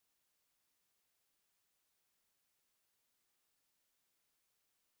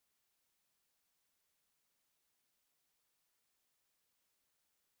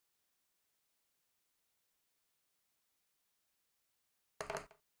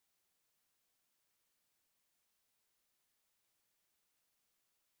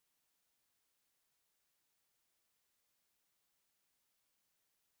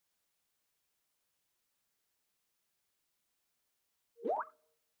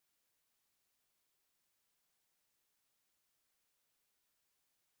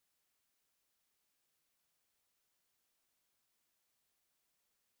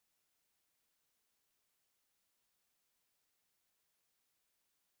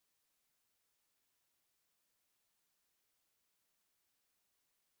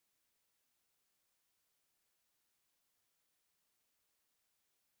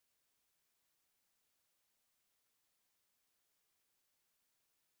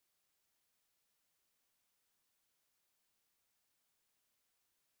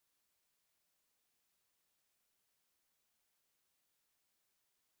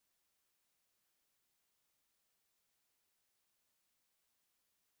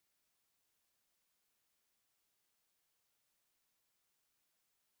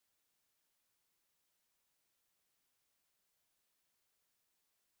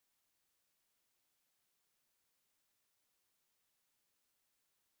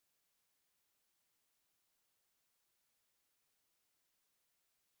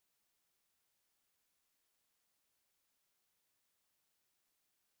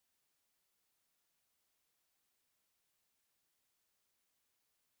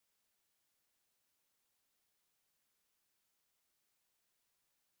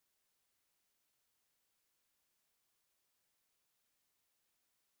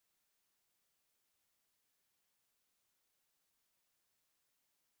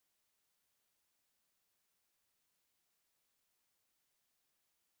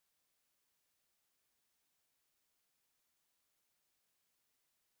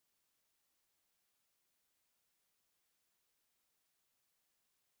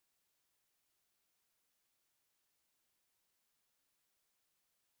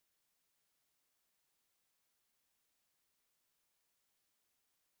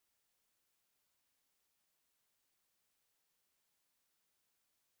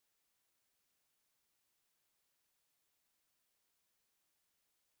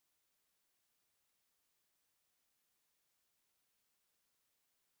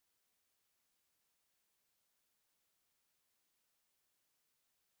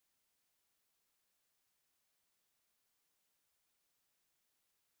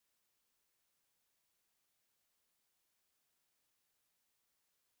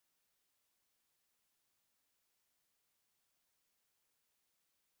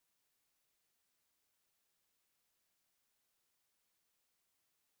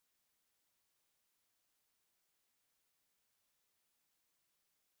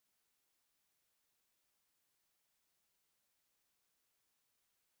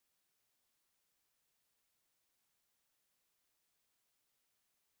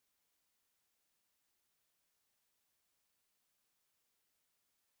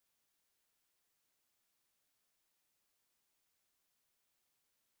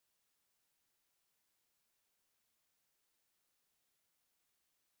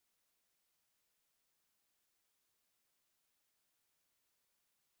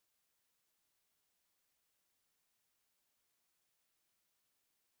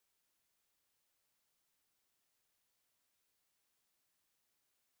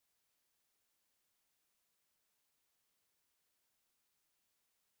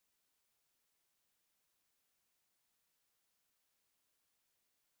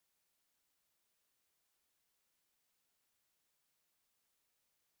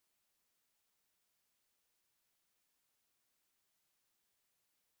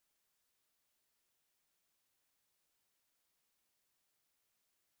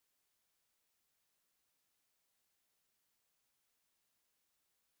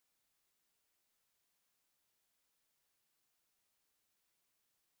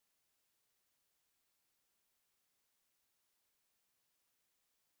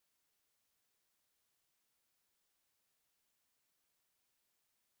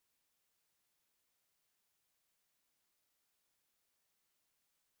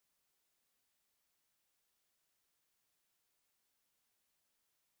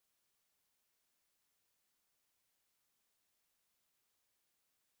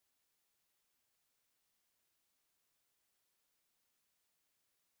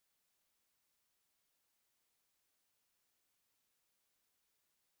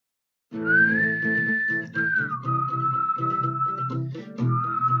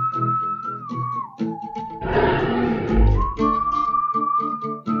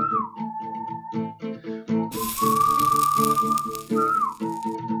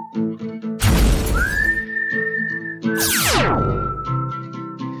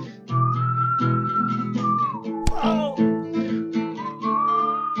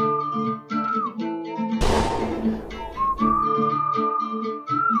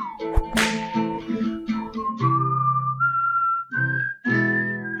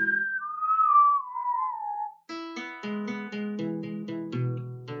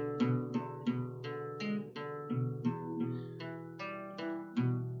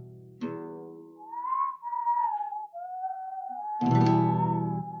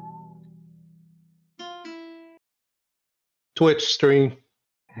Twitch stream.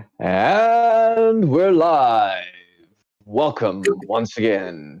 And we're live. Welcome once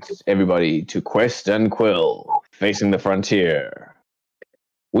again, everybody, to Quest and Quill, Facing the Frontier.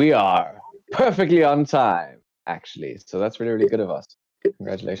 We are perfectly on time, actually, so that's really, really good of us.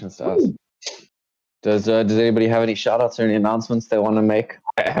 Congratulations to us. Does anybody have any shout-outs or any announcements they want to make?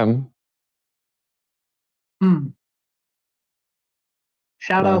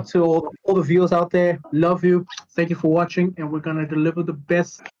 Shout out to all the viewers out there. Love you. Thank you for watching, and we're gonna deliver the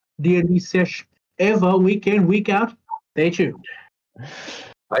best D&D sesh ever, week in, week out. Stay tuned.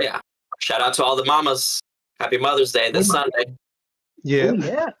 Oh yeah! Shout out to all the mamas. Happy Mother's Day this Sunday. Yeah.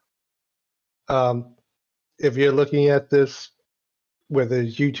 Oh, yeah. If you're looking at this, whether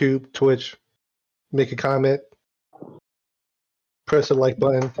it's YouTube, Twitch, make a comment, press the like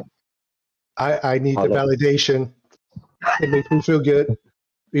button. I need the validation. It makes me feel good.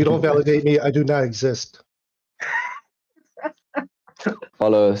 If you don't validate me, I do not exist.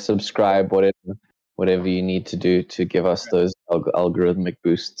 Follow, subscribe, whatever you need to do to give us those algorithmic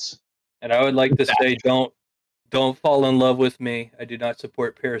boosts. And I would like to say, don't fall in love with me. I do not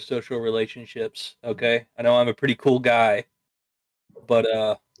support parasocial relationships. Okay, I know I'm a pretty cool guy, but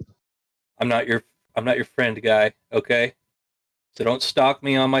I'm not your friend, guy. Okay, so don't stalk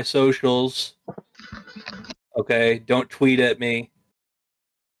me on my socials. Okay, don't tweet at me.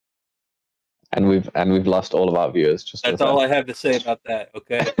 And we've lost all of our viewers. That's all I have to say about that.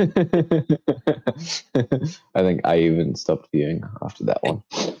 Okay. I think I even stopped viewing after that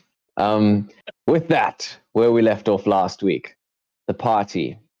one. With that, where we left off last week, the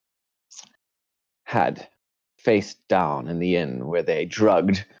party had faced down in the inn where they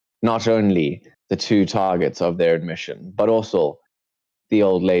drugged not only the two targets of their admission, but also the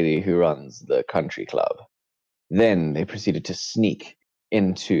old lady who runs the country club. Then they proceeded to sneak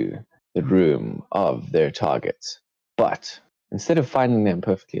into the room of their targets. But instead of finding them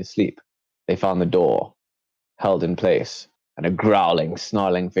perfectly asleep, they found the door held in place and a growling,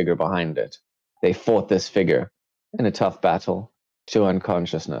 snarling figure behind it. They fought this figure in a tough battle to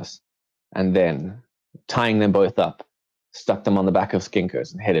unconsciousness, and then, tying them both up, stuck them on the back of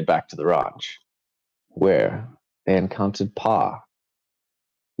skinkers and headed back to the ranch, where they encountered Pa,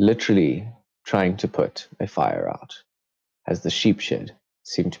 literally trying to put a fire out, as the sheep shed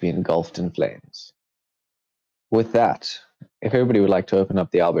seemed to be engulfed in flames. With that, if everybody would like to open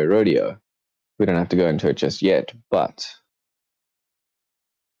up the Albe Rodeo, we don't have to go into it just yet, but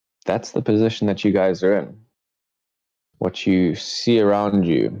that's the position that you guys are in. What you see around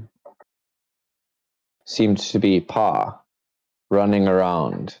you seems to be Pa running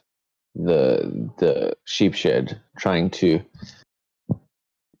around the sheep shed, trying to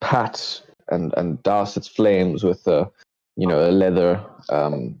pat and douse its flames with a leather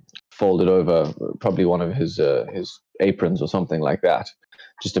folded over, probably one of his aprons or something like that.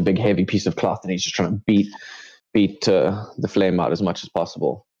 Just a big heavy piece of cloth, and he's just trying to beat the flame out as much as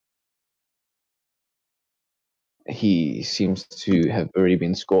possible. He seems to have already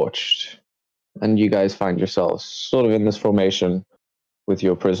been scorched, and you guys find yourselves sort of in this formation with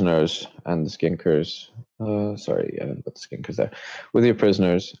your prisoners and the skinkers. Sorry, I didn't put the skinkers there. With your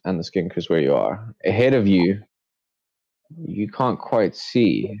prisoners and the skinkers where you are. Ahead of you, you can't quite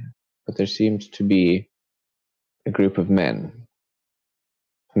see, but there seems to be a group of men,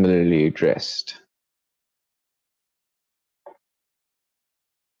 familiarly dressed.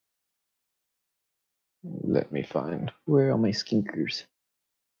 Let me find. Where are my skinkers?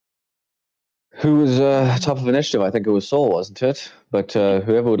 Who was top of initiative? I think it was Saul, wasn't it? But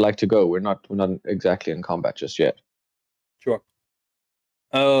whoever would like to go, we're not exactly in combat just yet. Sure.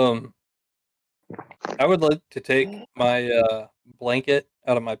 I would like to take my blanket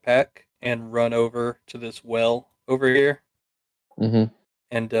out of my pack and run over to this well over here. Mm-hmm.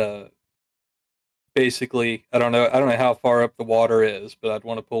 And basically, I don't know how far up the water is, but I'd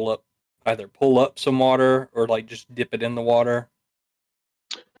want to either pull up some water or like just dip it in the water.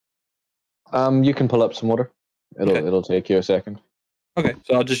 You can pull up some water. It'll take you a second. Okay,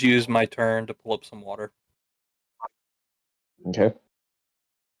 so I'll just use my turn to pull up some water. Okay.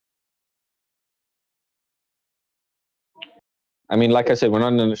 I mean, like I said, we're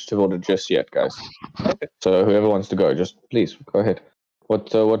not in initiative order just yet, guys. Okay. So whoever wants to go, just please go ahead.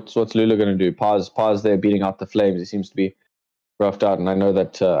 What's Lula going to do? Pause there, beating out the flames. He seems to be roughed out, and I know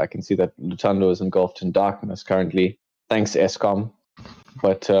that I can see that Lutundo is engulfed in darkness currently. Thanks, Escom.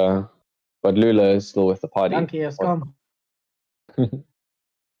 But Lula is still with the party. Thank you, Escom.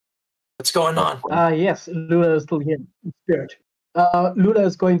 What's going on? Yes, Lula is still here in spirit. Lula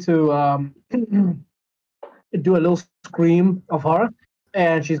is going to do a little scream of horror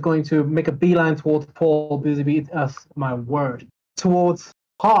and she's going to make a beeline towards Paul, busy beating us. My word, towards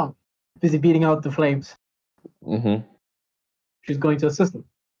Han, busy beating out the flames. Mm-hmm. She's going to assist him.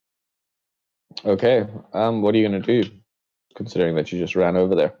 Okay. What are you going to do, considering that you just ran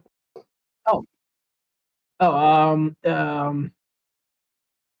over there?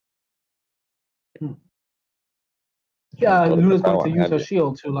 Yeah, Got a Luna's going power to on, use have her you?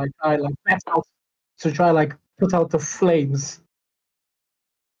 shield to put out the flames.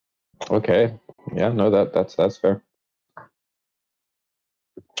 Okay. Yeah. No, that's fair.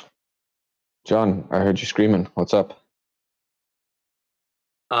 John, I heard you screaming. What's up?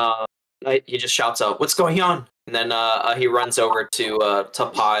 He just shouts out, "What's going on?" And then he runs over to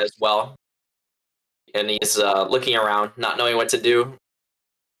Pa as well, and he's looking around, not knowing what to do.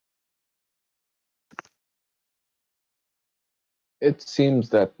 It seems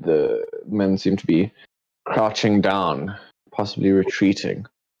that the men seem to be crouching down, possibly retreating,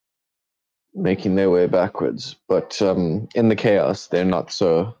 making their way backwards. But in the chaos, they're not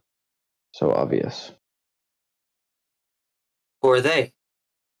so obvious. Who are they?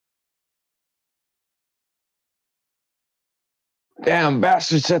 Damn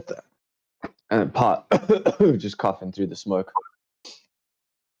bastards! At the and Pot just coughing through the smoke.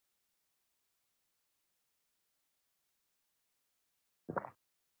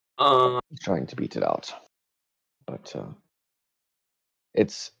 Trying to beat it out, but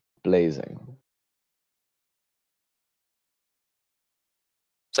it's blazing.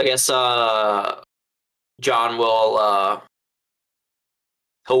 So I guess John will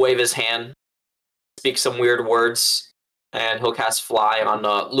he'll wave his hand, speak some weird words, and he'll cast Fly on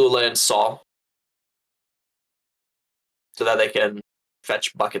Lula and Saul, so that they can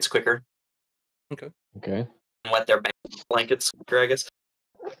fetch buckets quicker. Okay. Okay, And wet their blankets quicker, I guess.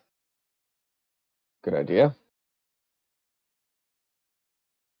 good idea.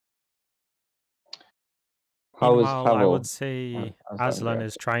 How is Meanwhile, I Pavel? would say how's that Aslan going?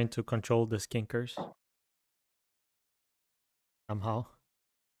 is trying to control the skinkers. Somehow.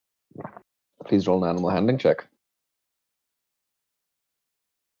 Please roll an animal handling check.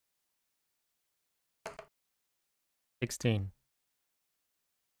 16.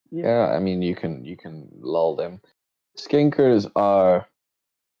 Yeah, I mean you can lull them. Skinkers are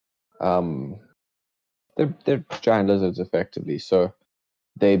they're giant lizards effectively, so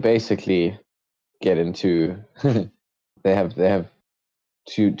they basically get into they have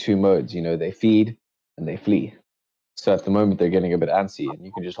two modes, you know, they feed and they flee. So at the moment they're getting a bit antsy and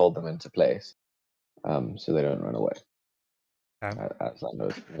you can just hold them into place. So they don't run away. Okay. As I know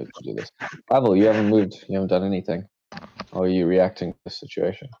to do this. Pavel, you haven't moved, you haven't done anything. How are you reacting to the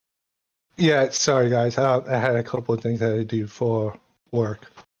situation? Yeah, sorry guys. I had a couple of things I had to do for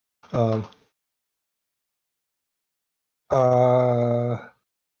work. I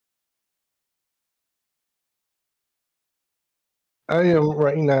am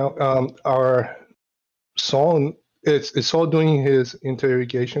right now. Our Saul, it's Saul doing his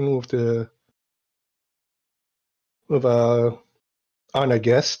interrogation with on a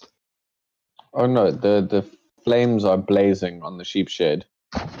guest. Oh no, the flames are blazing on the sheep shed.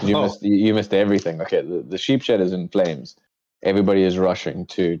 You missed everything. Okay, the sheep shed is in flames. Everybody is rushing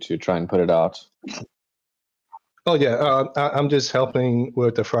to try and put it out. Oh yeah, I'm just helping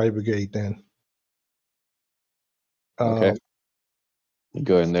with the fire brigade then. Okay. You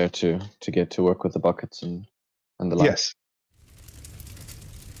go in there to get to work with the buckets and the light. Yes.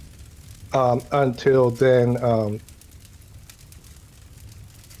 Until then,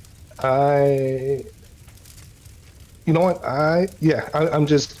 you know what? I'm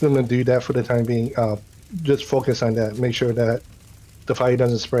just gonna do that for the time being. Just focus on that. Make sure that the fire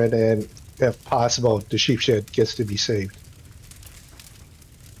doesn't spread, and if possible, the sheep shed gets to be saved.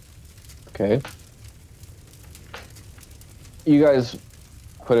 Okay. You guys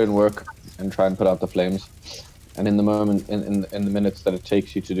put in work and try and put out the flames, and in the moment, in the minutes that it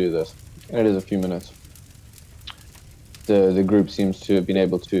takes you to do this, and it is a few minutes, the group seems to have been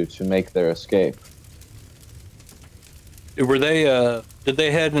able to make their escape. Were they? Did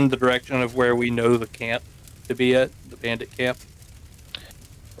they head in the direction of where we know the camp to be at, the bandit camp?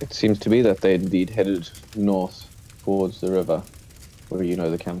 It seems to be that they indeed headed north towards the river, where you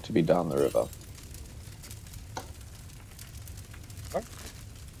know the camp to be down the river.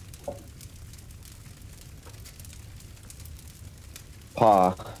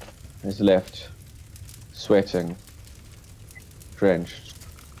 Pa is left sweating, drenched,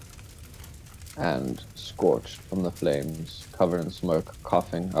 and scorched from the flames, covered in smoke,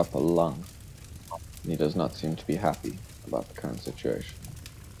 coughing up a lung. He does not seem to be happy about the current situation.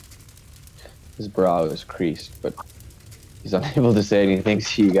 His brow is creased, but He's unable to say anything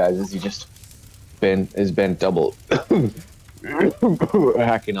to you guys as he just is bent double,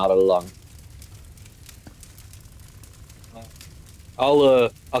 hacking out of the lung.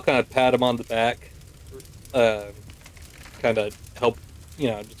 I'll kind of pat him on the back, kind of help,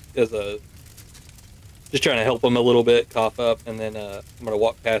 just trying to help him a little bit, cough up, and then I'm gonna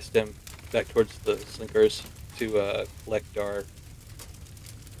walk past him back towards the slinkers to collect our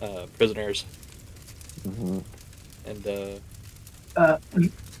prisoners. Mm-hmm. And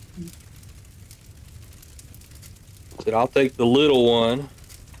said I'll take the little one,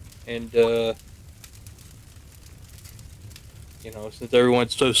 and since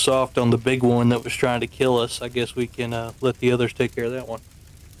everyone's so soft on the big one that was trying to kill us, I guess we can let the others take care of that one.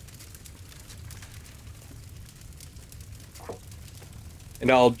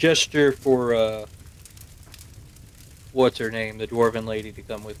 And I'll gesture for what's her name, the dwarven lady, to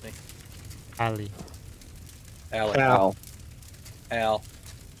come with me. Ali. Al.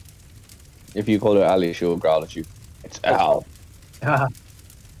 If you call her Ali, she'll growl at you. It's Al.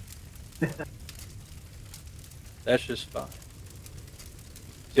 That's just fine.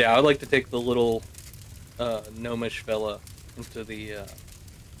 Yeah, I'd like to take the little gnomish fella into the.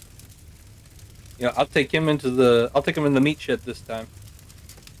 I'll take him in the meat shed this time.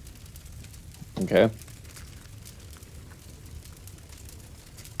 Okay.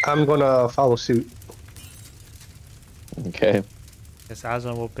 I'm gonna follow suit. Okay. Guess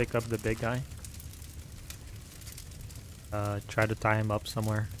Azon will pick up the big guy. Try to tie him up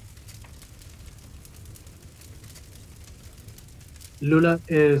somewhere. Lula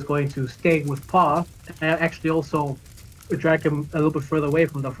is going to stay with Paw and actually also drag him a little bit further away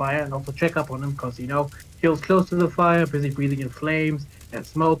from the fire and also check up on him because, he was close to the fire, busy breathing in flames and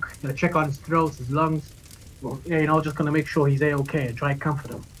smoke. Check on his throat, his lungs. Well, just going to make sure he's A-okay and try to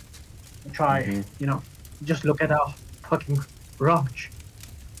comfort him. And try, just look at our fucking rubbish.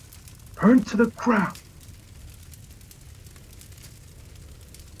 Burn to the ground.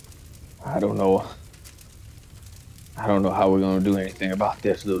 I don't know how we're gonna do anything about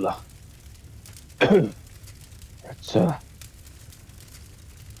this, Lula.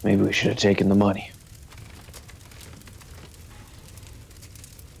 Maybe we should have taken the money.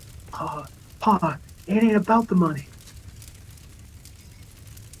 Pa, it ain't about the money.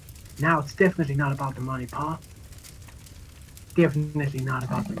 Now it's definitely not about the money, Pa. Definitely not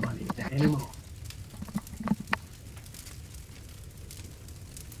about the money anymore.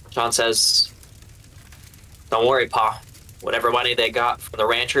 John says, "Don't worry, Pa. Whatever money they got from the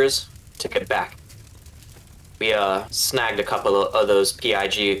ranchers, took it back. We snagged a couple of those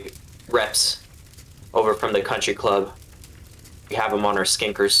PIG reps over from the country club. We have them on our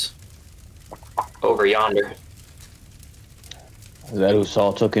skinkers over yonder." Is that who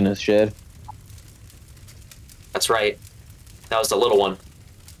Saul took in his shed? That's right. That was the little one.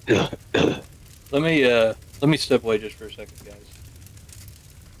 Let me step away just for a second, guys.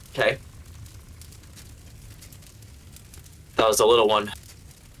 Okay. That was the little one.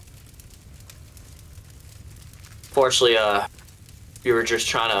 Fortunately, we were just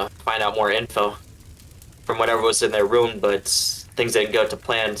trying to find out more info from whatever was in their room, but things didn't go to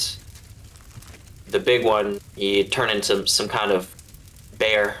plans. The big one, he turned into some kind of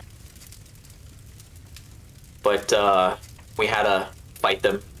bear. But we had to fight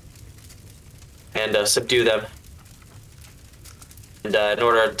them and subdue them. And in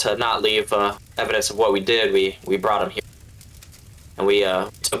order to not leave evidence of what we did, we brought them here. And we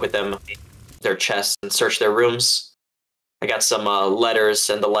took with them their chests and searched their rooms. I got some letters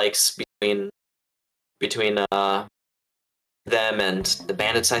and the likes between them and the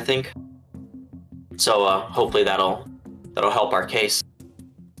bandits, I think. So hopefully that'll help our case.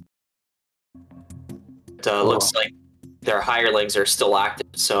 It looks like their hirelings are still active,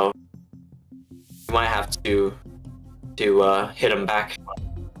 so we might have to hit them back.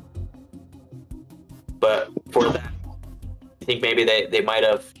 But for that, I think maybe they might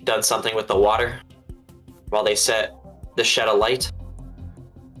have done something with the water while they set the shed alight.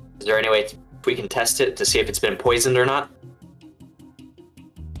 Is there any way we can test it to see if it's been poisoned or not?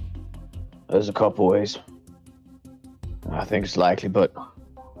 There's a couple ways. I think it's likely, but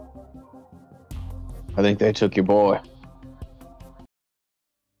I think they took your boy.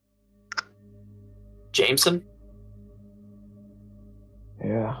 Jameson?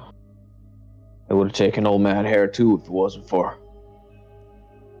 Yeah. It would have taken old man hair too if it wasn't for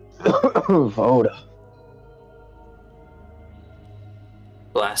Voda.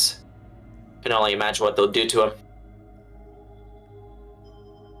 Bless. Can only imagine what they'll do to him.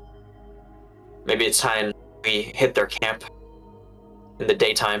 Maybe it's time we hit their camp in the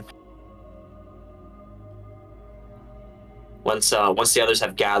daytime. Once the others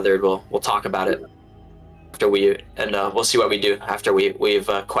have gathered, we'll talk about it after we'll see what we do after we've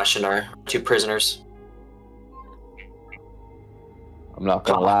questioned our 2 prisoners. I'm not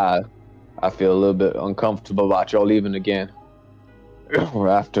gonna lie, I feel a little bit uncomfortable about y'all leaving again. Or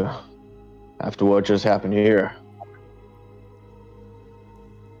after what just happened here.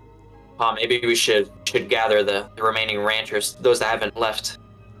 Maybe we should gather the remaining ranchers, those that haven't left.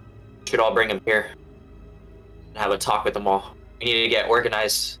 Should all bring them here and have a talk with them all. We need to get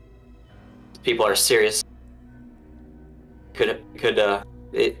organized. People are serious.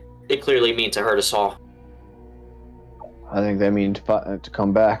 It clearly mean to hurt us all. I think they mean to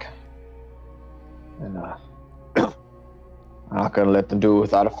come back, and I'm not gonna let them do it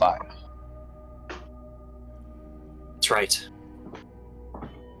without a fight. That's right.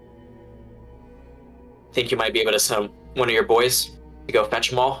 Think you might be able to send one of your boys to go fetch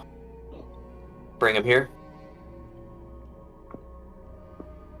them all? Bring them here?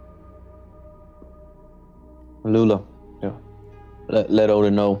 Lula, yeah. Let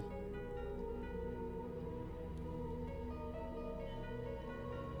Oda know.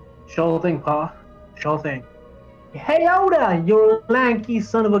 Sure thing, Pa. Sure thing. Hey, Oda, you lanky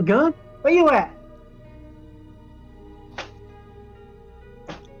son of a gun. Where you at?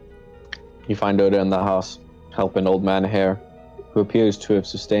 You find Oda in the house, helping Old Man Hare, who appears to have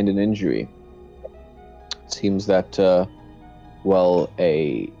sustained an injury. It seems that, a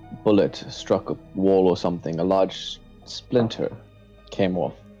bullet struck a wall or something. A large splinter came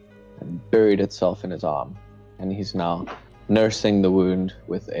off and buried itself in his arm, and he's now nursing the wound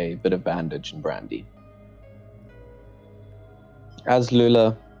with a bit of bandage and brandy, as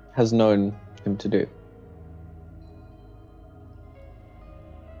Lula has known him to do.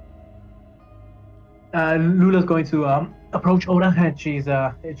 Lula's going to approach Oda, and she's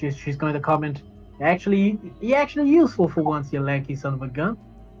going to comment. You're actually useful for once, you lanky son of a gun.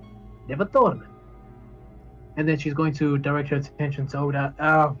 Never thought of it. And then she's going to direct her attention to Oda.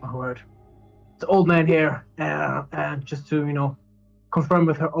 Oh my word, it's Old Man here, and just to confirm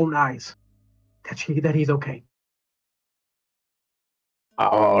with her own eyes that he's okay.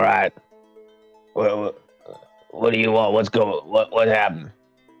 All right. Well, what do you want? What happened?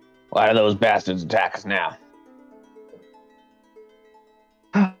 Why do those bastards attack us now?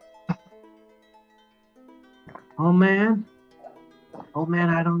 Oh man,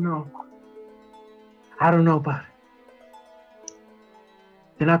 I don't know, but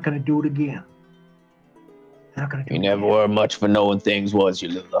they're not gonna do it again. They're not gonna do it. You never were much for knowing things, was you,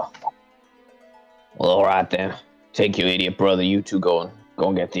 Lula? Well, all right then. Take your idiot brother. You two go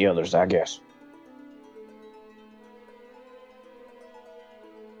and get the others, I guess.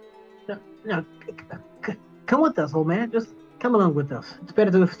 No, come with us, old man. Just come along with us. It's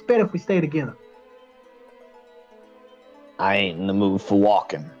better if we stay together. I ain't in the mood for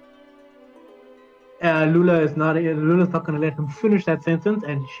walking. Lula's not going to let him finish that sentence,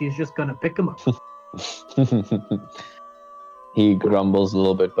 and she's just going to pick him up. He grumbles a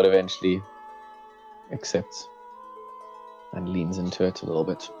little bit, but eventually accepts and leans into it a little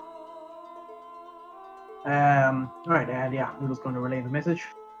bit. All right, and yeah, Lula's going to relay the message.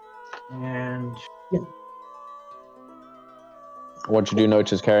 And yeah. What you do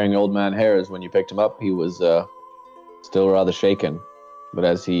notice carrying Old Man Hare is when you picked him up, he was still rather shaken. But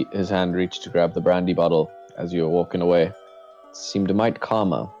as his hand reached to grab the brandy bottle as you were walking away, it seemed a mite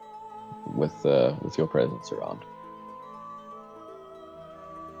calmer with your presence around.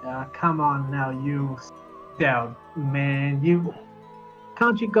 Come on now, you stout man.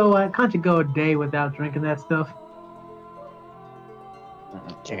 Can't you go a day without drinking that stuff?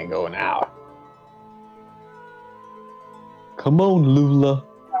 Can't go now. Come on, Lula.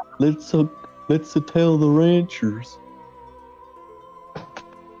 Let's tell the ranchers.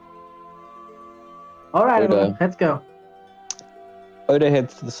 All right, Oda, let's go. Oda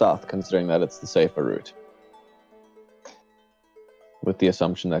heads to the south, considering that it's the safer route, with the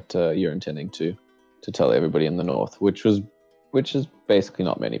assumption that you're intending to tell everybody in the north, which is basically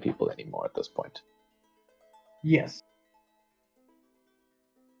not many people anymore at this point. Yes.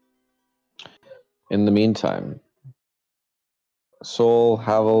 In the meantime, Saul,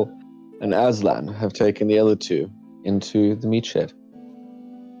 Havel, and Aslan have taken the other two into the meat shed.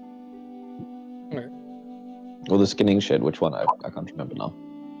 Or the skinning shed, which one? I can't remember now.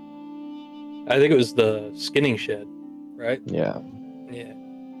 I think it was the skinning shed, right? Yeah. Yeah.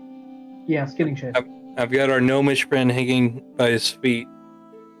 Yeah, skinning shed. I've got our gnomish friend hanging by his feet.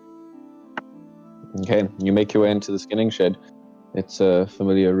 Okay, you make your way into the skinning shed. It's a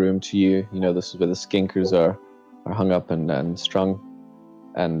familiar room to you. You know, this is where the skinkers are hung up and strung.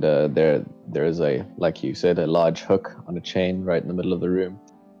 And there is like you said, a large hook on a chain right in the middle of the room.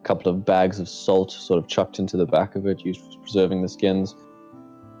 A couple of bags of salt sort of chucked into the back of it, used for preserving the skins.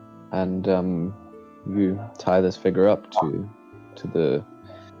 And you tie this figure up to the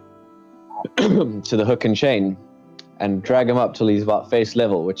to the hook and chain, and drag him up till he's about face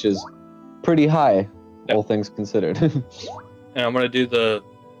level, which is pretty high, all things considered. And I'm gonna do the.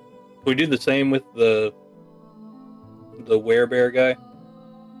 We do the same with the werebear guy.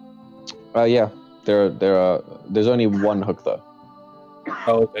 Yeah. There's only one hook though.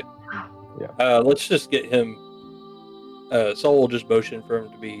 Oh, okay. Yeah. Let's just get him. Saul will just motion for him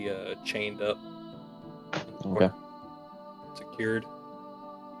to be chained up. Okay. Secured.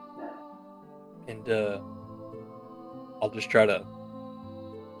 And I'll just try to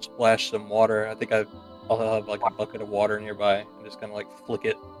splash some water. I think I'll have like a bucket of water nearby and just kind of like flick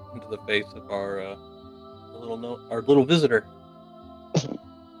it into the face of our little visitor.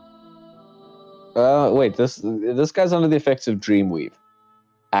 Wait, this guy's under the effects of Dreamweave,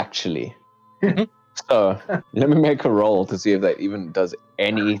 actually. So let me make a roll to see if that even does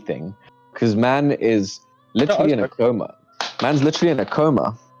anything, because man is literally in a coma. Man's literally in a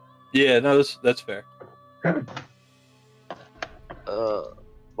coma. Yeah, no, that's fair.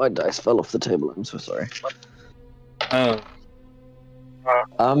 My dice fell off the table. I'm so sorry.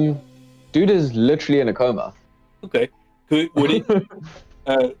 Dude is literally in a coma. Okay. Would it?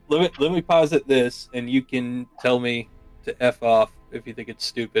 Let me posit this, and you can tell me to F off if you think it's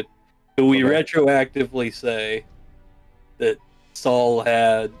stupid. Do we retroactively say that Saul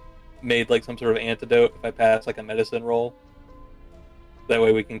had made like some sort of antidote if I pass like a medicine roll? That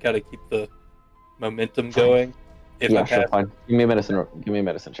way we can kind of keep the momentum going. Sure, fine. Give me a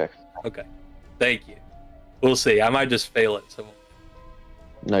medicine check. Okay. Thank you. We'll see. I might just fail it. So.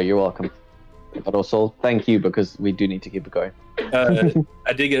 No, you're welcome. But also, thank you, because we do need to keep it going.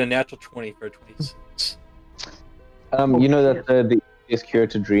 I did get a natural 20 for a 26. You know that the easiest cure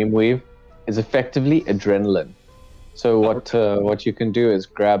to Dreamweave is effectively adrenaline. So what you can do is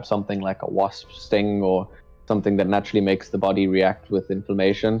grab something like a wasp sting or something that naturally makes the body react with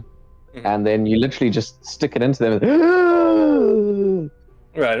inflammation, and then you literally just stick it into them.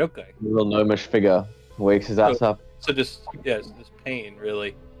 Right, okay. The little gnomish figure wakes his ass up. So it's just pain,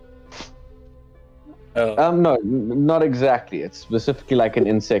 really. No, not exactly. It's specifically like an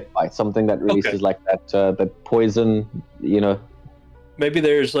insect bite, something that releases like that poison, you know. Maybe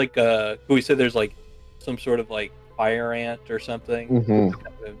there's like we said there's like some sort of like fire ant or something. Kind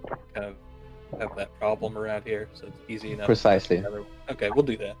of have that problem around here, so it's easy enough. Precisely. Okay, we'll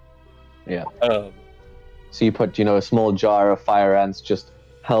do that. Yeah. So you put, a small jar of fire ants just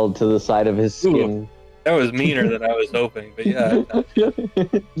held to the side of his skin. Ooh, that was meaner than I was hoping, but yeah.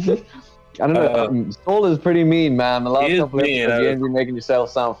 I don't know. Saul is pretty mean, man. The last couple of mean. games, you're making yourself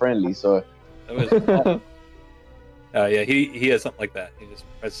sound friendly, so. That was yeah, he has something like that. He just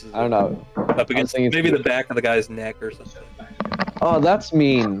presses. I don't know. Up against maybe the back of the guy's neck or something. Oh, that's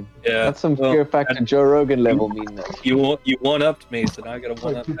mean. Yeah. That's some Fear Factor Joe Rogan level meanness. You one-upped me, so now I got a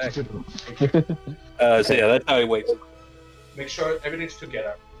one-up back. So yeah, that's how he wakes up. Make sure everything's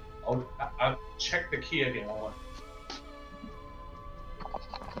together. I'll check the key again.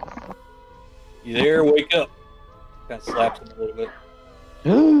 You there? Wake up. Kind of slaps him a little bit.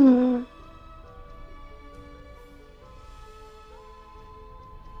 You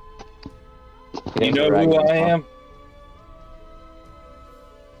know who I am?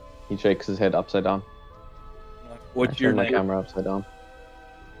 He shakes his head upside down. What's your my name? camera upside down.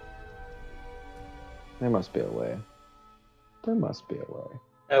 There must be a way. There must be a way.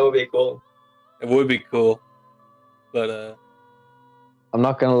 That would be cool. It would be cool, but I'm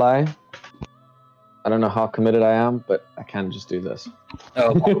not gonna lie. I don't know how committed I am, but I can just do this.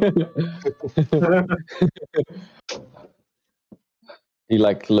 Oh. He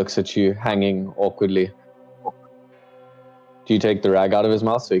looks at you hanging awkwardly. Do you take the rag out of his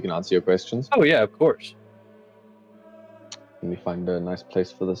mouth so he can answer your questions? Oh yeah, of course. Let me find a nice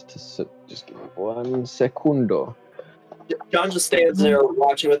place for this to sit. Just give me 1 secundo. John just stands there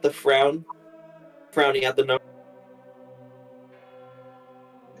watching with the frowning at the number.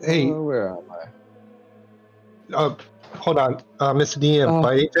 Hey, Where am I? hold on, Mr. DM.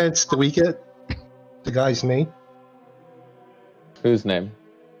 By any chance, did we get the guy's name? Whose name?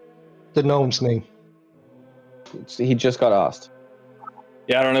 The gnome's name. He just got asked.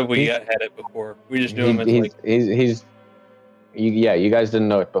 Yeah, I don't know if we had it before. We just knew him as you guys didn't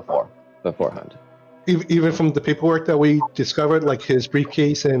know it beforehand. Even from the paperwork that we discovered, like his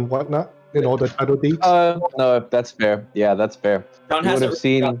briefcase and whatnot, and all the title deeds. No, that's fair. Yeah, that's fair. John You would hasn't have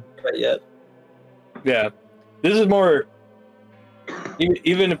seen. right yet. Yeah, this is more.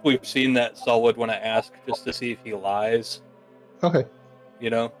 Even if we've seen that, Saul would want to ask just to see if he lies. Okay. You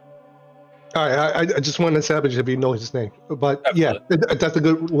know. All right. I just want to establish if you know his name, but Absolutely. yeah, that's a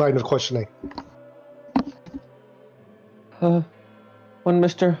good line of questioning. One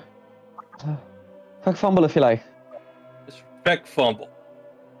Mr. Fuck Fumble, if you like. Mr. Feck Fumble.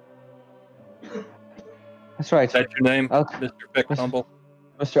 That's right. Is that your name, Al- Mr. Feck Fumble?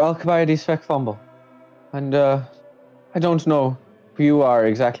 Mr. Alcibiades Feck Fumble. And I don't know who you are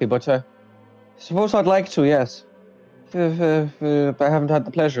exactly, but I suppose I'd like to, yes. If I haven't had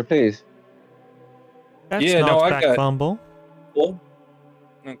the pleasure, please. That's Yeah, not no, I Feck got- Fumble. Well,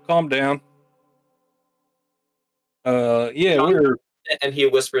 now calm down. Yeah, we're. And he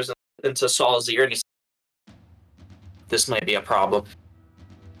whispers into Saul's ear, and he says, "This might be a problem.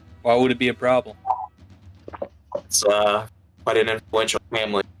 Why would it be a problem? It's quite an influential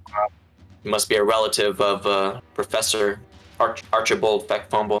family. He must be a relative of Professor Archibald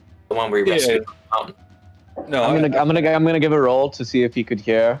Feckfumble, the one we rescued from the mountain." No, I'm gonna give a roll to see if he could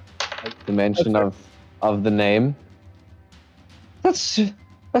hear the mention That's of the name. That's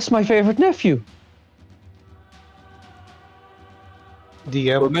my favorite nephew.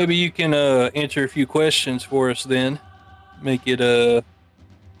 DM. Well, maybe you can answer a few questions for us then. Make it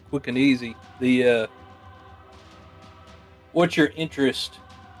quick and easy. What's your interest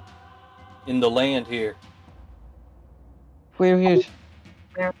in the land here? We invest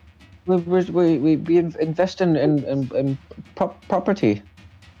in property.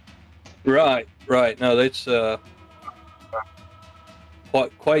 Right. No, that's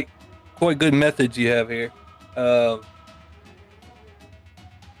quite good methods you have here.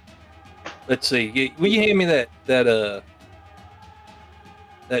 Let's see. Will you hand me that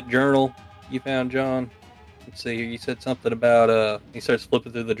journal you found, John? Let's see here. You said something about he starts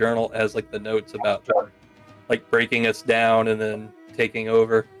flipping through the journal. It has like the notes about like breaking us down and then taking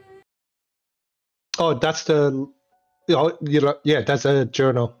over. Oh, that's the. Yeah, that's a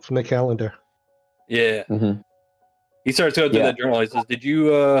journal from the calendar. Yeah. Mm-hmm. He starts going through Yeah. that journal. He says, "Did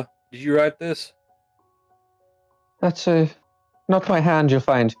you write this?" That's not my hand. You'll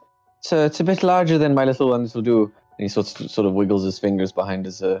find it's a bit larger than my little ones will do. And he sort of wiggles his fingers behind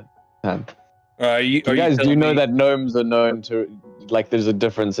his hand. You guys do telling know me- that gnomes are known to there's a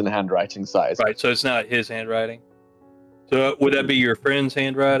difference in handwriting size. Right, so it's not his handwriting. So would that be your friend's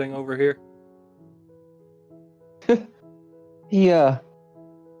handwriting over here? He can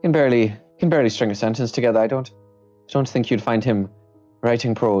barely string a sentence together. I don't think you'd find him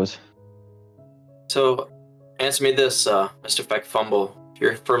writing prose. So, answer me this, Mr. Feckfumble. If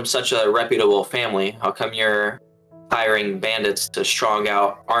you're from such a reputable family, how come you're hiring bandits to strong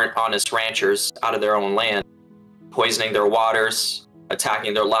out aren't honest ranchers out of their own land, poisoning their waters,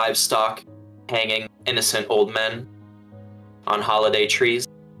 attacking their livestock, hanging innocent old men on holiday trees?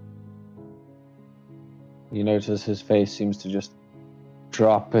 You notice his face seems to just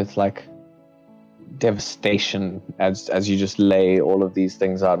drop with like devastation as you just lay all of these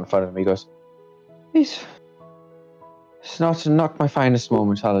things out in front of him. He goes, It's not my finest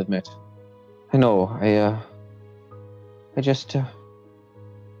moment, I'll admit. I know, I just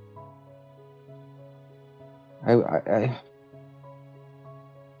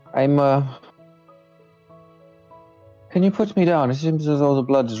I'm can you put me down? It seems as though the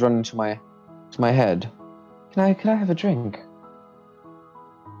blood is running to my head. Can I have a drink?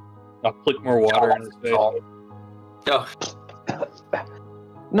 I'll flick more water in his face. Oh,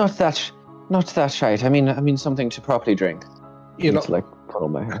 Not that shite. I mean something to properly drink. You know, to like pull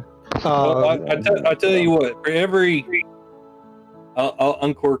my hair. Well, I tell you what. For every, I'll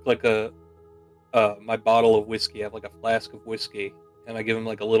uncork like my bottle of whiskey. I have like a flask of whiskey, and I give him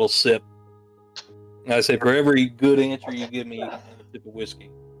like a little sip. And I say, for every good answer you give me, you can have a sip of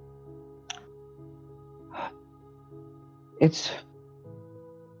whiskey. It's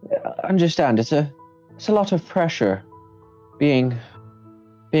understand. It's a lot of pressure being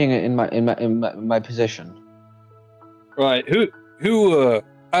in my position. Right. Who?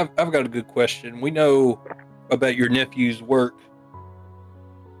 I've got a good question. We know about your nephew's work,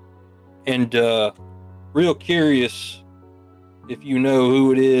 and real curious if you know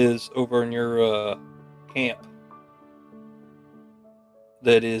who it is over in your camp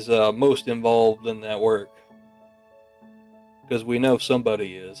that is most involved in that work, because we know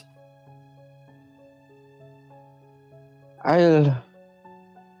somebody is.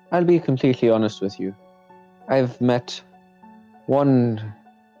 I'll be completely honest with you. I've met one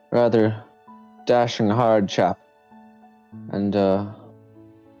rather dashing hard chap, and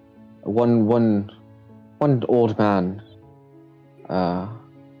one old man.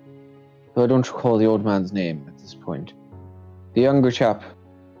 Though I don't recall the old man's name at this point. The younger chap.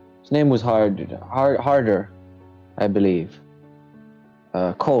 His name was Harder, I believe.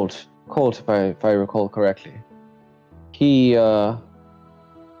 Colt, if I recall correctly. He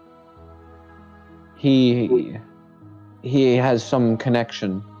has some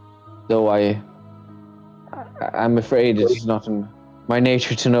connection, though I'm afraid it is not in my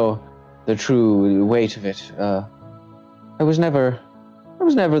nature to know the true weight of it. I was never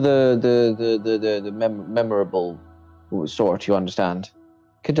the memorable sort, you understand.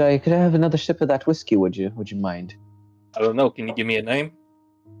 Could I have another sip of that whiskey, would you mind? I don't know. Can you give me a name?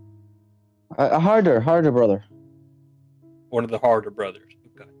 A harder brother. One of the Harder brothers.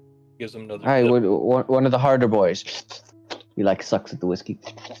 Okay. Gives them another. One of the Harder boys. He like sucks at the whiskey.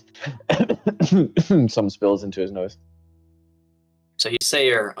 Some spills into his nose. So you say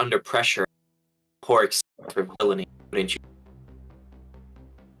you're under pressure, poor excuse for villainy, wouldn't you?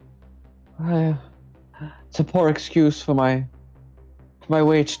 It's a poor excuse for my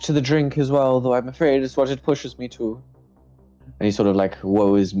weight to the drink as well, though I'm afraid it's what it pushes me to. And he sort of like,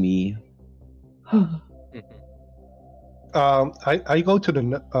 woe is me. I go to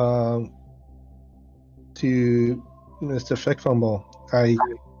to Mr. Feckfumble. I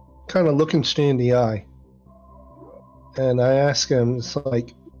kind of look him straight in the eye, and I ask him, it's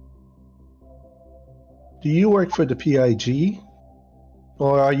like, do you work for the PIG,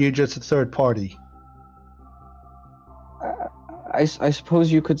 or are you just a third party? I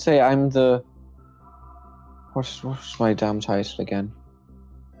suppose you could say I'm the... What's my damn title again?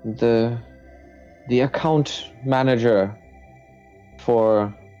 The account manager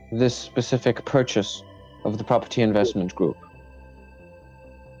for this specific purchase of the property investment group.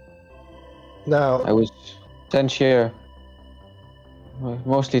 Now, I was sent here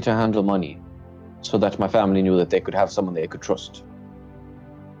mostly to handle money, so that my family knew that they could have someone they could trust.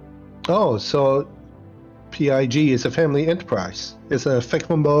 oh, so PIG is a family enterprise. It's a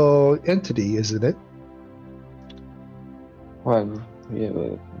Feckfumble entity, isn't it? Well, yeah,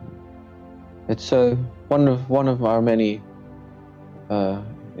 it's one of our many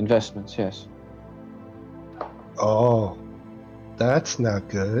investments. Yes. Oh, that's not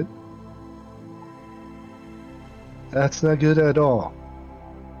good. That's not good at all.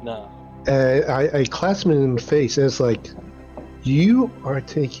 No. I clasp him in the face, and it's like, you are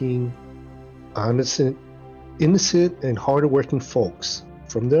taking innocent and hardworking folks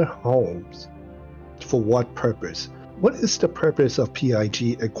from their homes. For what purpose? What is the purpose of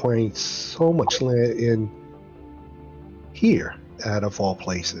PIG acquiring so much land in here, out of all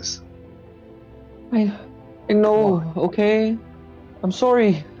places? I know. Okay. I'm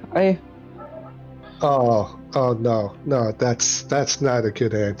sorry. Oh no, that's not a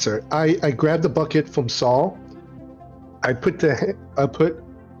good answer. I grabbed the bucket from Saul. I put a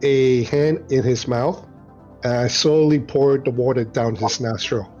hand in his mouth, and I slowly poured the water down his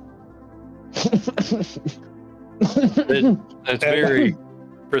nostril. That's very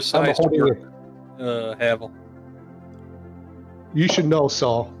precise holding work, Havel. You should know,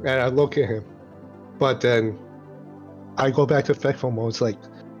 Saul. And I look at him, but then I go back to Feckful mode. It's like,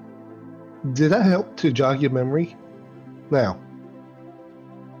 did that help to jog your memory? Now,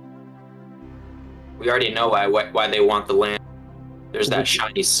 We already know why they want the land. There's that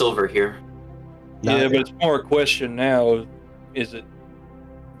shiny silver here. Yeah, but it's more a question now. Is it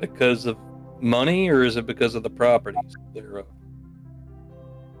because of money, or is it because of the properties thereof?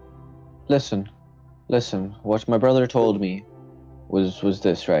 Listen. What my brother told me was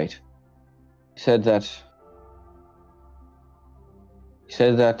this, right? He said that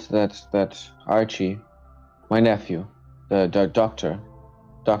Archie, my nephew, the Dr.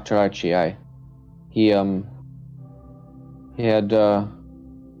 Archie, he had a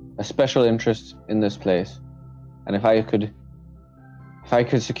special interest in this place, and if I could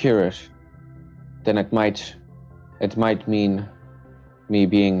secure it, then it might mean me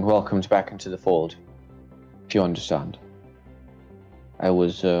being welcomed back into the fold, if you understand. I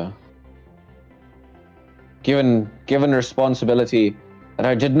was given a responsibility that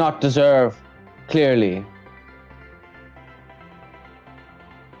I did not deserve, clearly.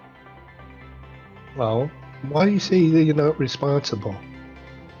 well, why do you say that you're not responsible,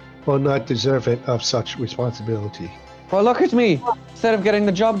 or not deserving of such responsibility? Well, look at me. Instead of getting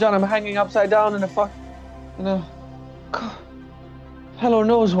the job done, I'm hanging upside down in a hello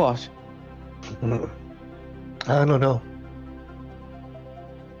knows what. I don't know.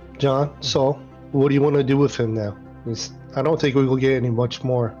 John, so what do you want to do with him now? I don't think we will get any much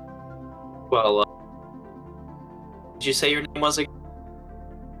more. Well, did you say your name was again?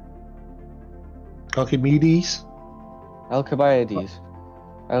 Archimedes? Alcibiades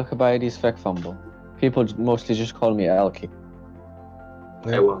Feckfumble. People mostly just call me Alki.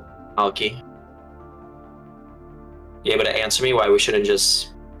 Yeah. I will. Alki. You able to answer me why we shouldn't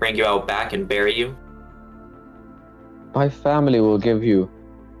just bring you out back and bury you? My family will give you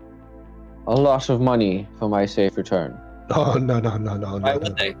a lot of money for my safe return. Oh no. Why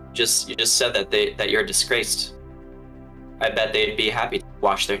would they? You just said that you're disgraced. I bet they'd be happy to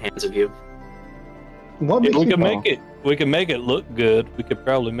wash their hands of you. What If makes we you can make it, we can make it look good. We could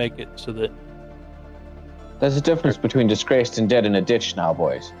probably make it so that There's a difference between disgraced and dead in a ditch now,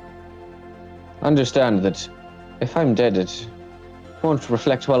 boys. Understand that if I'm dead, it won't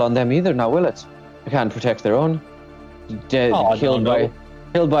reflect well on them either, now will it? They can't protect their own. Dead, Oh, killed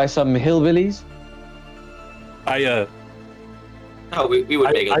by some hillbillies. No, we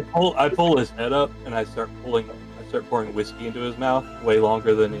would make it. I pull his head up and I start pouring whiskey into his mouth way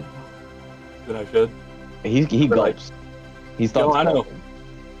longer than I should. He gulps. He stops. No, I know. gulping.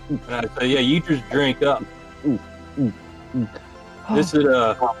 And I say, yeah, you just drink up. This is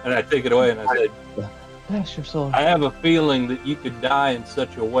and I take it away and I said, Bless your soul. I have a feeling that you could die in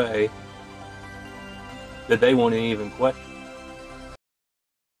such a way that they won't even question.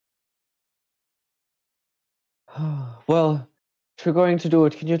 Well, if you're going to do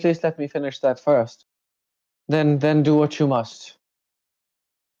it, can you at least let me finish that first? Then do what you must.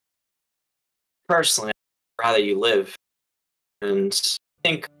 Personally, I'd rather you live and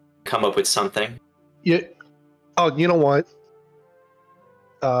come up with something. Yeah. Oh, you know what?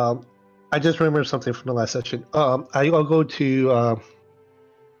 I just remembered something from the last session. I'll go to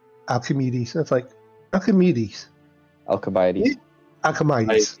Alchimedes. It's like Alchimedes. Alcibiades.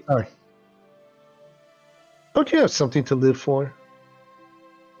 Alchimedes. Sorry. Don't you have something to live for?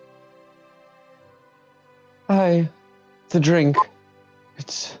 The drink.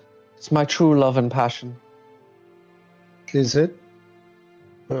 It's my true love and passion. Is it?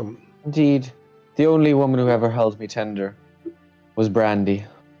 Indeed, the only woman who ever held me tender was Brandy.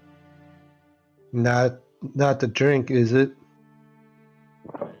 Not the drink, is it?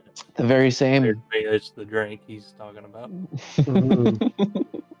 The very same. It's the drink he's talking about.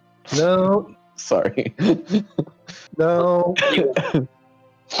 No. Sorry. No.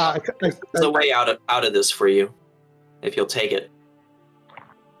 There's a way out of this for you, if you'll take it.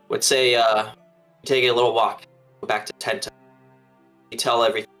 Let's say you take a little walk, go back to Tenta. You tell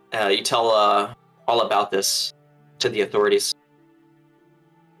all about this to the authorities.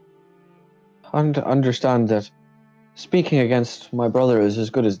 Understand that speaking against my brother is as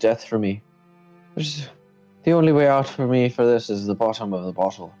good as death for me. The only way out for me for this is the bottom of the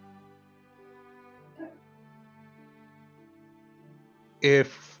bottle.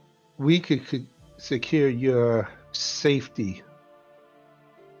 If we could secure your safety,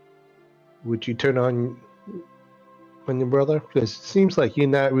 would you turn on your brother? Because it seems like you're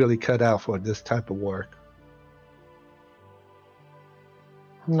not really cut out for this type of work.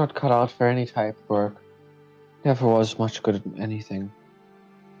 I'm not cut out for any type of work. Never was much good at anything.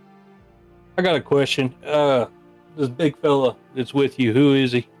 I got a question. This big fella that's with you, who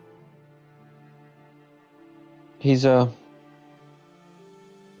is he? He's my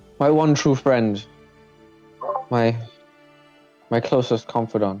one true friend. My closest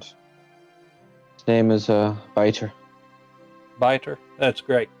confidant. His name is Biter. Biter? That's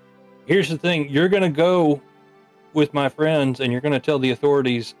great. Here's the thing. You're going to go with my friends and you're going to tell the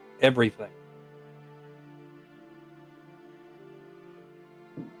authorities everything.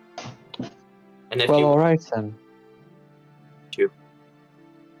 And if Well, you all right then.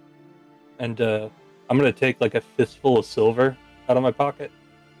 And I'm going to take like a fistful of silver out of my pocket.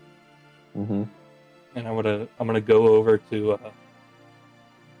 Mm-hmm. And I'm gonna go over to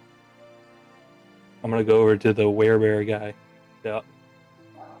the werebear guy. Yeah,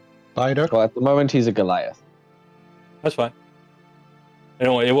 Biter? Well, at the moment he's a Goliath. that's fine. It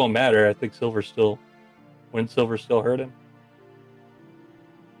won't matter. I think silver still hurt him.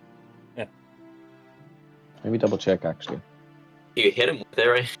 Yeah. Maybe double check actually. you hit him with it,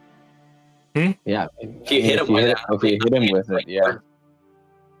 right? Yeah. If you hit him with it, if you hit him with it, yeah.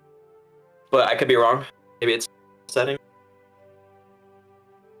 But I could be wrong. Maybe it's setting.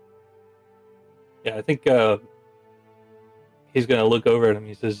 Yeah, I think he's gonna look over at him.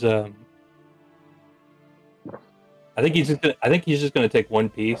 He says, "I think he's just gonna take one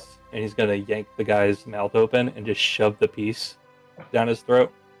piece and he's gonna yank the guy's mouth open and just shove the piece down his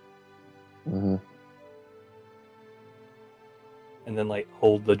throat, Mm-hmm. and then like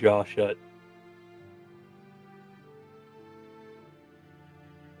hold the jaw shut."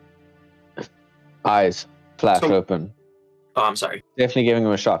 Eyes flash So- open. Oh, I'm sorry. Definitely giving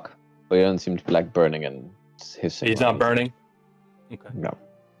him a shock, but he doesn't seem to be like burning and hissing. He's not burning. Okay, No.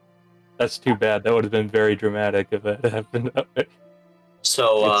 that's too bad. That would have been very dramatic if it had happened that way.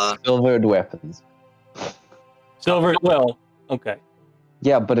 So, It's silvered weapons. Silver. Well, okay.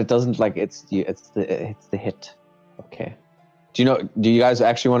 Yeah, but it doesn't like it's the hit. Okay. Do you guys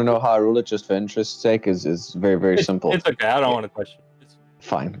actually want to know how I rule it just for interest's sake? Is very, very simple. It's okay. I don't want to question. It's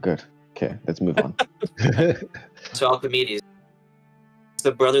Fine, good. Okay, let's move on. so Alcibiades,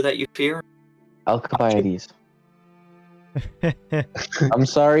 the brother that you fear? Alcibiades. I'm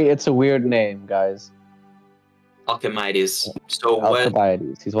sorry, it's a weird name, guys. Alcibiades. So what?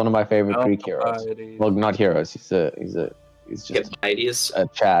 Alcibiades. He's one of my favorite Greek heroes. Alcibiades. Well, not heroes. He's just Alcibiades. a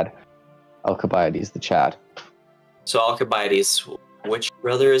Chad. Alcibiades, the Chad. So Alcibiades, which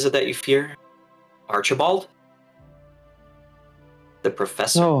brother is it that you fear? Archibald? The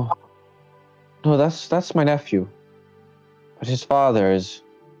professor? No, that's my nephew. But his father is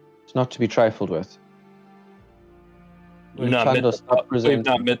not to be trifled with. We've not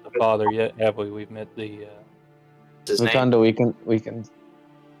met the father yet, have we? We've met the. His name? Luchando, we can.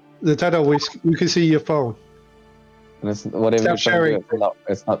 Nintendo, we can see your phone. And it's whatever Stop you're trying to sharing. do,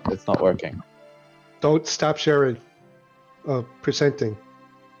 it's not working. Don't stop sharing. Presenting.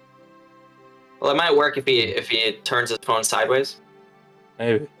 Well, it might work if he turns his phone sideways.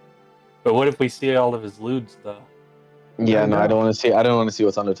 Maybe. But what if we see all of his lewds, though? Yeah, no, I don't want to see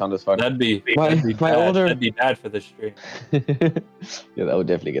what's on Lutando's phone. That'd be bad for the stream. Yeah, that would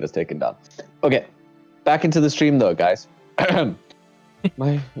definitely get us taken down. Okay, back into the stream though, guys.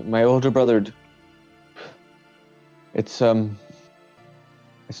 my older brother. It's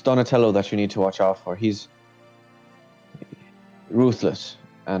Donatello that you need to watch out for. He's ruthless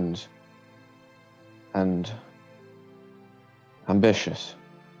and ambitious.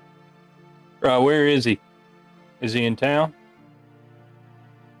 Where is he? Is he in town?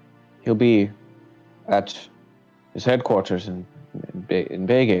 He'll be at his headquarters in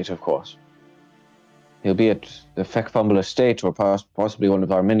Baygate, of course. He'll be at the Feckfumble estate or possibly one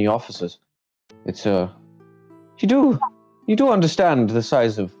of our many offices. It's you do understand the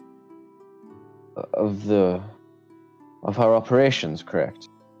size of our operations, correct?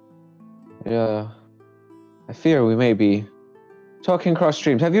 Yeah. I fear we may be talking cross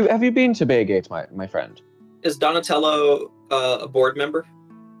streams. Have you been to Baygate, my friend? Is Donatello a board member?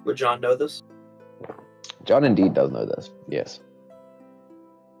 Would John know this? John indeed does know this. Yes.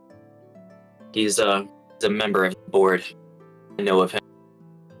 He's a member of the board. I know of him.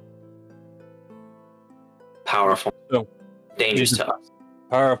 Powerful. So, dangerous to us.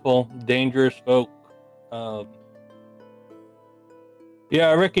 Powerful, dangerous folk. Yeah,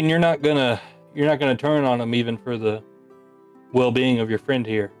 I reckon you're not gonna turn on him even for the well-being of your friend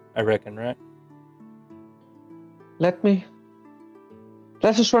here. I reckon, right? Let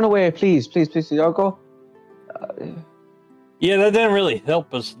us run away, please. I'll go. Yeah, that didn't really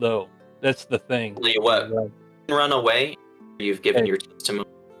help us, though. That's the thing. Tell you what, run away. You've given your testimony.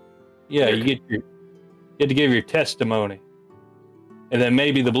 Yeah, you get to give your testimony, and then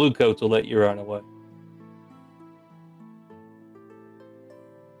maybe the Bluecoats will let you run away.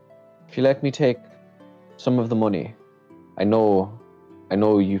 If you let me take some of the money, I know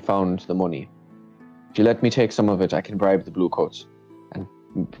you found the money. If you let me take some of it, I can bribe the Bluecoats, and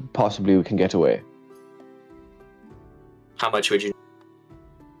possibly we can get away. How much would you?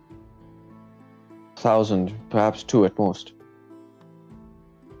 1,000, perhaps 2 at most.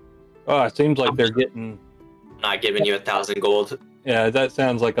 Oh, it seems like they're getting. I'm not giving you 1,000 gold. Yeah, that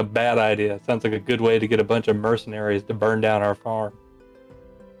sounds like a bad idea. It sounds like a good way to get a bunch of mercenaries to burn down our farm.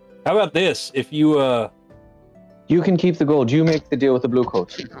 How about this? If you You can keep the gold. You make the deal with the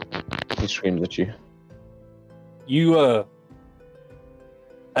Bluecoats. He screams at you.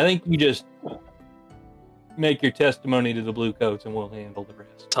 I think you just make your testimony to the Bluecoats and we'll handle the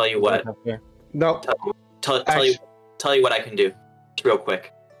rest. Tell you what. No. Tell you what I can do. Just real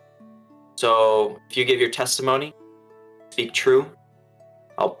quick. So if you give your testimony, speak true,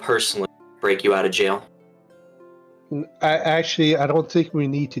 I'll personally break you out of jail. I don't think we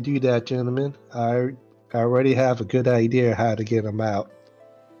need to do that, gentlemen. I already have a good idea how to get them out.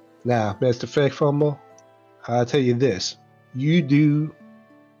 Now, Mr. Feckfumble, I'll tell you this. You do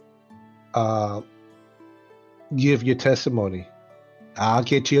give your testimony. I'll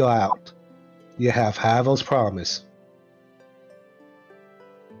get you out. You have Havel's promise.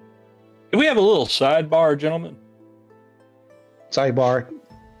 Can we have a little sidebar, gentlemen? Sidebar.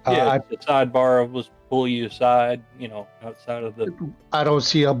 Yeah, the sidebar was pull you aside, outside of the... I don't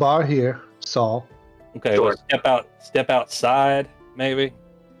see a bar here, Saul. Okay, Sure. Well, step outside, maybe.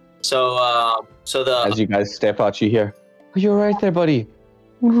 So the As you guys step out, you hear, "Oh, you're right there, buddy."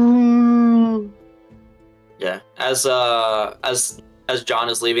 yeah, as John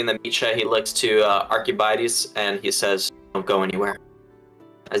is leaving the Misha, he looks to Archibiades and he says, "Don't go anywhere.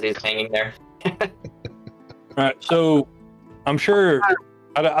 as he's hanging there. All right, so I'm sure.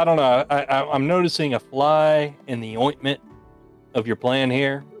 I don't know. I'm noticing a fly in the ointment of your plan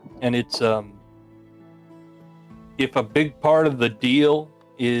here, and it's if a big part of the deal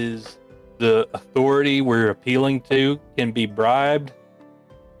is the authority we're appealing to can be bribed,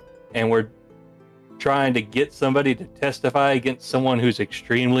 and we're trying to get somebody to testify against someone who's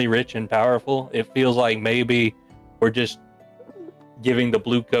extremely rich and powerful, it feels like maybe we're just giving the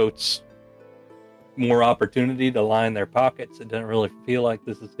bluecoats more opportunity to line their pockets. It doesn't really feel like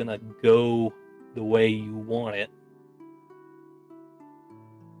this is going to go the way you want it.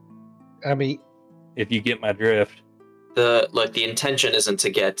 I mean, if you get my drift. The intention isn't to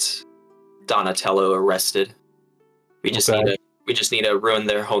get Donatello arrested. We just need to ruin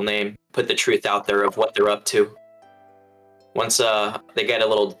their whole name, put the truth out there of what they're up to. Once they get a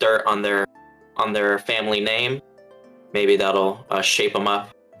little dirt on their family name, maybe that'll shape them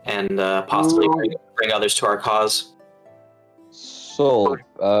up and possibly bring others to our cause. So,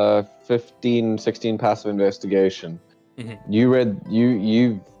 15, 16 passive investigation.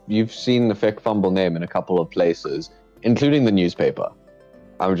 Mm-hmm. You've seen the Fick Fumble name in a couple of places, including the newspaper.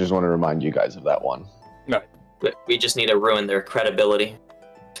 I just want to remind you guys of that one. Right. But we just need to ruin their credibility.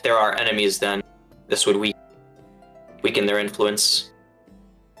 If they're our enemies, then this would weaken their influence.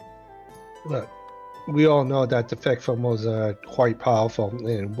 Look, we all know that the Fick Fumbles are quite powerful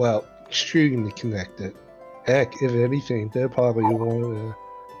and, well, extremely connected. Heck, if anything, they're probably one of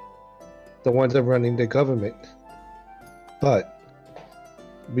the ones that are running the government. But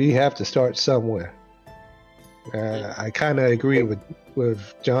we have to start somewhere. I kind of agree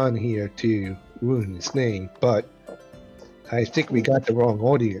with John here to ruin his name, but I think we got the wrong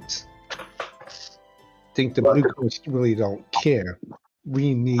audience. I think the Bluecoats really don't care.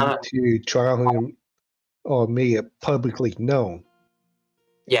 We need to trial him or make it publicly known.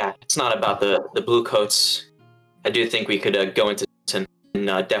 Yeah, it's not about the Bluecoats. I do think we could go into and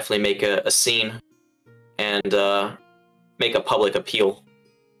definitely make a scene and make a public appeal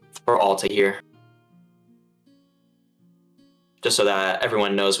for all to hear. Just so that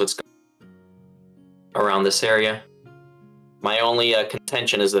everyone knows what's going on around this area. My only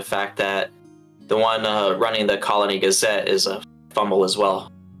contention is the fact that the one running the Colony Gazette is a fumble as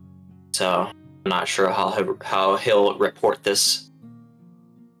well. So I'm not sure how he'll report this.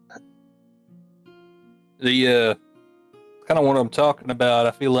 The kind of what I'm talking about,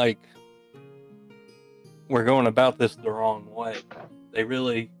 I feel like we're going about this the wrong way. They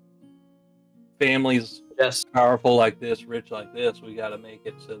really, families powerful like this, rich like this, we got to make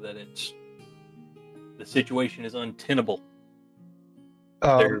it so that the situation is untenable.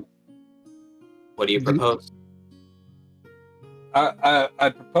 What do you propose?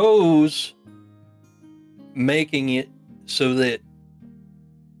 I propose making it so that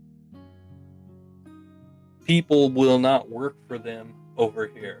people will not work for them over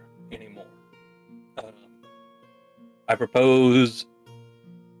here anymore. I propose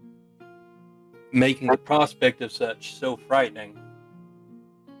making the prospect of such so frightening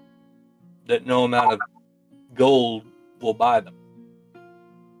that no amount of gold will buy them.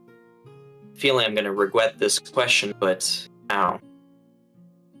 Feeling I'm going to regret this question, but how?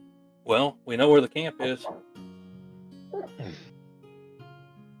 Well, we know where the camp is.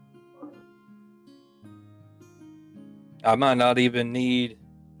 I might not even need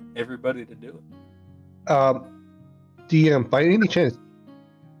everybody to do it. DM, by any chance,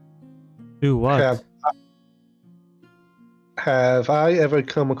 Do what? Have I ever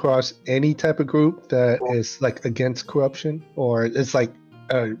come across any type of group that is like against corruption or it's like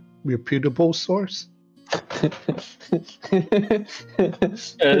a reputable source?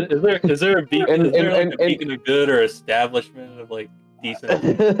 Is there a beacon of good or establishment of like decent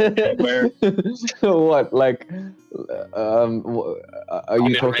anywhere? What, like, are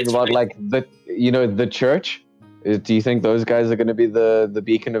you talking about like the church? Do you think those guys are going to be the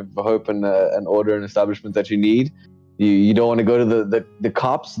beacon of hope and order and establishment that you need? You don't want to go to the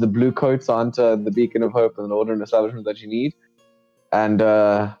cops. The blue coats aren't the beacon of hope and order and establishment that you need. And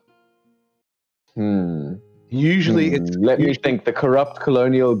Usually it's let me think. The corrupt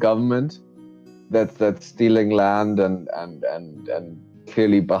colonial government that's stealing land and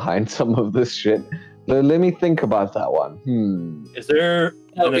clearly behind some of this shit. Let me think about that one. Is there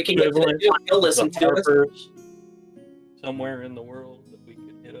an we can get to equivalent listen of to us. Harper's somewhere in the world that we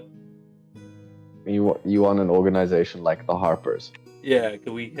could hit up? You want an organization like the Harpers? Yeah,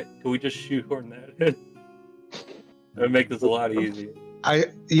 could we just shoehorn that in? That would make this a lot easier. we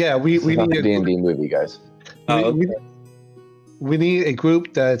It's not need a D&D movie, guys. we need a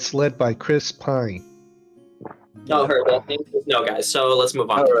group that's led by Chris Pine. No, no, guys. So let's move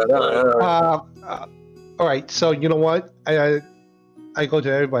on. All right. So you know what? I go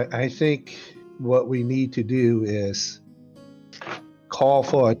to everybody. I think what we need to do is call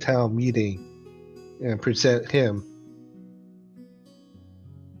for a town meeting and present him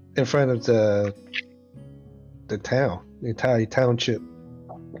in front of the town, the entire township.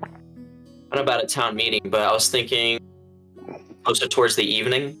 Not about a town meeting, but I was thinking closer towards the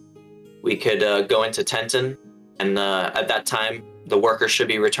evening, we could go into Tenton, and at that time, the workers should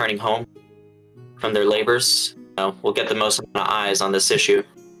be returning home from their labors. We'll get the most amount of eyes on this issue.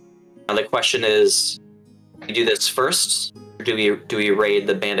 Now the question is, do we do this first, or do we raid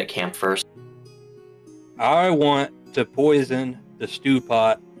the bandit camp first? I want to poison the stew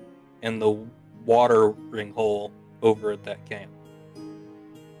pot and the watering hole over at that camp.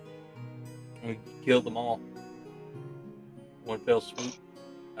 We kill them all. One fell swoop.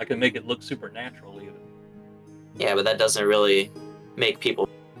 I can make it look supernatural even. Yeah, but that doesn't really make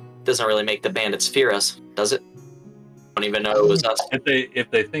the bandits fear us, does it? Don't even know it was us. If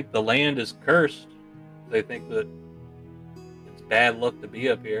they think the land is cursed, they think that it's bad luck to be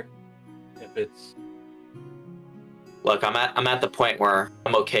up here. If it's Look, I'm at the point where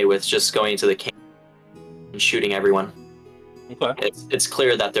I'm okay with just going to the camp and shooting everyone. okay, It's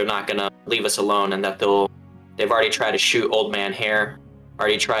clear that they're not gonna leave us alone, and that they've already tried to shoot Old Man Hare,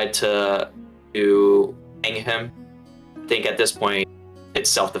 already tried to hang him. I think at this point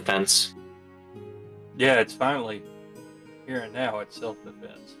it's self-defense. yeah, it's finally here and now. It's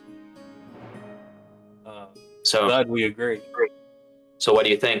self-defense. So Glad we agree. So what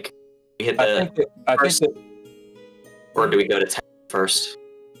do you think? We hit the I think that or do we go to 10 first?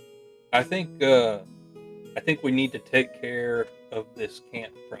 I think we need to take care of this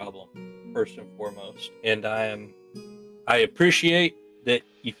camp problem first and foremost. And I appreciate that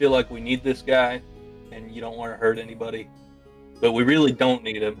you feel like we need this guy and you don't want to hurt anybody, but we really don't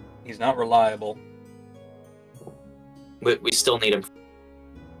need him. He's not reliable. We still need him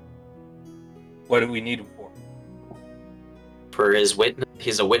What do we need him for? for his witness.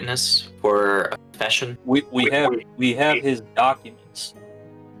 He's a witness for a confession. We have his documents.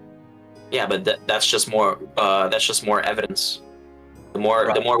 Yeah, but that's just more evidence. The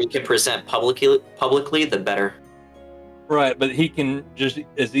more we can present publicly, the better. Right, but he can just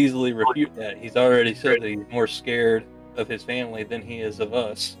as easily refute that. He's already said that he's more scared of his family than he is of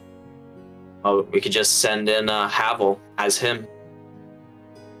us. Oh, we could just send in Havel as him.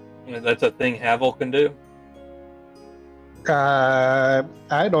 You know, that's a thing Havel can do. I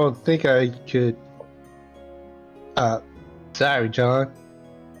don't think I could. Sorry, John.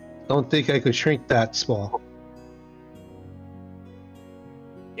 Don't think I could shrink that small.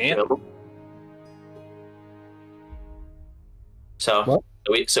 Can't. So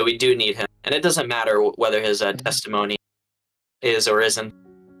we do need him, and it doesn't matter whether his testimony is or isn't.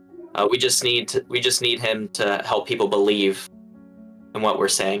 We just need him to help people believe in what we're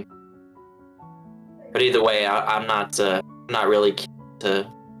saying. But either way, I'm not really keen to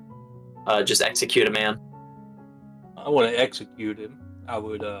just execute a man. I want to execute him. I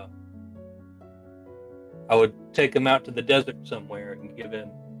would take him out to the desert somewhere and give him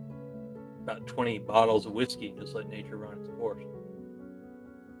about 20 bottles of whiskey and just let nature run its course.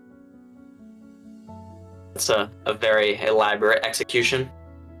 It's a very elaborate execution.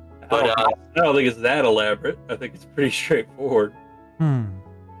 But I don't think it's that elaborate. I think it's pretty straightforward.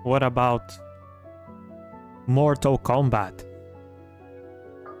 What about Mortal Kombat?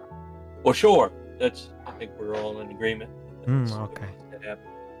 Well, sure. I think we're all in agreement. Okay.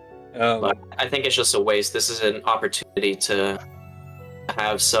 But I think it's just a waste. This is an opportunity to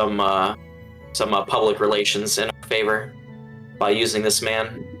have some public relations in our favor by using this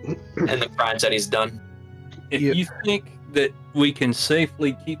man and the crimes that he's done. If you think that we can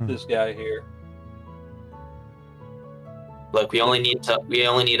safely keep this guy here, look, we only need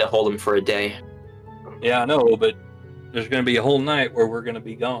to hold him for a day. Yeah, I know, but there's going to be a whole night where we're going to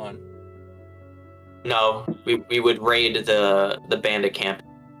be gone. No, we would raid the bandit camp.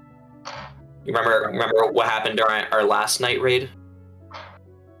 You remember what happened during our last night raid?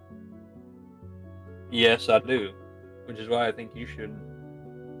 Yes, I do. Which is why I think you should,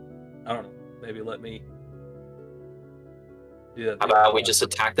 I don't know, maybe let me do that. How about we just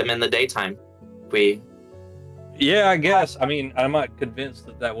attack them in the daytime? Yeah, I guess. I mean, I'm not convinced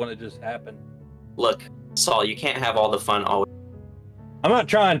that wouldn't just happen. Look, Saul, you can't have all the fun always. I'm not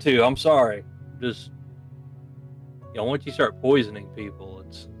trying to. I'm sorry. Just, once you start poisoning people,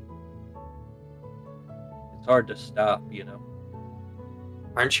 it's hard to stop,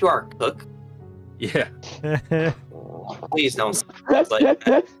 Aren't you our cook? Yeah. Please don't say that like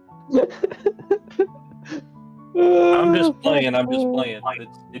that. I'm just playing.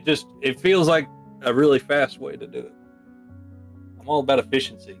 It feels like a really fast way to do it. I'm all about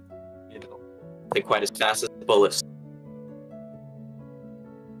efficiency, you know. They quite as fast as bullets.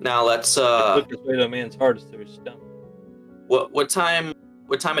 Now let's The quickest way to a man's heart is through his stomach. what time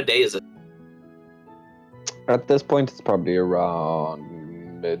of day is it? At this point, it's probably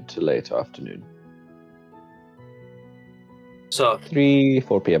around mid to late afternoon. So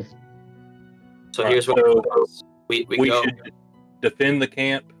 3-4 p.m. So Right, here's what we go. should defend the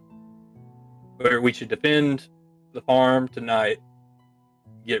camp, or we should defend the farm tonight.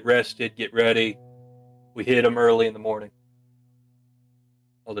 Get rested, get ready. We hit them early in the morning.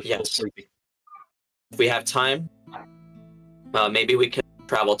 Oh, they're still sleepy. If we have time, maybe we can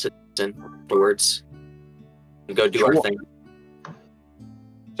travel to Dixon afterwards and go do our thing.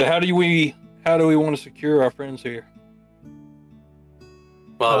 So how do we want to secure our friends here?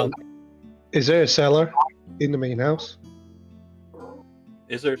 Well, Is there a cellar in the main house?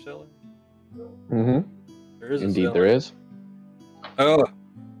 Is there a cellar? Mm-hmm. There is. Indeed, there is. Oh,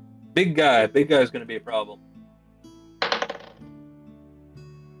 big guy. Big guy's going to be a problem.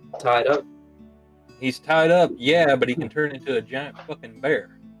 tied up. He's tied up, yeah, but he can turn into a giant fucking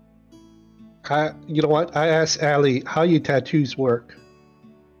bear. You know what? I asked Allie how your tattoos work.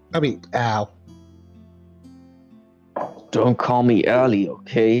 I mean, Al. Don't call me Allie,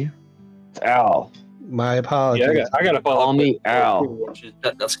 okay? It's Al. My apologies. Yeah, I got to follow. Call me Al.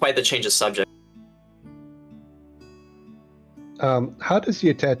 That's quite the change of subject. How does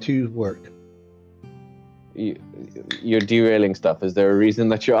your tattoo work? You're derailing stuff. Is there a reason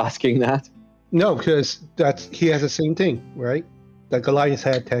that you're asking that? No, because he has the same thing, right? That Goliath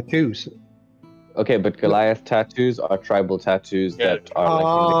had tattoos. Okay, but Goliath tattoos are tribal tattoos that are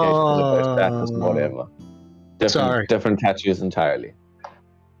like indications of their status, whatever. Different tattoos entirely.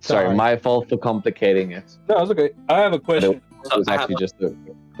 Sorry, my fault for complicating it. No, it's okay. I have a question. It was actually just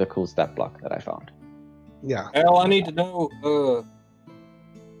the cool stat block that I found. Yeah. Al, I need to know,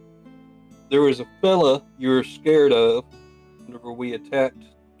 there was a fella you were scared of whenever we attacked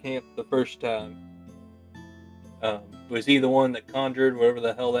camp the first time. Was he the one that conjured whatever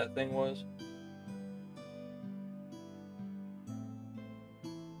the hell that thing was?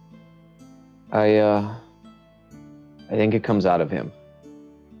 I think it comes out of him.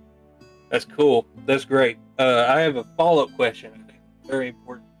 That's cool. That's great. I have a follow-up question. I think very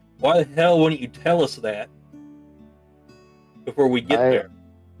important. Why the hell wouldn't you tell us that before we get there?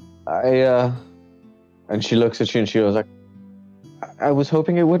 And she looks at you and she was like, I was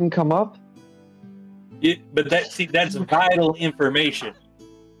hoping it wouldn't come up. But that's vital information.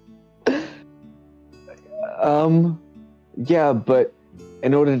 Yeah, but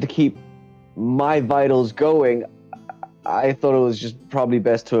in order to keep my vitals going, I thought it was just probably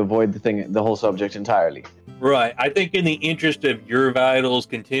best to avoid the whole subject entirely. Right. I think in the interest of your vitals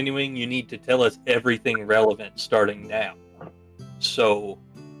continuing, you need to tell us everything relevant starting now. So,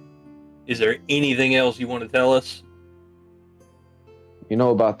 is there anything else you want to tell us? You know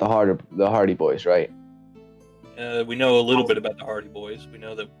about the Hardy Boys, right? We know a little bit about the Hardy Boys. We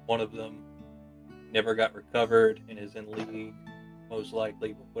know that one of them never got recovered and is in league, most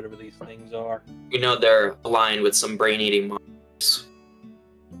likely, with whatever these things are. You know they're aligned with some brain-eating monsters.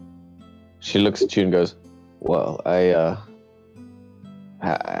 She looks at you and goes, well, I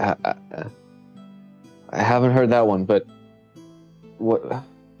haven't heard that one, but what?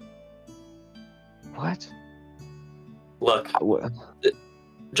 Look, What?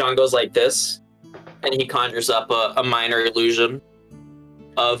 John goes like this, and he conjures up a minor illusion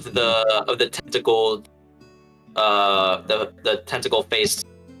of the tentacle, the tentacle-faced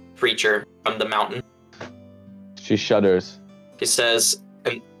creature from the mountain. She shudders. He says,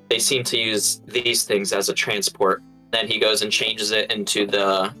 they seem to use these things as a transport. Then he goes and changes it into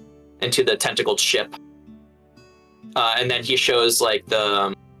the tentacled ship, and then he shows like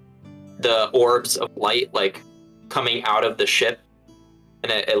the orbs of light like coming out of the ship,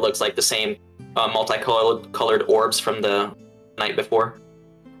 and it looks like the same multicolored orbs from the night before.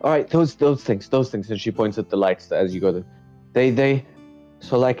 All right, those things, and she points at the lights as you go there. They,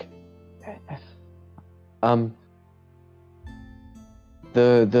 so like,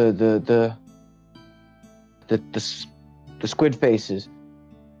 the squid faces.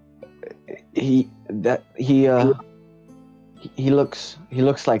 He looks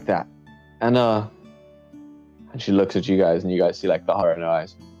like that, and she looks at you guys, and you guys see like the horror in her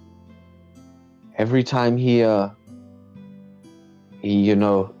eyes. Every time he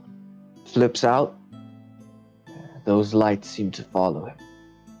flips out, those lights seem to follow him.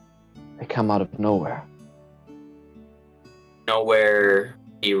 They come out of nowhere. You know where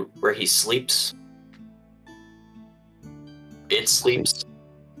he sleeps? It sleeps.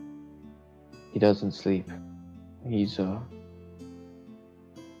 He doesn't sleep. He's I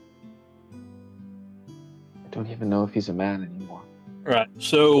don't even know if he's a man anymore. Right.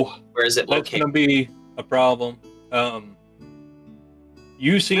 So Where is it that's located? going to be a problem.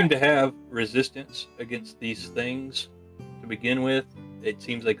 You seem to have resistance against these things to begin with. It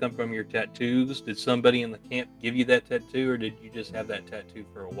seems they come from your tattoos. Did somebody in the camp give you that tattoo, or did you just have that tattoo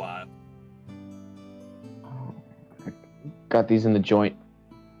for a while? Got these in the joint.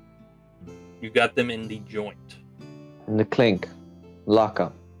 You got them in the joint. In the clink. Lock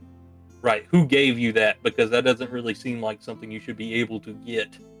up. Right. Who gave you that? Because that doesn't really seem like something you should be able to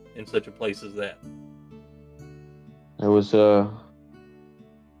get in such a place as that. It was a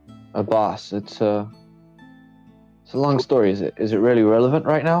boss. It's a long story. Is it really relevant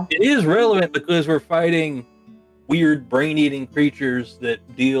right now? It is relevant because we're fighting weird brain-eating creatures that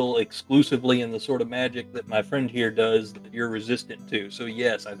deal exclusively in the sort of magic that my friend here does that you're resistant to. So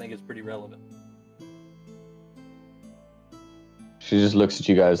yes, I think it's pretty relevant. She just looks at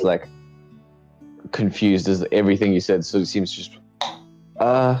you guys like confused as everything you said. So it seems just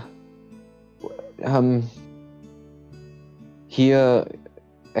I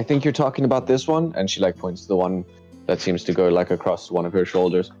think you're talking about this one, and she like points to the one that seems to go like across one of her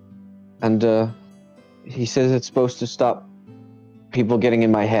shoulders, and he says it's supposed to stop people getting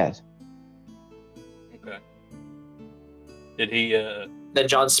in my head. Okay. Did he? Then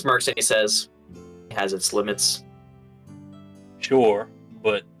John smirks and he says, "It has its limits." Sure,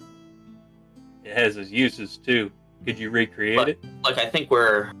 but it has its uses too. Could you recreate it? Like, I think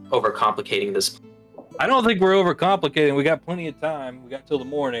we're overcomplicating this. I don't think we're overcomplicating. We got plenty of time. We got till the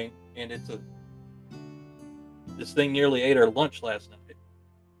morning, and this thing nearly ate our lunch last night.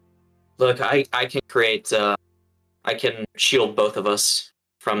 Look, I can create. I can shield both of us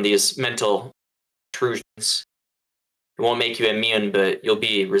from these mental intrusions. It won't make you immune, but you'll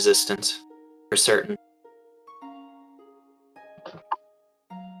be resistant, for certain.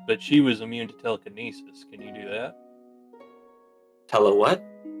 But she was immune to telekinesis. Can you do that? Tele what?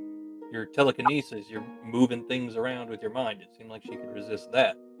 Your telekinesis, you're moving things around with your mind. It seemed like she could resist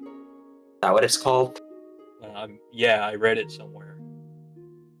that. Is that what it's called? Yeah, I read it somewhere.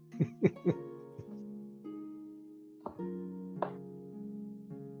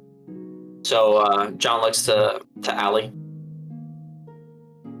 So John looks to Allie.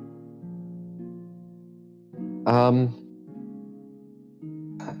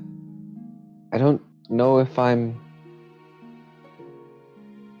 I don't know if I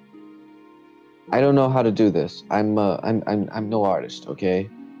don't know how to do this. I'm no artist, okay?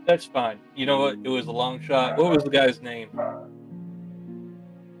 That's fine. You know what? It was a long shot. What was the guy's name?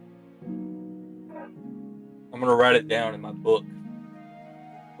 I'm gonna write it down in my book.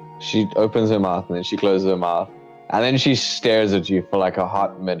 She opens her mouth and then she closes her mouth. And then she stares at you for like a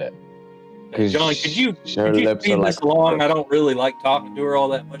hot minute. John, could you speed this along? I don't really like talking to her all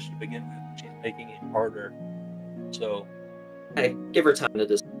that much to begin with. She's making it harder. So, Hey, give her time to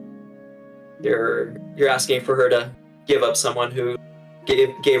decide. You're asking for her to give up someone who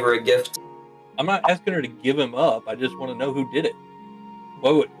gave her a gift. I'm not asking her to give him up. I just want to know who did it.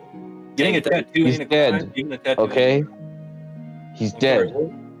 What would getting a tattoo He's ain't a dead. crime? Getting a tattoo Okay? He's dead.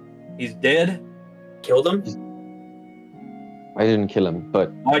 He's dead? Killed him? I didn't kill him,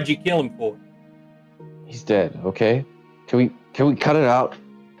 but Why'd you kill him for? he's dead, okay? Can we cut it out?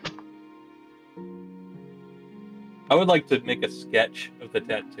 I would like to make a sketch of the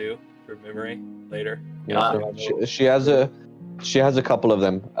tattoo for memory later. She has a couple of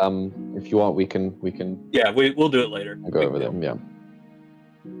them. If you want, we can Yeah, we'll do it later. go over them. Yeah.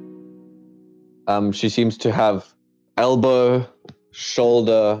 She seems to have elbow,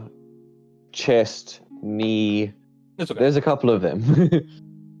 shoulder, chest, knee. It's okay. There's a couple of them.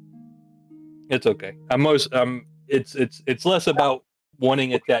 It's okay. It's less about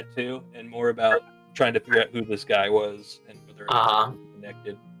wanting a tattoo and more about trying to figure out who this guy was and whether it's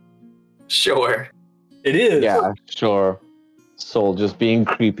connected. Sure. It is. Yeah, sure. Soul just being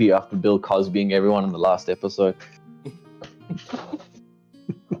creepy after Bill Cosbying everyone in the last episode.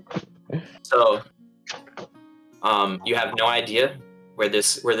 So, you have no idea where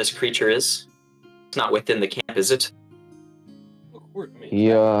this creature is? It's not within the camp, is it?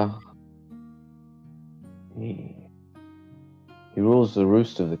 He rules the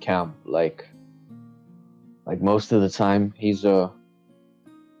roost of the camp. Like most of the time, he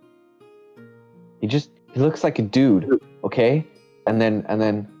looks like a dude, okay? And then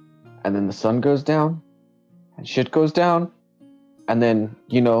the sun goes down, and shit goes down, and then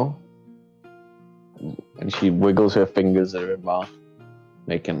and she wiggles her fingers at her mouth,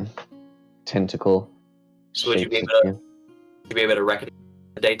 making tentacle. So would you be to be able to recognize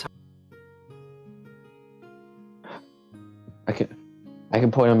the daytime. I can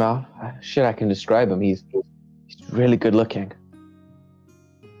point him out. Shit, I can describe him. He's really good looking.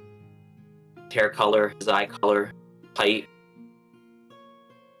 Hair color, his eye color, height.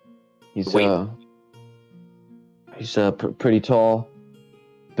 He's Wait. Pretty tall,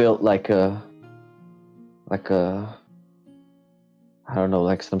 built like a I don't know,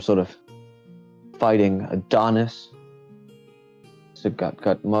 like some sort of fighting Adonis. So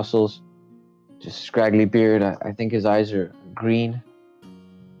got muscles, just scraggly beard. I think his eyes are green.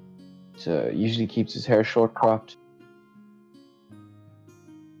 So usually keeps his hair short cropped.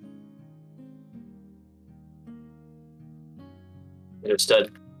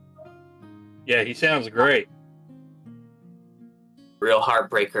 Understood. Yeah, he sounds great. Real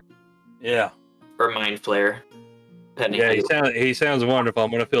heartbreaker Yeah. or mind flayer. Depending Yeah, how you- he sounds wonderful.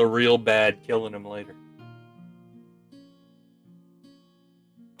 I'm gonna feel real bad killing him later.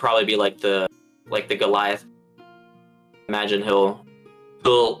 probably be like the Goliath. Imagine he'll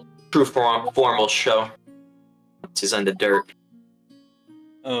true form will show once he's in the dirt.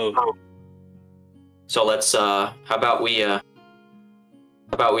 Oh, So let's how about we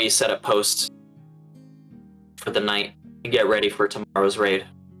set up posts for the night and get ready for tomorrow's raid.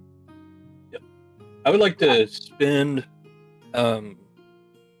 I would like to spend the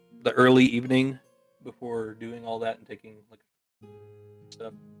early evening before doing all that and taking like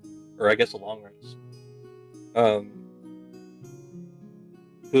stuff, or I guess a long rest.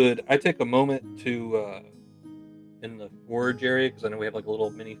 Could I take a moment to in the forge area, because I know we have like a little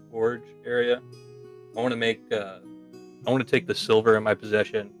mini forge area. I want to make I want to take the silver in my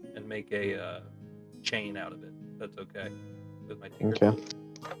possession and make a chain out of it. That's okay with my tinker. Okay.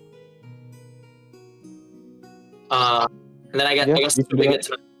 And then I Yeah, guess you can we do get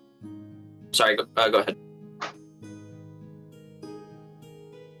to. Sorry, go ahead.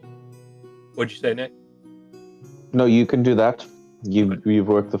 What'd you say, Nick? No, you can do that. You've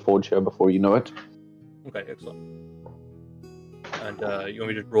worked the forge here before, you know it. Okay, excellent. And you want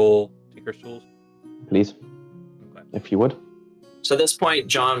me to just roll tinker's tools? Please, Okay. if you would. So at this point,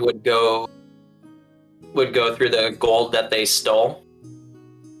 John would go through the gold that they stole,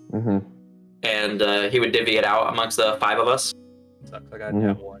 Mm-hmm. and he would divvy it out amongst the five of us. Sucks. I got to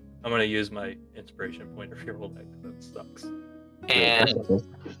have one. I'm gonna use my inspiration point to reroll that because that sucks.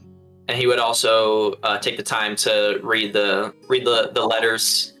 And he would also take the time to read the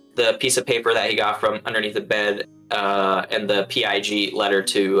letters, the piece of paper that he got from underneath the bed, and the PIG letter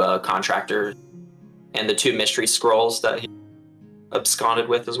to contractor, and the 2 mystery scrolls that he absconded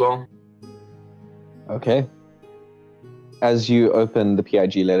with as well. Okay. As you open the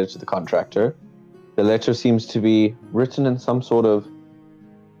PIG letter to the contractor, the letter seems to be written in some sort of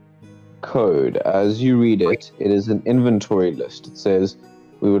code. As you read it, it is an inventory list. It says,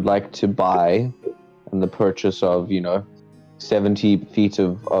 we would like to buy and the purchase of, 70 feet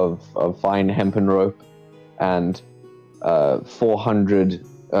of fine hempen rope and 400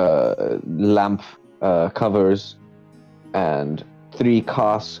 lamp covers and 3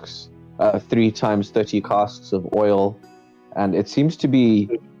 casks, 3 times 30 casks of oil. And it seems to be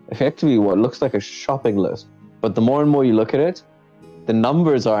effectively what looks like a shopping list. But the more and more you look at it, the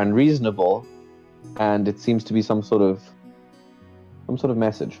numbers are unreasonable, and it seems to be some sort of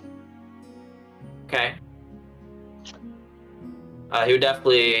message. Okay. He would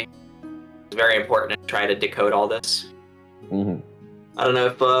definitely. It's very important to try to decode all this. Mm-hmm. I don't know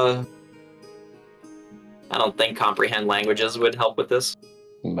if I don't think comprehend languages would help with this.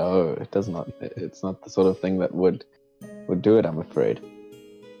 No, it does not. It's not the sort of thing that would do it, I'm afraid.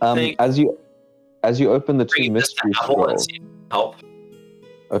 Think- As you open the 2 Bring this to mystery Apple and scrolls. see if it can help.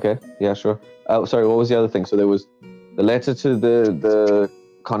 Okay, yeah, sure. Sorry, what was the other thing? So there was the letter to the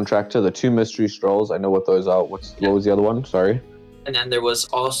contractor, the 2 mystery scrolls. I know what those are. What was the other one? Sorry. And then there was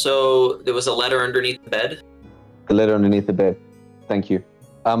a letter underneath the bed. The letter underneath the bed. Thank you.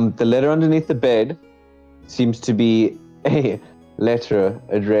 The letter underneath the bed seems to be a letter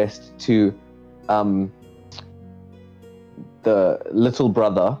addressed to the little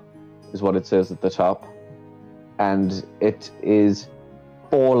brother, is what it says at the top. And it is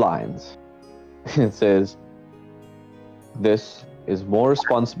 4 lines. It says, "This is more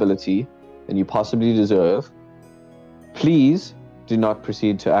responsibility than you possibly deserve. Please do not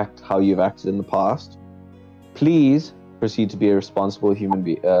proceed to act how you've acted in the past. Please proceed to be a responsible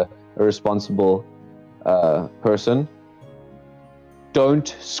responsible person. Don't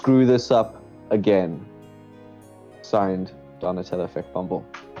screw this up again. Signed, Donatella Feckbumble."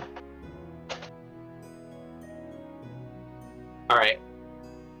 All right.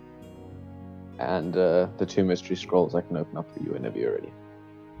 And and the 2 mystery scrolls I can open up for you whenever you're ready.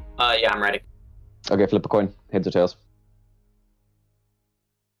 Yeah, I'm ready. Okay, flip a coin. Heads or tails?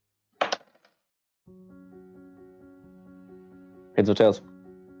 Heads or tails?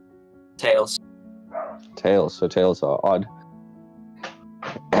 Tails. Tails. So tails are odd.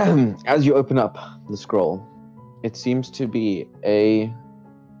 As you open up the scroll, it seems to be a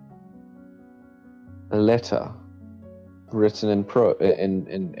letter written in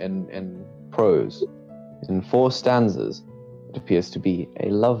prose. In 4 stanzas, it appears to be a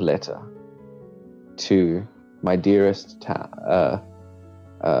love letter to my dearest sorry,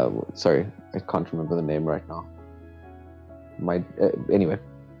 I can't remember the name right now. Anyway,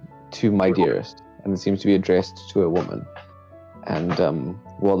 to my dearest, and it seems to be addressed to a woman. And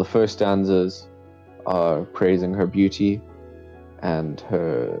while the first stanzas are praising her beauty and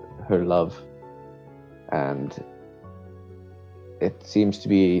her love, and it seems to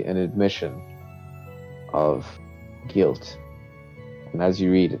be an admission of guilt. And as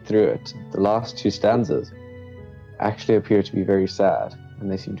you read it through it, the last 2 stanzas actually appear to be very sad, and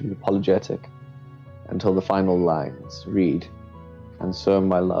they seem to be apologetic until the final lines read, "And so,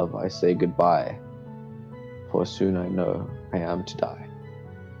 my love, I say goodbye, for soon I know I am to die."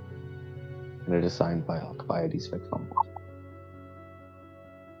 And it is signed by Alcibiades Vecfumble.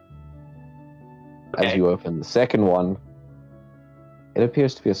 As you open the second one, it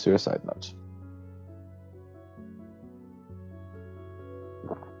appears to be a suicide note.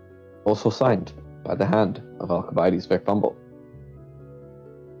 Also signed by the hand of Alcibiades Vecfumble.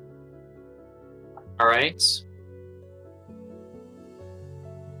 All right.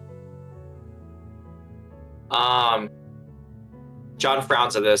 John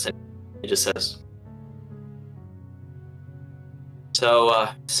frowns at this and he just says, "So,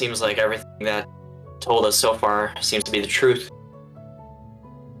 seems like everything that told us so far seems to be the truth."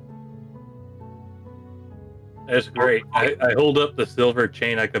 That's great. I hold up the silver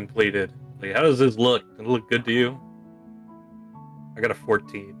chain I completed. Like, how does this look? Does it look good to you? I got a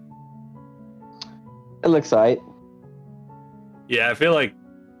 14. It looks alright. Yeah, I feel like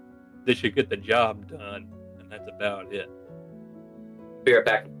this should get the job done, and that's about it. Be right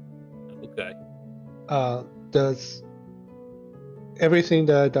back. Okay. Does everything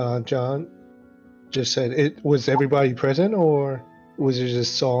that John just said, was everybody present, or was it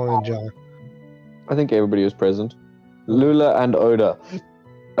just Saul and John? I think everybody was present. Lula and Oda,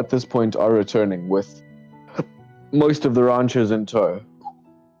 at this point, are returning with most of the ranchers in tow.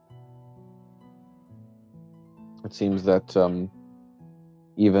 It seems that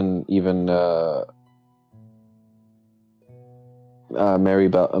even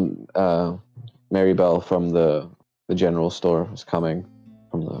Mary Bell from the general store is coming,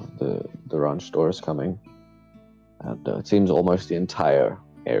 from the ranch store is coming, and it seems almost the entire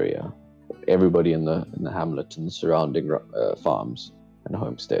area, everybody in the hamlet and the surrounding farms and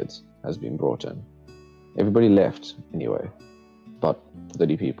homesteads has been brought in. Everybody left anyway, about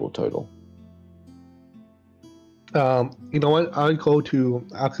 30 people total. You know what? I'll go to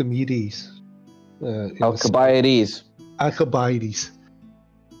Alcibiades. Alcibiades. Alcibiades.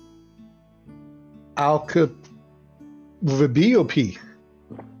 With a B or P?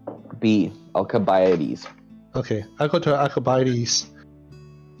 B. Alcibiades. Okay, I'll go to Alcibiades.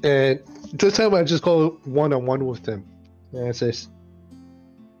 And this time I just go one-on-one with them. And it says,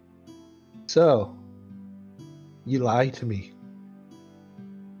 "So, you lied to me.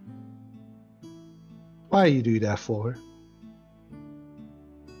 Why you do that for?"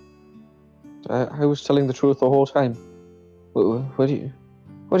 I was telling the truth the whole time. What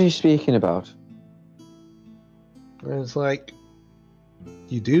are you speaking about? And it's like,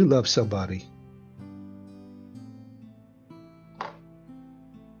 you do love somebody.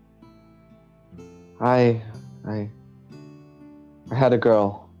 I had a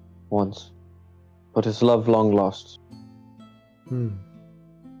girl once, but his love long lost.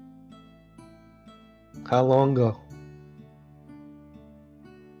 How long ago?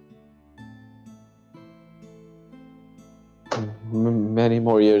 Many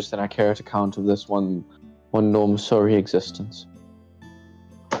more years than I care to count of this one sorry existence.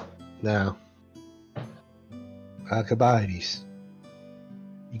 Now, Alcibiades,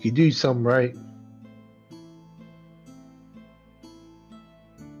 you could do something right.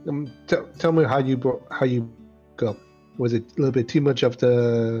 Tell me how you go. Was it a little bit too much of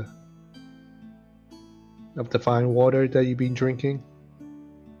the fine water that you've been drinking?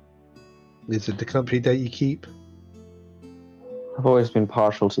 Is it the company that you keep? I've always been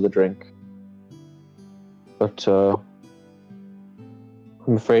partial to the drink, but I'm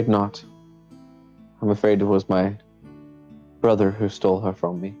afraid not. I'm afraid it was my brother who stole her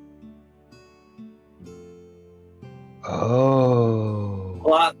from me. Oh.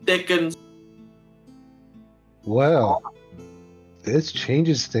 Plot thickens. Well, this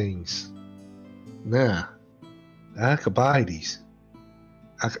changes things. Nah. Alcibiades.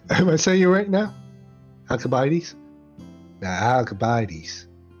 Am I saying it right now? Alcibiades? Nah, Alcibiades.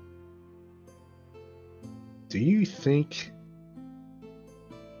 Do you think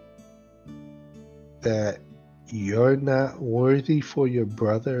that you're not worthy for your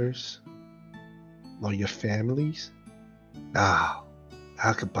brothers or your families? Ah,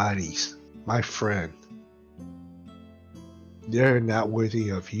 Alcibiades, my friend. They're not worthy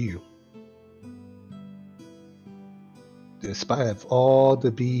of you. Despite of all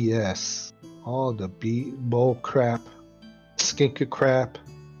the BS, all the bull crap, skinker crap,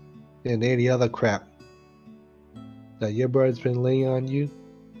 and any other crap that your brother's been laying on you,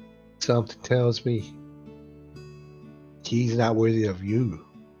 something tells me he's not worthy of you.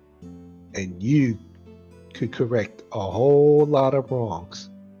 And you could correct a whole lot of wrongs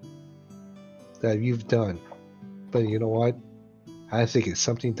that you've done. But you know what? I think it's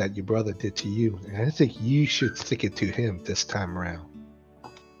something that your brother did to you, and I think you should stick it to him this time around.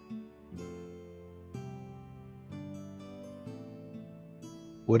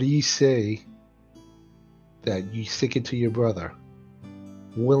 What do you say that you stick it to your brother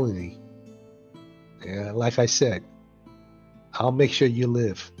willingly? And like I said, I'll make sure you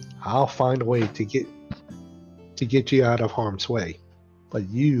live. I'll find a way to get you out of harm's way. But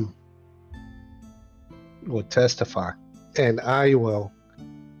you will testify. And I will.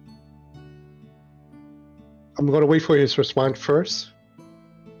 I'm going to wait for his response first.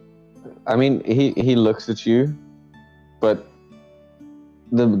 I mean, he looks at you, but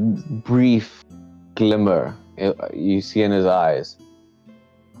the brief glimmer you see in his eyes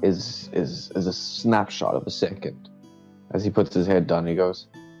is a snapshot of a second. As he puts his head down, he goes,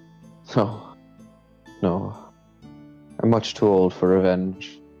 No. I'm much too old for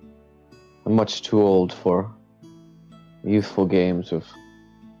revenge. I'm much too old for youthful games of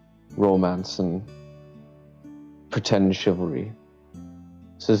romance and pretend chivalry.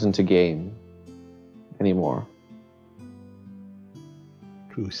 This isn't a game anymore.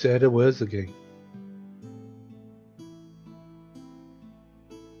 Who said it was a game?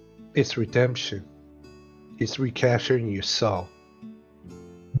 It's redemption. It's recapturing your soul.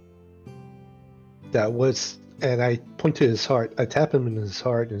 That was, and I point to his heart. I tap him in his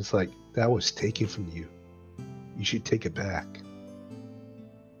heart, and it's like, that was taken from you. You should take it back.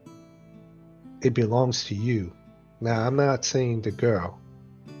 It belongs to you. Now, I'm not saying the girl.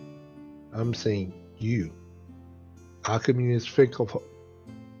 I'm saying you. Alchemist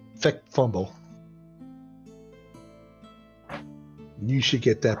fumble. You should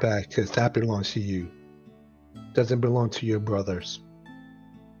get that back because that belongs to you. Doesn't belong to your brothers.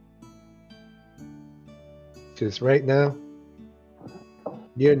 Because right now,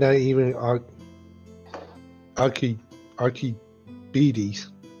 you're not even Archimedes.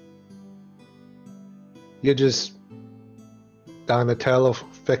 You're just Donatello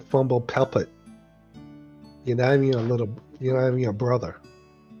fumble puppet. You're not even a brother.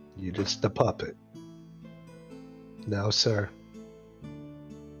 You're just a puppet. No, sir.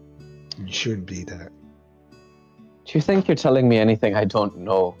 You shouldn't be that. Do you think you're telling me anything I don't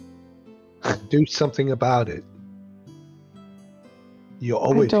know? Do something about it. You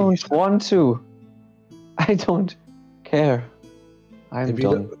owe I it don't to want to. I don't care. I'm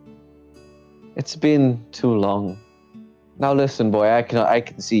done. It's been too long. Now listen, boy, I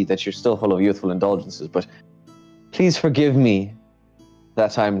can see that you're still full of youthful indulgences, but please forgive me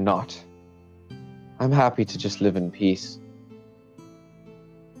that I'm not. I'm happy to just live in peace.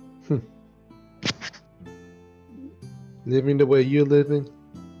 Living the way you're living,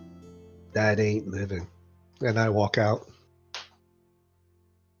 that ain't living. And I walk out.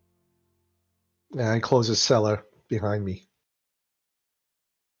 And I close the cellar behind me.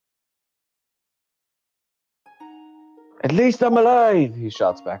 At least I'm alive, he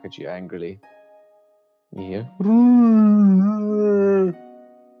shouts back at you angrily. You hear?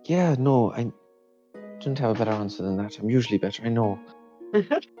 Yeah, no, I don't have a better answer than that. I'm usually better, I know.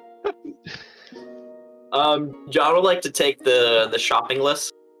 John would like to take the shopping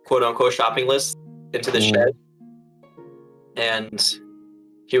list, quote unquote shopping list, into the shed, and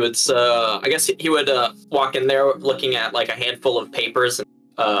he would I guess he would walk in there looking at like a handful of papers,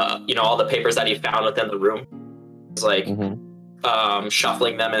 and all the papers that he found within the room. He's like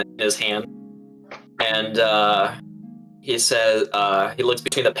shuffling them in his hand, and he says he looks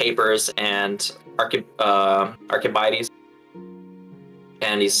between the papers and Archimedes,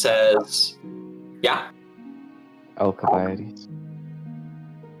 and he says, "Yeah." Alcibiades.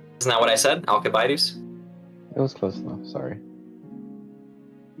 Isn't that what I said? Alcibiades? It was close enough. Sorry.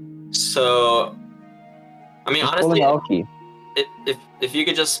 So, I mean, Just call honestly, him Alki. if you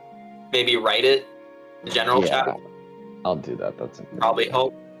could just maybe write it, the general Yeah, chat, I'll do that. That's a good probably idea.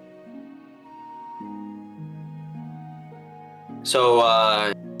 help. So,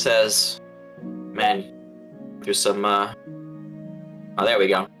 it says, man, there's some, oh, there we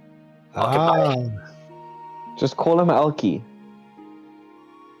go. Ah, Just call him Alki.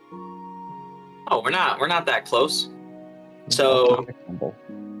 Oh, we're not that close. So,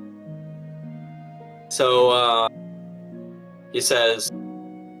 he says,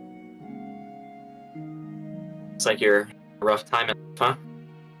 it's like you're a rough time in life, huh?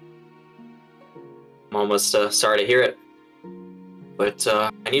 I'm almost sorry to hear it. But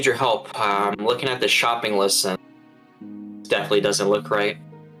I need your help. I'm looking at the shopping list and it definitely doesn't look right.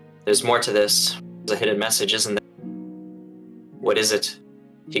 There's more to this. There's a hidden message, isn't there? What is it?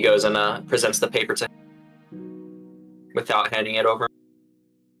 He goes and presents the paper to him without handing it over.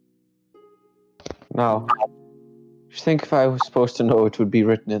 No. You think if I was supposed to know it would be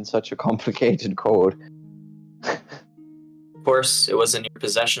written in such a complicated code? Of course, it was in your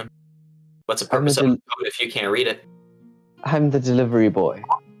possession. What's the purpose of the code if you can't read it? I'm the delivery boy.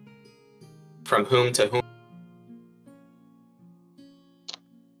 From whom to whom?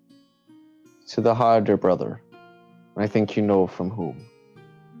 To the harder brother. I think you know from whom.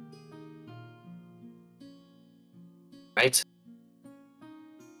 Right?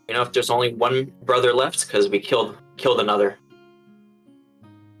 You know, if there's only one brother left, because we killed another.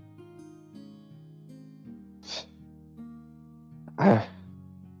 I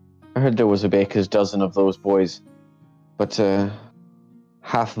heard there was a baker's dozen of those boys, but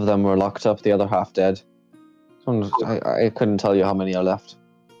half of them were locked up, the other half dead. I couldn't tell you how many are left.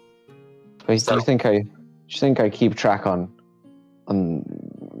 But do you think I keep track on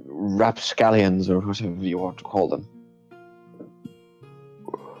rapscallions or whatever you want to call them?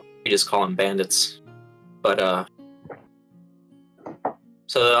 We just call them bandits. But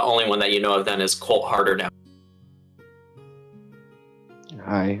so the only one that you know of then is Colt Harder now.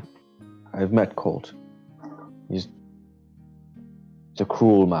 I've met Colt. He's a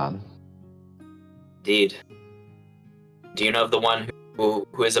cruel man. Indeed. Do you know of the one who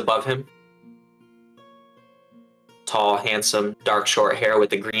is above him? Tall, handsome, dark, short hair with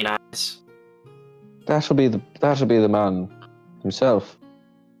the green eyes. That'll be the man himself.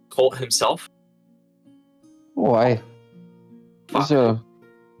 Colt himself? Why? He's a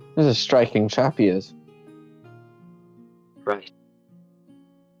striking chap, he is. Right.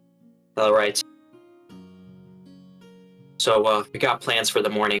 All right. So we got plans for the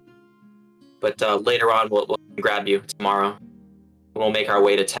morning, but later on we'll grab you tomorrow. We'll make our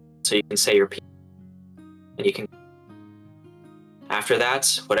way to town so you can say your piece, and you can. After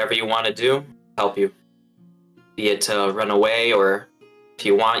that, whatever you want to do, help you. Be it run away, or if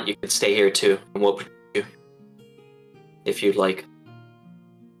you want, you can stay here too, and we'll protect you. If you'd like,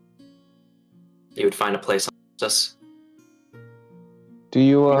 you would find a place on us. Do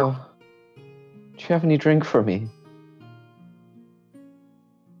you have any drink for me?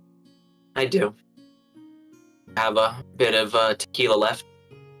 I do. I have a bit of tequila left.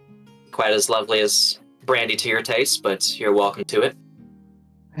 Quite as lovely as brandy to your taste, but you're welcome to it.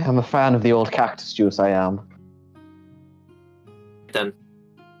 I'm a fan of the old cactus juice, I am. Then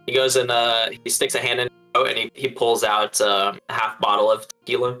he goes and he sticks a hand in his coat and he pulls out a half bottle of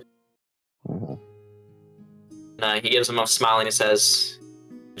tequila. Mm-hmm. And he gives him a smile and he says,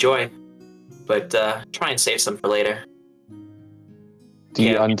 "Enjoy, but try and save some for later." Do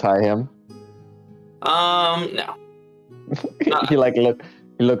you untie him? No. He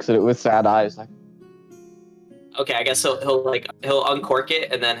looks at it with sad eyes, like. Okay, I guess he'll uncork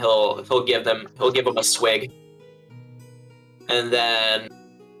it and then he'll give him a swig, and then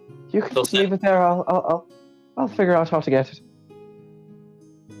You can just leave it there. I'll figure out how to get it.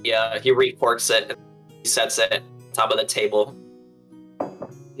 Yeah, he recorks it and he sets it on top of the table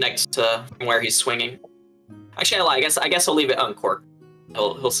next to where he's swinging. Actually, I lie. I guess I'll leave it uncorked.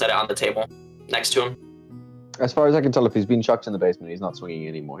 He'll set it on the table next to him. As far as I can tell, if he's been chucked in the basement, he's not swinging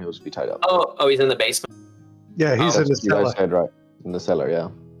anymore. He'll just be tied up. Oh, he's in the basement. yeah, he's in the You guys cellar. said right in the cellar, yeah.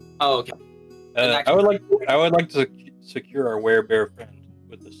 Oh, okay. I would like to secure our werebear friend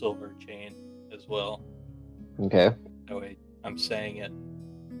with the silver chain as well. Okay. That way, I'm saying it.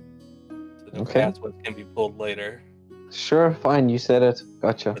 So Okay. that's what can be pulled later. Sure, fine. You said it.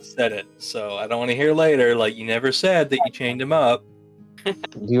 Gotcha. I said it, so I don't want to hear later. Like you never said that you chained him up.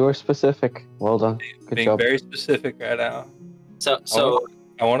 You were specific. Well done. Good Being job. very specific right now. So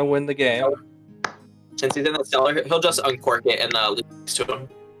I want to win the game. since he's in the cellar, he'll just uncork it and leave it next to him.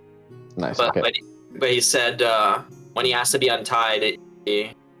 Nice. But Okay. but he said when he asked to be untied,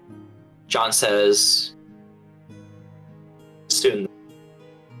 John says, "Student,"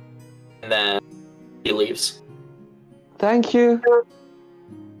 and then he leaves. Thank you.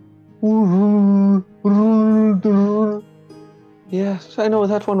 Yes, I know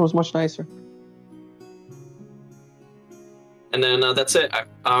that one was much nicer. And then that's it.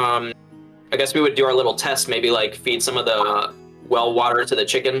 I guess we would do our little test, maybe like feed some of the well water to the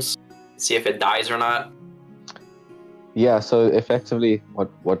chickens, see if it dies or not. Yeah, so effectively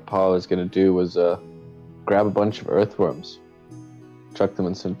what Pa was going to do was grab a bunch of earthworms, chuck them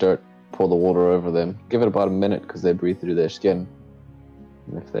in some dirt, pour the water over them, give it about a minute because they breathe through their skin.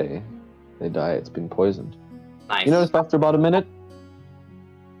 And if they die, it's been poisoned. Nice. You notice after about a minute,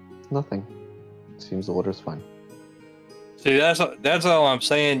 nothing. Seems the water's fine. See, that's all I'm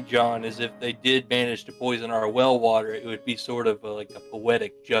saying, John, is if they did manage to poison our well water, it would be sort of like a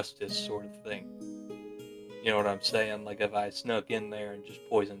poetic justice sort of thing. You know what I'm saying? Like if I snuck in there and just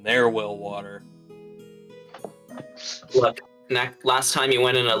poisoned their well water. Look, last time you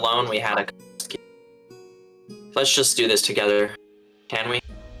went in alone, we had a... Let's just do this together, can we?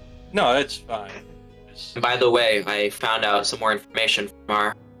 No, that's fine. And by the way, I found out some more information from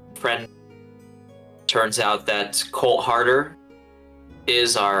our friend. Turns out that Colt Harder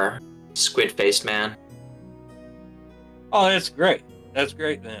is our squid-faced man. Oh, that's great. That's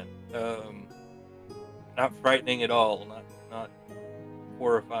great then. Not frightening at all. Not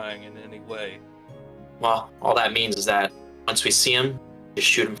horrifying in any way. Well, all that means is that once we see him, just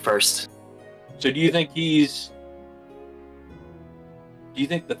shoot him first. So do you think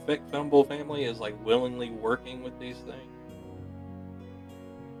the Fick Fumble family is like willingly working with these things?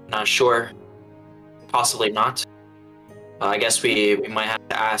 Not sure. Possibly not. I guess we might have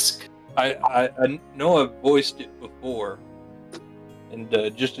to ask. I know I've voiced it before, and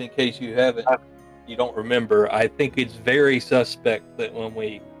just in case you don't remember, I think it's very suspect that when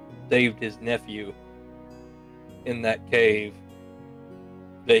we saved his nephew in that cave,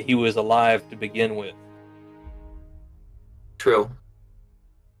 that he was alive to begin with. True.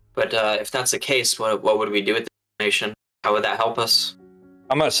 But if that's the case, what would we do with the information? How would that help us?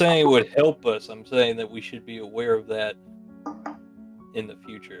 I'm not saying it would help us. I'm saying that we should be aware of that in the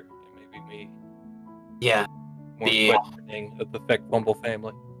future. Maybe me. Yeah. More questioning of the Fick Fumble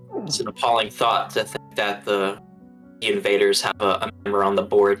family. It's an appalling thought to think that the invaders have a member on the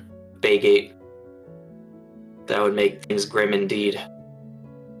board, Baygate. That would make things grim indeed.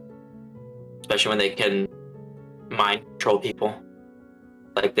 Especially when they can mind control people,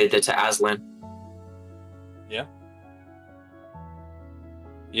 like they did to Aslan. Yeah.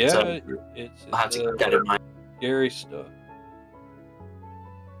 Yeah, So, it's I'll have to keep that in mind. scary stuff.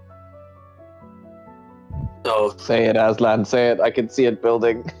 So, Say it, Aslan, say it. I can see it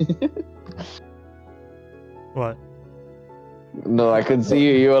building. What? No, I could see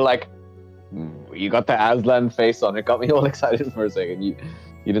you. You were like, you got the Aslan face on. It got me all excited for a second. You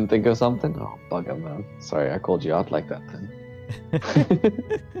didn't think of something? Oh, bugger, man. Sorry, I called you out like that then.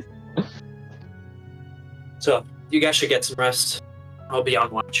 so you guys should get some rest. I'll be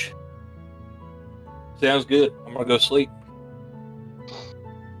on watch. Sounds good. I'm gonna go sleep.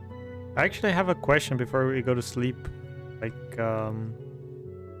 I actually have a question before we go to sleep. Like,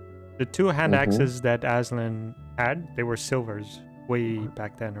 the two hand axes that Aslan had, they were silvers way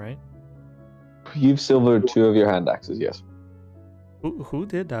back then, right? You've silvered 2 of your hand axes, yes. Who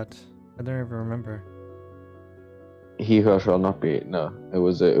did that? I don't even remember. He who shall not be. No, it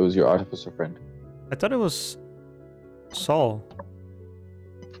was your artificer friend. I thought it was Saul.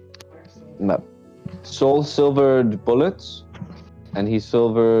 No, Saul silvered bullets, and he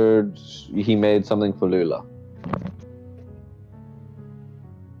made something for Lula.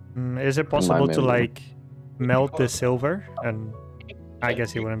 Is it possible to memory. like melt the silver? And I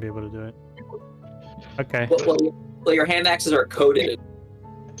guess he wouldn't be able to do it. Okay. Well, your hand axes are coated.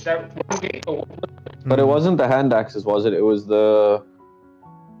 But it wasn't the hand axes, was it? It was the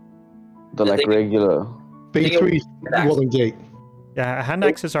like thing- regular. B3 Golden Gate. Yeah, hand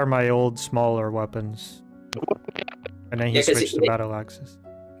axes are my old smaller weapons. And then he Yeah, 'cause switched to battle axes.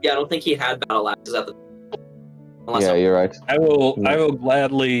 Yeah, I don't think he had battle axes at the. Unless Yeah, you're right. I will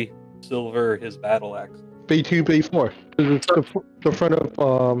gladly silver his battle axe. B2, B4. It's the front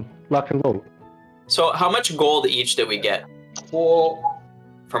of Lock and Load. So, how much gold each did we get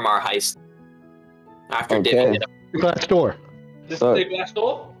from our heist? After Okay. digging it up. Glass door. This So- is the glass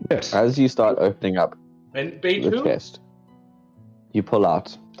door. Yes. As you start opening up And the B2. chest, you pull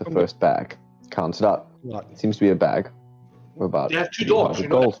out the first bag. Count it out. It seems to be a bag of about They have 2 doors. 300 You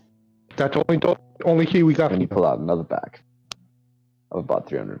know gold. That's the only key we got. And you pull out another bag of about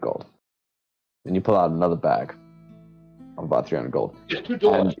 300 gold. and you pull out another bag of about 300 gold. There's 2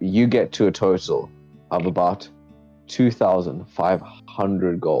 doors. And you get to a total of about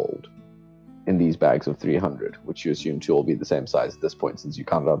 2,500 gold in these bags of 300, which you assume to all be the same size at this point since you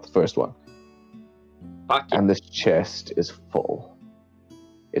counted out the first one. Fuck yeah. And this chest is full.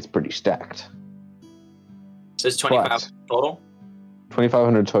 It's pretty stacked. So it's 25 But- total?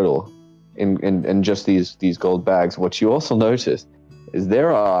 2,500 total in just these gold bags. What you also notice is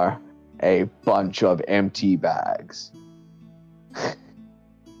there are a bunch of empty bags.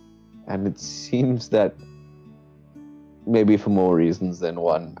 And it seems that maybe for more reasons than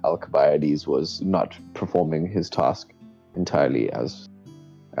one, Alcibiades was not performing his task entirely as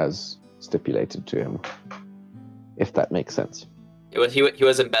stipulated to him, if that makes sense. He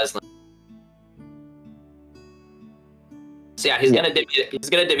was embezzling. So yeah, he's gonna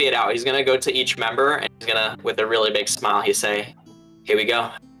divvy it out. He's gonna go to each member and he's gonna, with a really big smile, he say, "Here we go.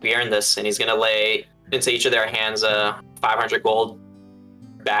 We earned this." And he's gonna lay into each of their hands a 500 gold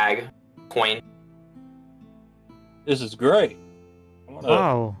bag coin. This is great.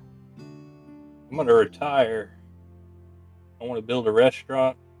 Wow. I'm gonna retire. I want to build a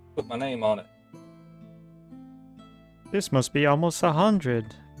restaurant, put my name on it. This must be almost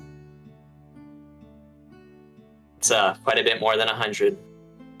 100. It's quite a bit more than 100,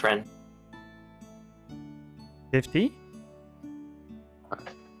 friend. 50?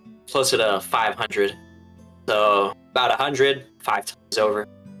 Closer to 500. So about 100, 5 times over.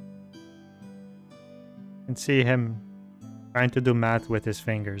 I can see him trying to do math with his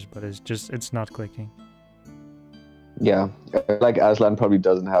fingers, but it's not clicking. Yeah, like Aslan probably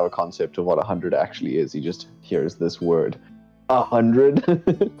doesn't have a concept of what 100 actually is. He just hears this word,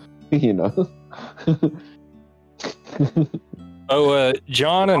 100, you know.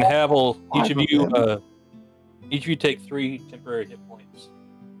 John and Havel, each of you take 3 temporary hit points.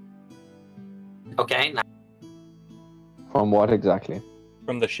 Okay. From what exactly?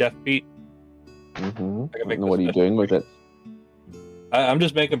 From the chef beat. Mm-hmm. I can make And what are this you doing with it? I'm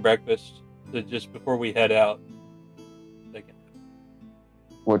just making breakfast just before we head out.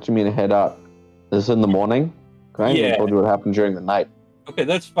 What do you mean head out? This is in the morning? Okay, Yeah. I told you what happened during the night. Okay,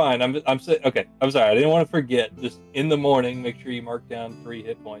 that's fine. I'm sorry. I didn't want to forget. Just in the morning, make sure you mark down 3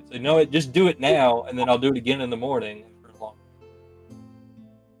 hit points. You know what? Just do it now, and then I'll do it again in the morning for long.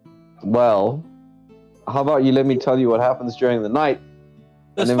 Well, how about you let me tell you what happens during the night,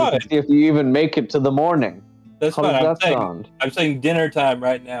 That's and then fine. we can see if you even make it to the morning. That's How fine. does that sound? I'm saying dinner time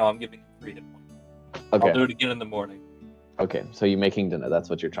right now. I'm giving you 3 hit points. Okay. I'll do it again in the morning. Okay, so you're making dinner. That's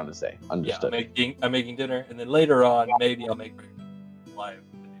what you're trying to say. Yeah, Understood. I'm making dinner, and then later on, maybe I'll make breakfast live.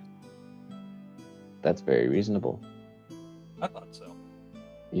 That's very reasonable. I thought so.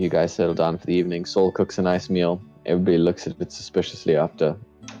 You guys settle down for the evening. Sol cooks a nice meal. Everybody looks at it suspiciously after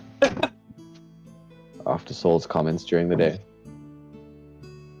Sol's comments during the day.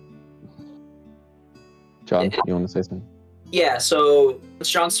 John, you want to say something? Yeah, so once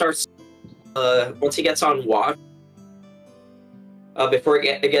John starts, once he gets on Waht, before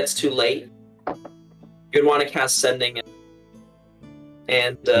it gets too late, you'd want to cast Sending,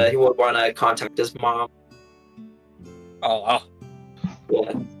 and he would want to contact his mom. Oh, wow.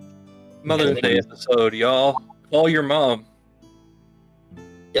 Yeah. Mother's Day episode, y'all. Call your mom.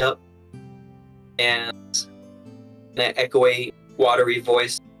 Yep. And in an echoey, watery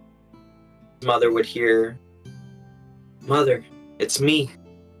voice, his mother would hear, "Mother, it's me.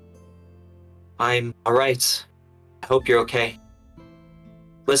 I'm alright. I hope you're okay.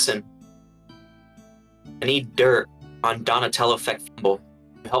 Listen, I need dirt on Donatello Fecfumble.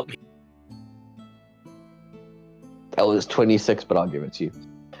 Help me." That was 26, but I'll give it to you.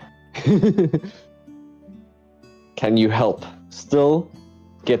 Can you help? Still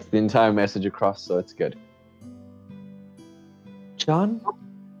gets the entire message across, so it's good. John,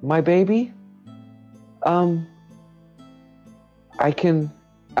 my baby, I can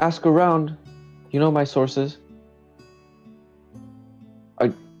ask around. You know my sources.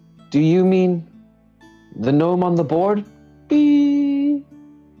 Do you mean the gnome on the board? Beep.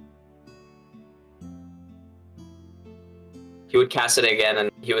 He would cast it again and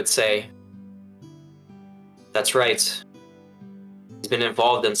he would say, "That's right. He's been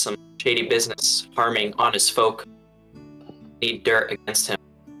involved in some shady business, harming honest folk. Need dirt against him.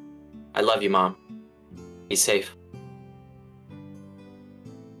 I love you, Mom. Be safe."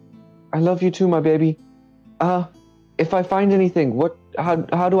 I love you too, my baby. If I find anything,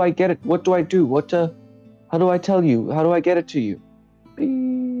 how do I get it? What do I do? How do I tell you? How do I get it to you?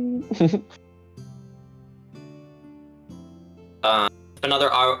 Beep. If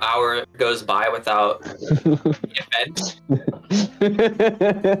another hour goes by without an event,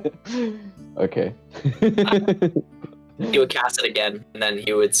 Okay. He would cast it again, and then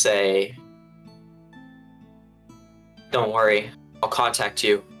he would say, "Don't worry, I'll contact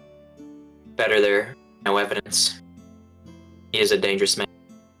you. Better there, no evidence. He is a dangerous man.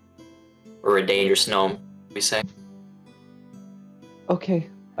 Or a dangerous gnome, we say." Okay.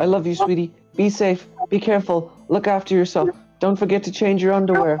 I love you, sweetie. Be safe. Be careful. Look after yourself. Don't forget to change your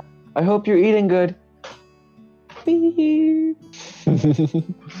underwear. I hope you're eating good. Beep. And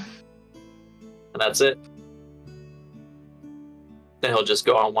that's it. Then he'll just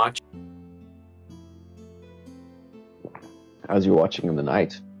go on watch. As you're watching in the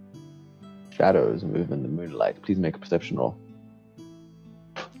night, shadows move in the moonlight. Please make a perception roll.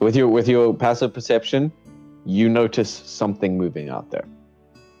 With your passive perception, you notice something moving out there.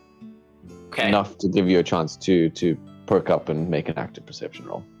 Okay. Enough to give you a chance to perk up and make an active perception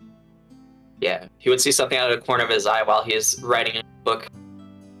roll. Yeah, he would see something out of the corner of his eye while he's writing a book,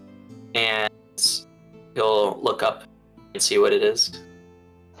 and he'll look up and see what it is.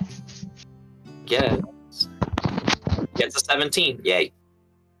 Gets a 17. Yay!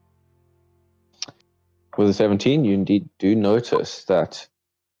 With a 17, you indeed do notice that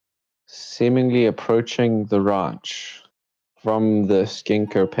seemingly approaching the ranch from the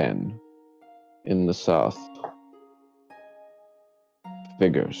Skinker pen in the south,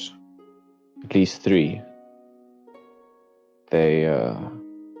 figures, at least 3. They are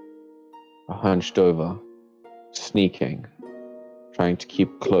hunched over, sneaking, trying to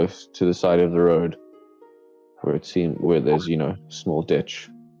keep close to the side of the road where there's, a small ditch.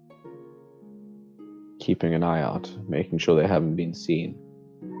 Keeping an eye out, making sure they haven't been seen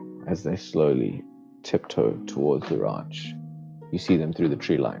as they slowly tiptoe towards the ranch. You see them through the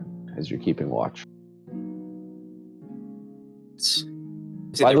tree line as you're keeping watch.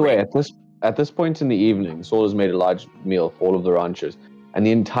 By the way, at this point in the evening, Saul has made a large meal for all of the ranchers, and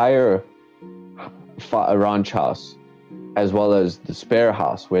the entire ranch house, as well as the spare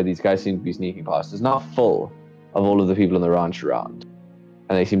house where these guys seem to be sneaking past, is now full of all of the people in the ranch around.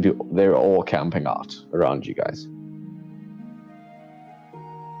 And they're all camping out around you guys.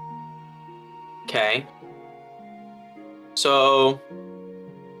 Okay. So,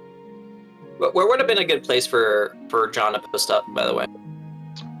 where would have been a good place for John to post up, by the way?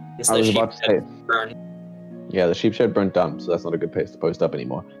 I was about to say. Burn. Yeah, the sheep shed burnt down, so that's not a good place to post up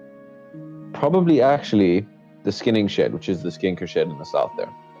anymore. Probably actually the skinning shed, which is the Skinker shed in the south there.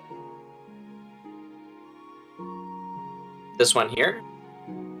 This one here?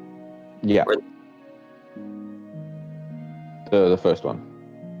 Yeah. Where... The first one.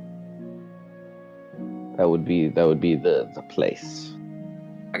 That would be the place.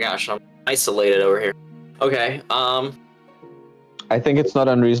 My gosh, I'm isolated over here. Okay, I think it's not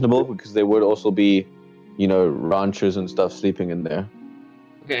unreasonable because there would also be, ranchers and stuff sleeping in there.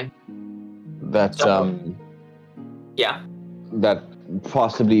 Okay. That yeah. That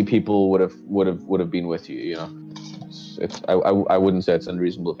possibly people would have been with you. I wouldn't say it's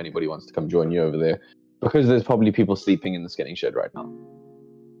unreasonable if anybody wants to come join you over there, because there's probably people sleeping in the skinning shed right now,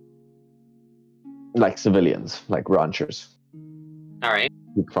 like civilians, like ranchers. All right.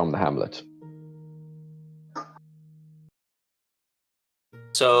 From the hamlet.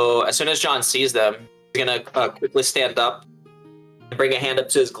 So as soon as John sees them, he's gonna quickly stand up and bring a hand up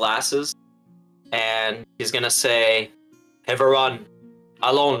to his glasses, and he's gonna say, "Everyone,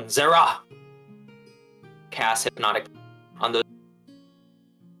 alone, Zera." Cast hypnotic on the.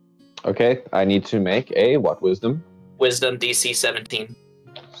 Okay, I need to make a what wisdom? Wisdom DC 17.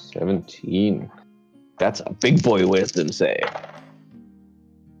 17. That's a big boy wisdom save.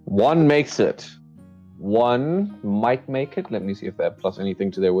 1 makes it. 1 might make it. Let me see if they have plus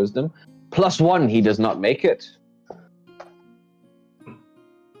anything to their wisdom. +1, he does not make it.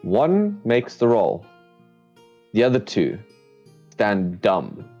 1 makes the roll. The other 2 stand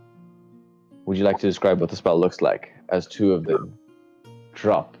dumb. Would you like to describe what the spell looks like as 2 of them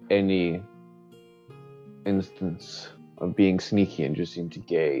drop any instance of being sneaky and just seem to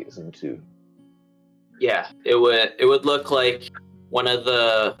gaze into? Yeah, it would look like one of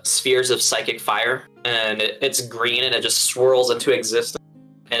the spheres of psychic fire, and it's green and it just swirls into existence,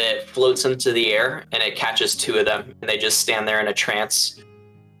 and it floats into the air, and it catches 2 of them, and they just stand there in a trance,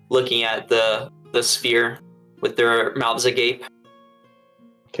 looking at the sphere with their mouths agape.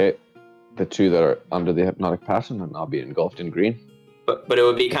 Okay, the 2 that are under the hypnotic pattern are now being engulfed in green. But it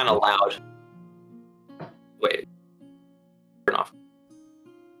would be kind of loud. Wait, turn off.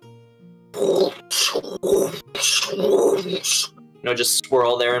 Just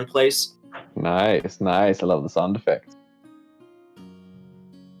swirl there in place. Nice. I love the sound effect.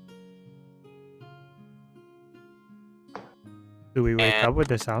 Do we wake up with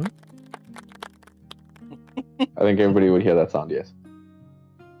the sound? I think everybody would hear that sound, yes.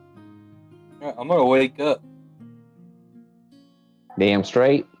 Alright, I'm gonna wake up. Damn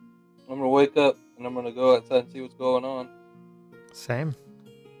straight. I'm gonna wake up and I'm gonna go outside and see what's going on. Same.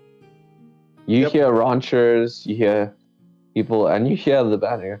 You hear ranchers, you hear people, and you hear the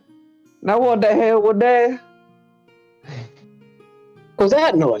banner. Now what the hell was that? What was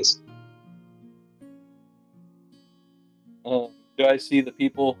that noise? Do I see the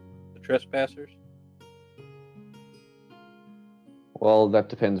people, the trespassers? Well, that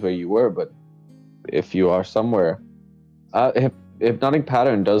depends where you were, but if you are somewhere, hypnotic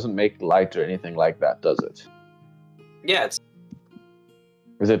pattern doesn't make light or anything like that, does it? Yeah,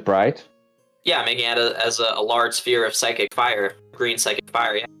 Is it bright? yeah, making it as a large sphere of psychic fire, green psychic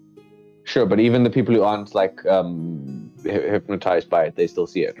fire. Yeah. Sure, but even the people who aren't like hypnotized by it, they still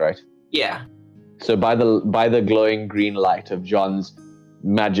see it, right? Yeah. So by the glowing green light of John's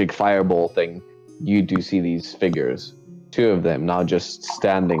magic fireball thing, you do see these figures. Two of them now just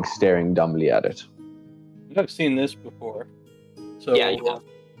standing, staring dumbly at it. I've seen this before. So Yeah, you have.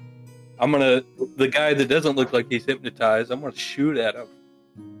 the guy that doesn't look like he's hypnotized, I'm gonna shoot at him.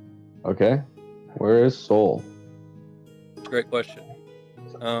 Okay. Where is Soul? Great question.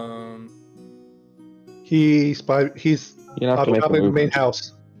 He's You have on to make top a of the move. main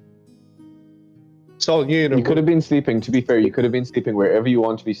house. So you You could have been sleeping, to be fair, you could have been sleeping wherever you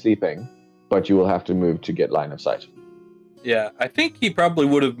want to be sleeping, but you will have to move to get line of sight. Yeah, I think he probably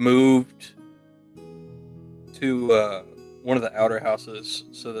would have moved to one of the outer houses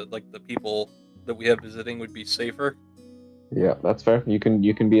so that like the people that we have visiting would be safer. Yeah, that's fair. You can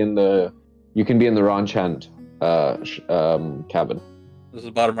be in the ranch hand cabin. This is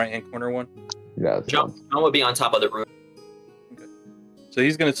the bottom right hand corner one. Yeah, that's John fine. would be on top of the roof. So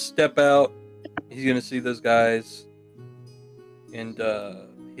he's gonna step out. He's gonna see those guys, and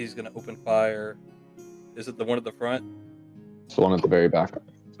he's gonna open fire. Is it the one at the front? It's the one at the very back.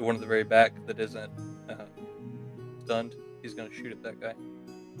 The one at the very back that isn't stunned? He's gonna shoot at that guy.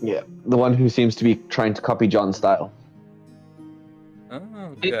 Yeah, the one who seems to be trying to copy John's style. Oh,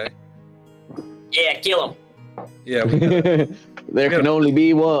 okay. Yeah, kill him. Yeah, There can only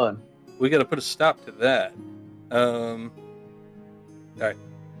be one. we got to put a stop to that. All right,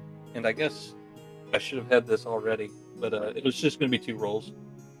 and I guess I should have had this already, but it was just going to be 2 rolls.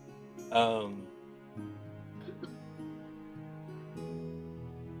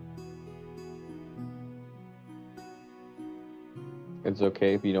 It's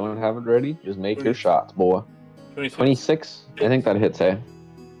okay if you don't have it ready. Just make your shots, boy. 26. 26? I think that hits, eh?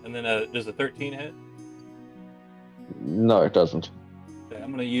 And then does a 13 hit? No, it doesn't. Okay,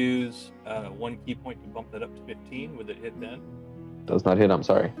 I'm going to use 1 key point to bump that up to 15. Would it hit then? Does not hit, I'm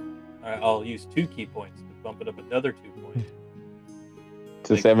sorry. All right, I'll use 2 key points to bump it up another 2 points.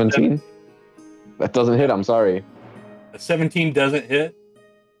 To 17? That doesn't hit, I'm sorry. A 17 doesn't hit.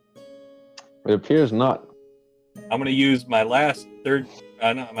 It appears not. I'm going to use my last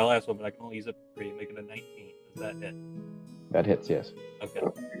not my last one, but I can only use up to 3, make it a 19. Does that hit? That hits, yes. Okay.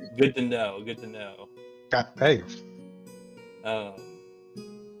 Good to know. Good to know. God dang.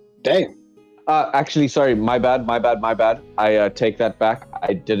 Dang. Actually, sorry, my bad. I take that back.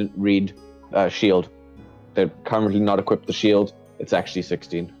 I didn't read shield. They're currently not equipped the shield. It's actually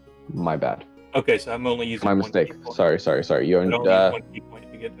 16. My bad. Okay, so I'm only using My 1 mistake. key point. Sorry. You're I don't use 1 key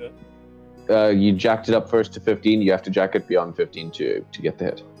point to get to it. you jacked it up first to 15. You have to jack it beyond 15 to get the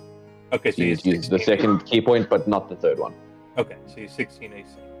hit. Okay, so You use use the 16. second key point, but not the third one. Okay, so you 16 AC.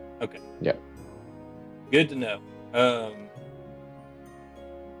 Okay. Yeah. Good to know.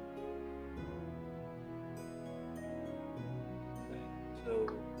 So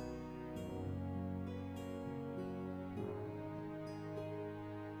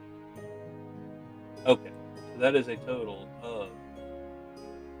okay, so that is a total of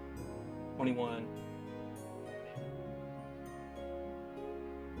 21.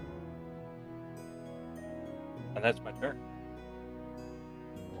 And that's my turn.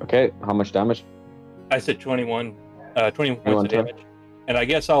 Okay, how much damage? I said 21 points 21 of damage. And I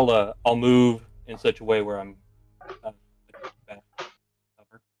guess I'll move in such a way where I'm back.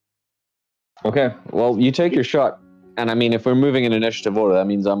 Okay, well, you take your shot. And I mean, if we're moving in initiative order, that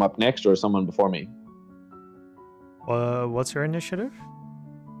means I'm up next or someone before me. What's your initiative?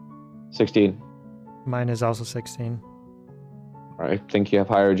 16. Mine is also 16. I think you have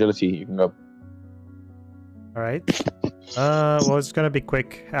higher agility. You can go. All right. Well, it's gonna be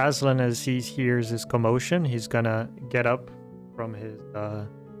quick. Aslan, as he hears this commotion, he's gonna get up from his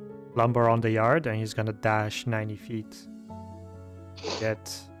lumber on the yard, and he's gonna dash 90 feet to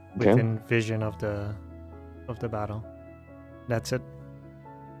get within vision of the battle. That's it.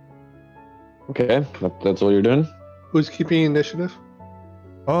 Okay, that's all you're doing? Who's keeping initiative?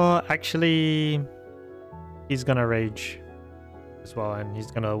 Oh, actually, he's gonna rage as well, and he's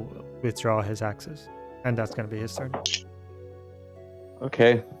gonna withdraw his axes, and that's gonna be his turn.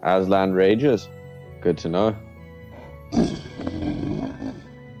 Okay, Aslan rages. Good to know.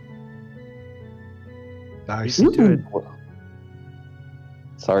 Nice. Beat me to it.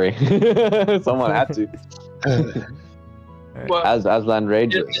 Sorry, someone had to. What Aslan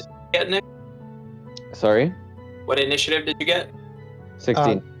rages. did you get, Nick? Sorry, What initiative did you get?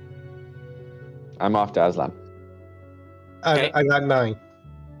 16. I'm off to Aslan. Okay. I got 9.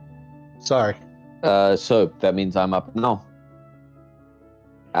 Sorry. So that means I'm up now.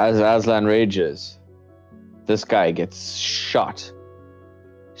 As Aslan rages, this guy gets shot.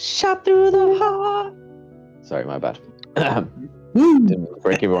 Shot through the heart. Sorry, my bad. Didn't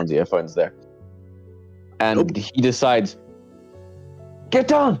break everyone's earphones there. And he decides, get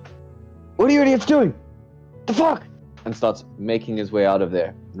down! What are you idiots doing? The fuck? And starts making his way out of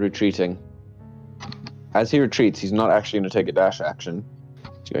there, retreating. As he retreats, he's not actually going to take a dash action.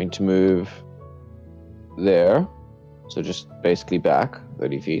 He's going to move there. So just basically back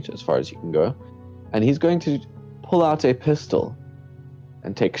 30 feet as far as he can go. And he's going to pull out a pistol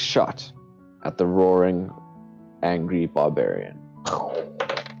and take a shot at the roaring, angry barbarian.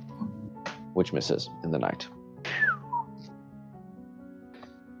 Which misses in the night.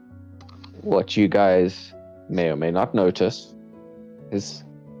 What you guys may or may not notice is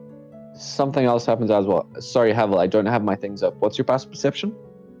something else happens as well. Sorry, Havel, I don't have my things up. What's your passive perception?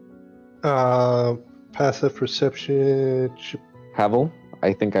 Passive perception. Havel,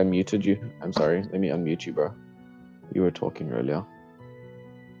 I think I muted you. I'm sorry. Let me unmute you, bro. You were talking earlier.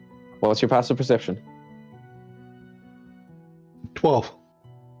 What's your passive perception? 12.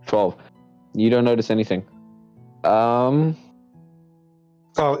 12. You don't notice anything. Oh,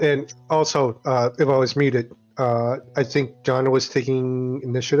 and also, if I was muted, I think John was taking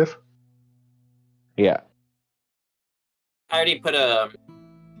initiative. Yeah. I already put a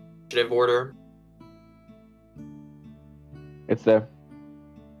initiative order. It's there.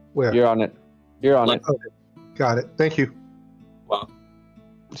 Where? You're on it. You're on it. Okay. Got it. Thank you. Well,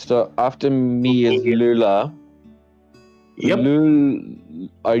 So after me is Lula. Yep.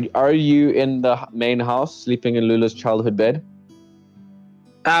 Are you in the main house, sleeping in Lula's childhood bed?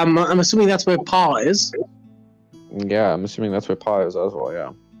 I'm assuming that's where Pa is. Yeah, I'm assuming that's where Pa is as well,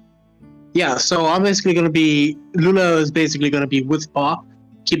 yeah. Yeah, so I'm basically gonna be Lula is basically gonna be with Pa,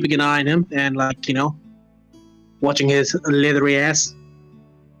 keeping an eye on him and watching his leathery ass.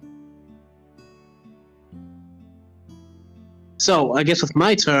 So I guess with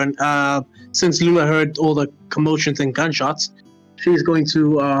my turn, since Lula heard all the commotions and gunshots, she's going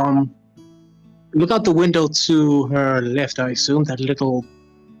to look out the window to her left, I assume, that little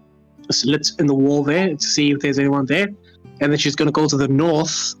slit in the wall there, to see if there's anyone there. And then she's going to go to the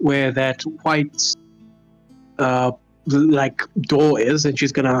north where that white door is, and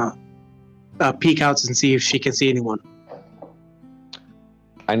she's going to peek out and see if she can see anyone.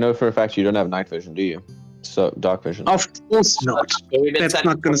 I know for a fact you don't have night vision, do you? So, dark vision. Of course not. we've been That's setting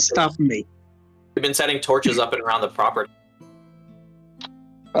not going to torches- stop me. We've been setting torches up and around the property.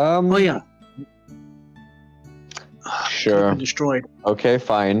 Oh yeah. Sure. Been destroyed. Okay,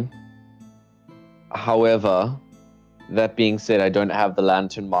 fine. However, that being said, I don't have the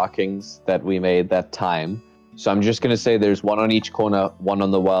lantern markings that we made that time. So I'm just going to say there's one on each corner, one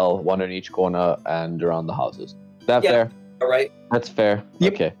on the well, one on each corner, and around the houses. Is that Yeah. fair? All right. That's fair.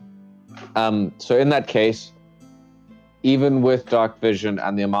 Yep. Okay. So in that case, even with dark vision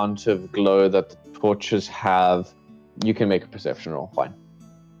and the amount of glow that the torches have, you can make a perception roll. Fine.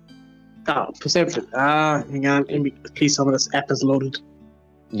 Oh, perception. Hang on. Let me, please, some of this app is loaded.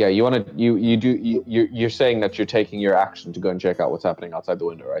 Yeah, you want to you're saying that you're taking your action to go and check out what's happening outside the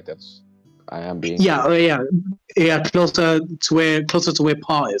window, right? I am being Yeah. Closer to where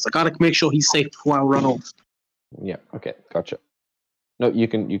Pa is. I gotta make sure he's safe before I run off. Yeah. Okay. Gotcha. No, you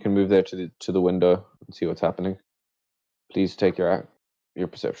can move there to the window and see what's happening. Please take your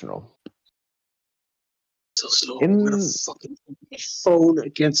perception roll. So I'm gonna fucking phone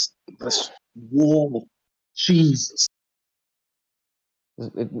against this wall. Jesus.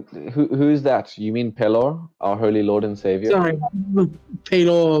 Who is that? You mean Pelor, our holy Lord and Savior? Sorry,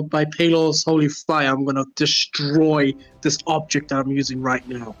 Pelor. By Pelor's holy fire, I'm gonna destroy this object that I'm using right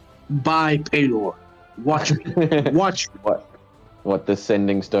now. By Pelor, watch me. Watch me. What the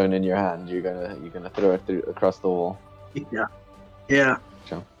sending stone in your hand? You're gonna throw it across the wall. Yeah.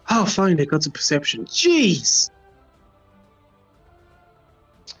 Sure. Oh, finally got some perception. Jeez.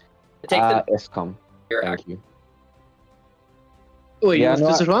 Take the ESCOM. your Thank action. you. Wait, Yeah, you have no,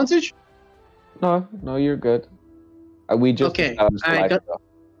 disadvantage? No, you're good. We just Okay, established the light stuff.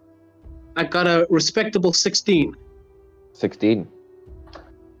 I got a respectable 16. 16.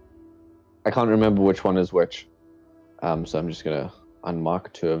 I can't remember which one is which. So I'm just gonna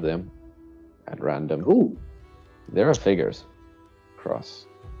unmark 2 of them at random. Ooh. There are figures across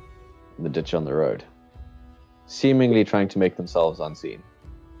the ditch on the road, seemingly trying to make themselves unseen.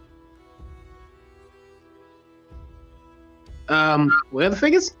 Where are the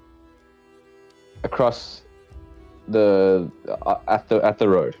figures? Across the at the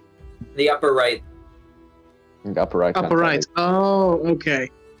road. The upper right. The upper right. Upper right. Oh, okay.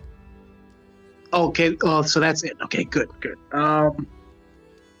 Okay. Oh, so that's it. Okay, good.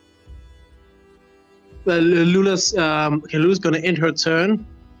 Lula's gonna end her turn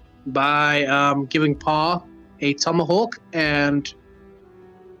by giving Pa a tomahawk and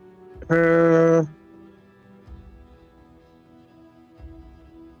her.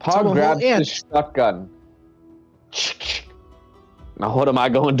 Pa grabs his shotgun. Now what am I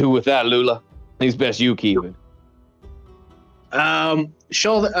going to do with that, Lula? It's best you keep it.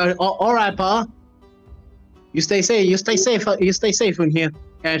 Sure. All right, Pa. You stay safe. You stay safe in here.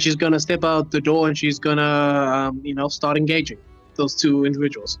 And she's gonna step out the door and she's gonna, start engaging those 2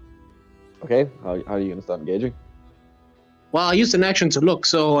 individuals. Okay. How are you gonna start engaging? Well, I used an action to look,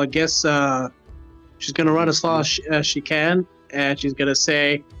 so I guess she's gonna run as far as she can, and she's gonna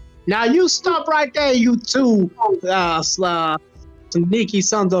say, "Now you stop right there, you 2 sneaky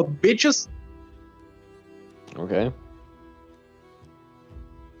sons of bitches." Okay.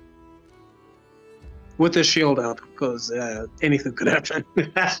 With the shield up, because anything could happen.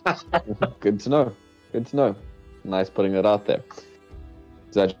 Good to know. Nice putting it out there.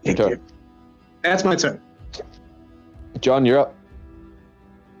 Is that your turn? That's my turn. John, you're up.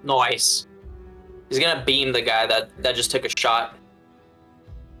 Nice. He's gonna beam the guy that just took a shot.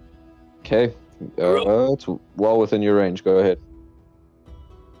 Okay. It's well within your range. Go ahead.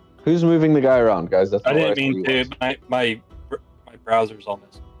 Who's moving the guy around, guys? That's I didn't mean to. My browser's on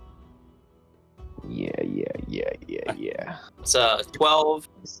this. Yeah. It's a 12.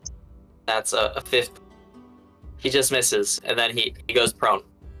 That's a 5th. He just misses, and then he goes prone.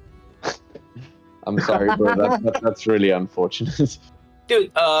 I'm sorry, bro. That's really unfortunate.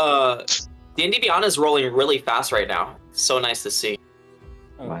 Dude, D&D Beyond is rolling really fast right now. So nice to see.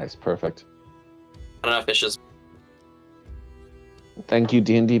 Nice, perfect. I don't know if it's just... Thank you,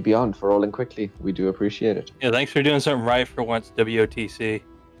 D&D Beyond, for rolling quickly. We do appreciate it. Yeah, thanks for doing something right for once, WOTC.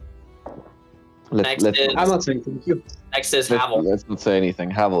 Next is... I'm not saying thank you. Next is Havel. Let's not say anything.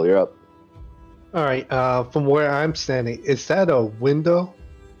 Havel, you're up. All right. From where I'm standing, is that a window?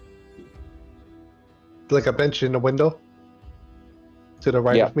 Like a bench in the window? To the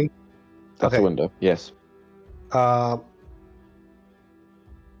right of me? That's a window, yes.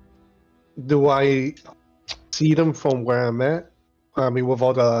 Do I see them from where I'm at? I mean, with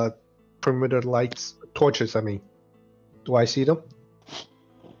all the perimeter lights, torches, I mean. Do I see them?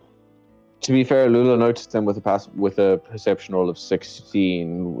 To be fair, Lula noticed them with a perception roll of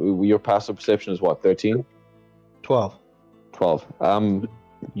 16. Your passive perception is what, 13? 12. 12.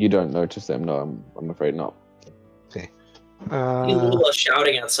 You don't notice them, no, I'm afraid not. Okay. Lula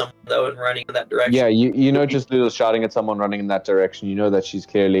shouting at someone, though, and running in that direction. Yeah, you notice Lula shouting at someone running in that direction. You know that she's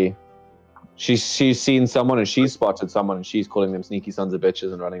clearly... She's seen someone and she's spotted someone and she's calling them sneaky sons of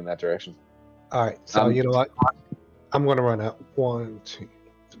bitches and running in that direction. All right, so you know what? I'm going to run out. 1, 2...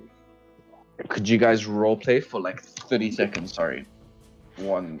 Could you guys roleplay for like 30 seconds? Sorry.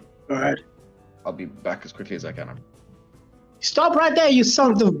 One. Alright. I'll be back as quickly as I can. Stop right there, you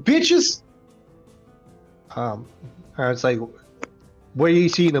sons of bitches! I was like, where you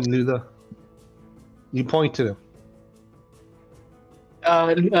see them, Lula? You point to them.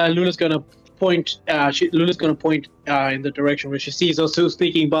 Lula's gonna point. Lula's gonna point in the direction where she sees those 2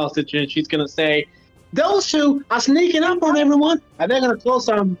 sneaking bastards, and she's gonna say, "Those 2 are sneaking up on everyone, and they're gonna cause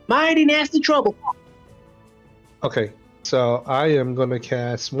some mighty nasty trouble." Okay, so I am going to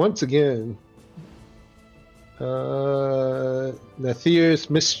cast once again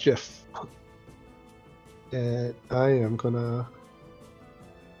Nathir's Mischief. And I am going to...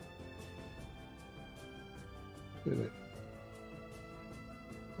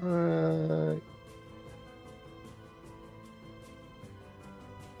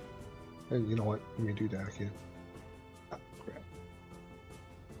 and you know what? Let me do that again. Oh, crap.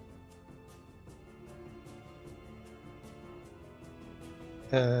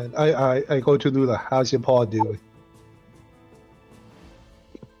 And I go to Lula. How's your paw doing?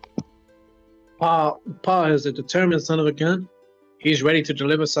 Pa is a determined son of a gun. He's ready to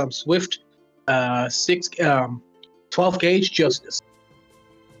deliver some swift 12 gauge justice.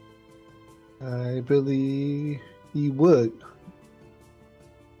 I believe he would.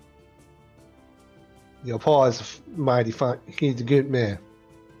 Your Paul is mighty fine. He's a good man.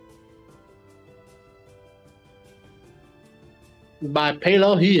 By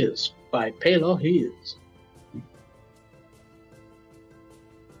paylaw he is. By paylaw he is.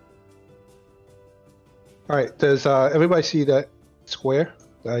 All right. Does everybody see that square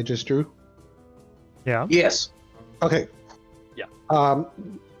that I just drew? Yeah. Yes. Okay. Yeah.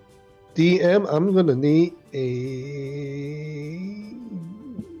 DM, I'm gonna need a.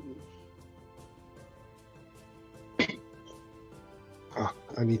 Oh,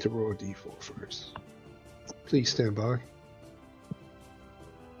 I need to roll a d4 first. Please stand by.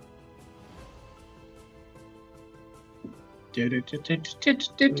 Yeah,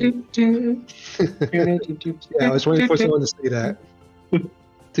 I was waiting for someone to say that.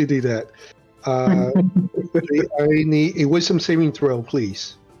 To do that. I need a wisdom saving throw,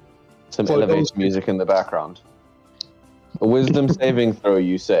 please. Some For elevator those- music in the background. A wisdom saving throw,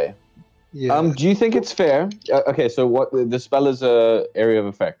 you say? Yeah. Do you think it's fair? Okay, so what the spell is a area of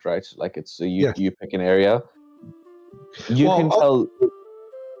effect, right? Like it's Yeah. you pick an area. You Well, can tell.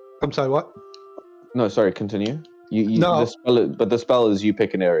 I'm sorry, what? No, sorry. Continue. No. The spell, but the spell is you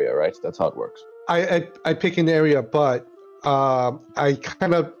pick an area, right? That's how it works. I pick an area, but I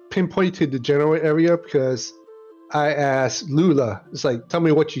kind of pinpointed the general area because I asked Lula. It's like, tell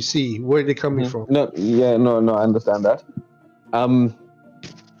me what you see. Where are they coming from? No, I understand that.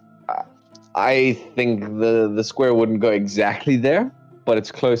 I think the square wouldn't go exactly there, but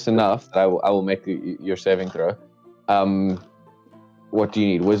it's close enough that I will make your saving throw. What do you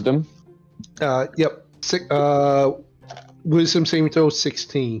need? Wisdom? Yep. Wisdom saving throw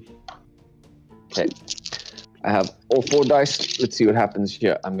 16. Okay. I have all 4 dice. Let's see what happens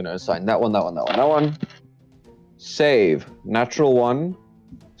here. I'm going to assign that one. Save. Natural 1.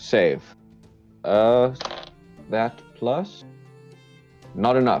 Save. That plus.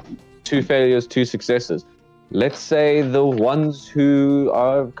 Not enough. 2 failures, 2 successes. Let's say the ones who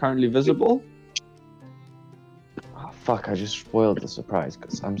are currently visible. Oh, fuck, I just spoiled the surprise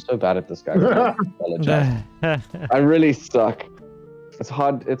because I'm so bad at this guy. I apologize. I really suck. It's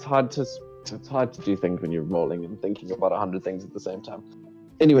hard to do things when you're rolling and thinking about 100 things at the same time.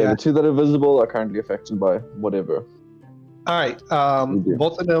 Anyway, Yeah. the 2 that are visible are currently affected by whatever. All right.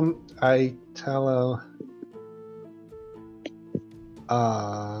 Both of them, I tell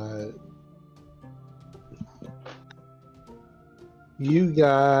you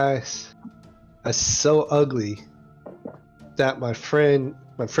guys are so ugly that my friend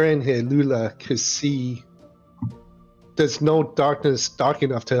here, Lula, could see. There's no darkness dark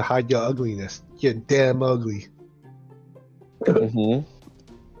enough to hide your ugliness. You're damn ugly. Mm-hmm.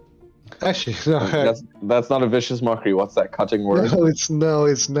 Actually, no, That's not a vicious mockery. What's that cutting word? no,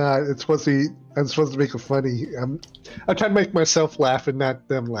 it's not. It's supposed to be. I'm supposed to make it funny. I'm trying to make myself laugh and not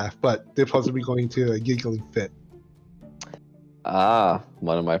them laugh, but they're supposed to be going to a giggling fit. Ah,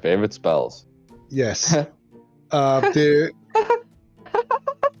 one of my favorite spells. Yes. They're.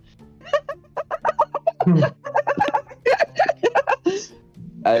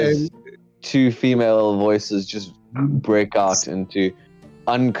 As 2 female voices just break out into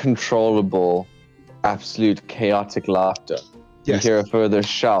uncontrollable, absolute chaotic laughter. Yes. You hear a further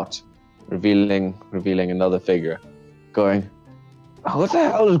shout, revealing another figure, going, "What the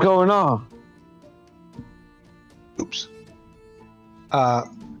hell is going on?" Oops.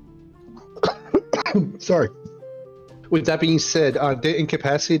 Sorry. With that being said, they're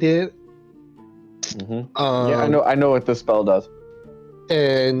incapacitated. Mm-hmm. Yeah, I know what this spell does.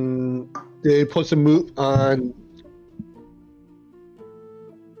 And they're supposed to move on.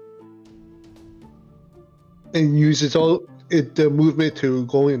 And uses the movement to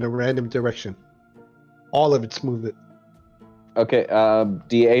go in a random direction. All of its movement. Okay,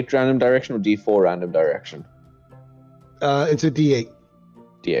 D8 random direction or D4 random direction? It's a D8.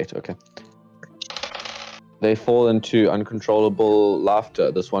 D8, okay. They fall into uncontrollable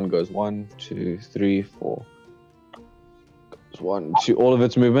laughter. This one goes 1, 2, 3, 4. Goes 1, 2. All of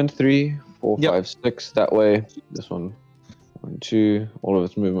its movement 3, 4, Yep. 5, 6. That way. This one 1, 2. All of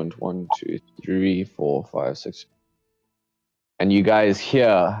its movement 1, 2, 3, 4, 5, 6. And you guys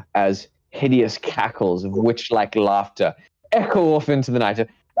hear as hideous cackles of witch-like laughter echo off into the night.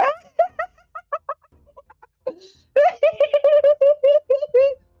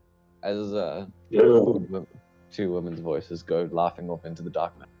 As 2 women's voices go laughing off into the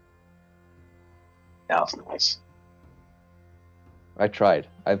darkness. That was nice. I tried.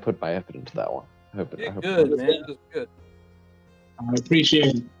 I put my effort into that one. I hope You're good, man. It was good. I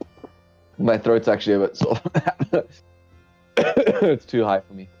appreciate it. My throat's actually a bit sore. It's too high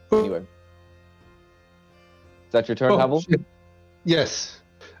for me. Anyway, that your turn, Havel? shit. Yes.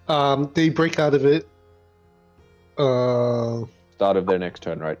 They break out of it. Start of their next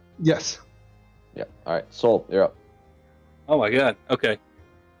turn, right? Yes. Yeah. All right. Soul, you're up. Oh my god. Okay.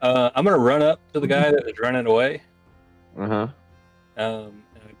 I'm gonna run up to the guy that is running away. Uh-huh. And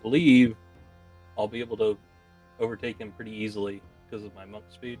I believe I'll be able to overtake him pretty easily because of my monk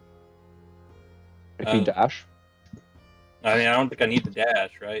speed. If you dash. I mean, I don't think I need to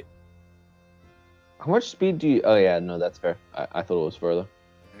dash, right? How much speed do you... Oh, yeah, no, that's fair. I thought it was further.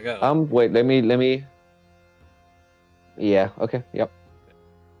 There we go. Wait, let me... Yeah, okay, yep.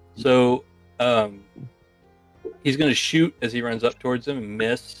 So, he's going to shoot as he runs up towards him and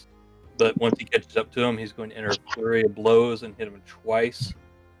miss. But once he catches up to him, he's going to enter a flurry of blows and hit him twice.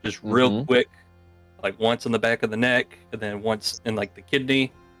 Just real quick. Like once in the back of the neck, and then once in like the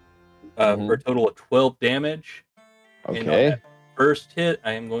kidney. For a total of 12 damage. Okay. And on that first hit,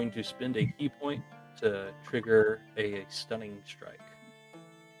 I am going to spend a key point to trigger a stunning strike.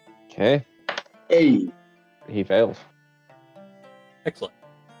 Okay. Hey. He fails. Excellent.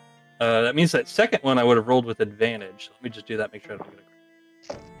 That means that second one I would have rolled with advantage. Let me just do that. Make sure I don't get a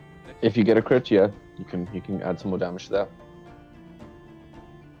crit. If you get a crit, yeah, you can add some more damage to that.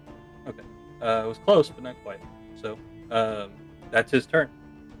 Okay. It was close, but not quite. So that's his turn.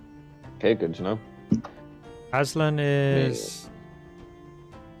 Okay, good to know. Aslan is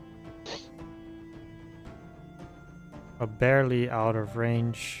barely out of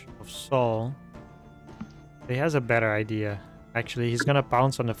range of Saul. He has a better idea. Actually, he's gonna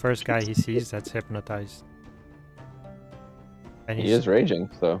pounce on the first guy he sees that's hypnotized. And He is raging,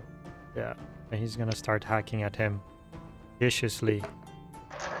 so... Yeah, and he's gonna start hacking at him viciously.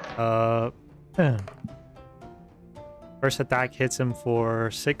 First attack hits him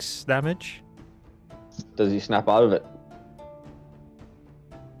for 6 damage. Does he snap out of it?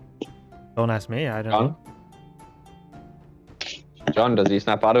 Don't ask me, I don't know. John, does he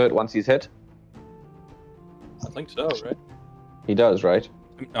snap out of it once he's hit? I think so, right? He does, right?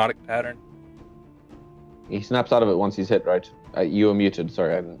 Hypnotic pattern. He snaps out of it once he's hit, right? You were muted,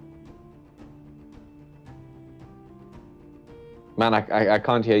 sorry, I didn't... Man, I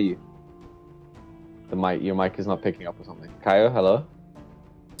can't hear you. Your mic is not picking up or something. Kaio, hello?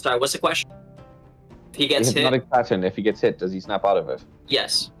 Sorry, what's the question? If he gets hit, Hypnotic pattern, if he gets hit, does he snap out of it?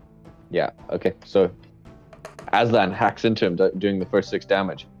 yes. Yeah, okay. So, Aslan hacks into him, doing the first 6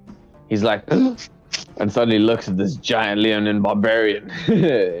 damage. He's like, and suddenly looks at this giant Leonin barbarian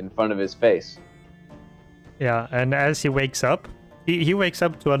in front of his face. Yeah, and as he wakes up, he wakes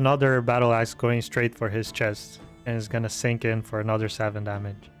up to another battle axe going straight for his chest, and is gonna sink in for another 7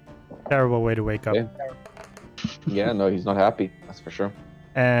 damage. Terrible way to wake up. Yeah, no, he's not happy, that's for sure.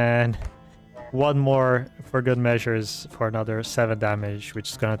 And one more for good measures for another 7 damage, which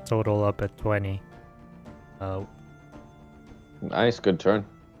is gonna total up at 20. Nice, good turn.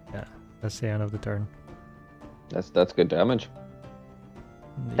 Yeah, that's the end of the turn. That's good damage.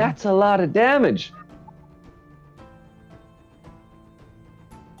 Yeah. That's a lot of damage.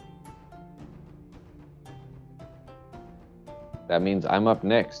 That means I'm up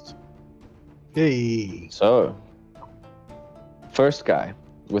next. Hey. So, first guy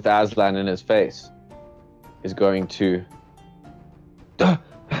with Aslan in his face is going to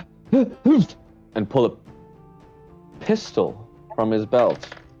and pull a pistol from his belt.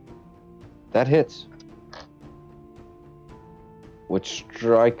 That hits. Which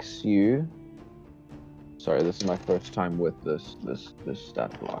strikes you. Sorry, this is my first time with this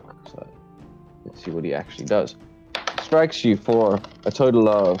stat block. So let's see what he actually does. Strikes you for a total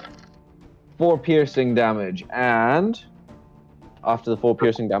of 4 piercing damage, and after the 4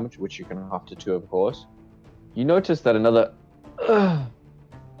 piercing damage, which you can have to 2 of course, you notice that another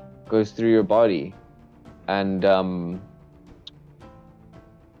goes through your body, and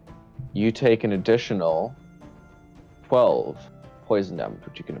you take an additional 12 poison damage,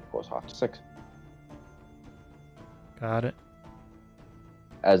 which you can of course half to 6. Got it.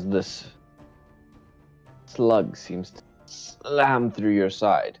 As this slug seems to slam through your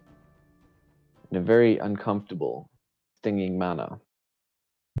side in a very uncomfortable, stinging manner.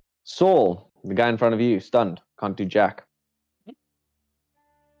 Saul, the guy in front of you, stunned, can't do jack.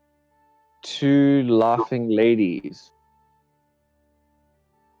 2 laughing ladies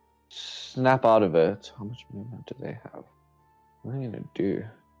snap out of it. How much movement do they have? What am I gonna do?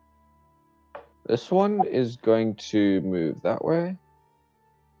 This one is going to move that way.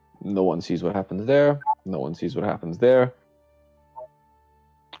 No one sees what happens there. No one sees what happens there.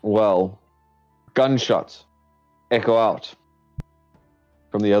 Well, gunshots echo out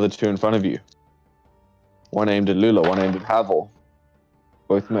from the other 2 in front of you. One aimed at Lula, one aimed at Havel.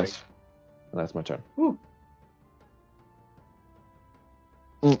 Both miss. And that's my turn. Woo.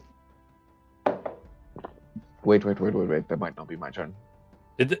 Wait. That might not be my turn.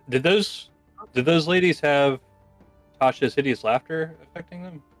 Did those ladies have Tasha's hideous laughter affecting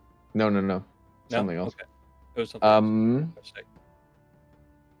them? No. No? Something else. Okay. It was something else.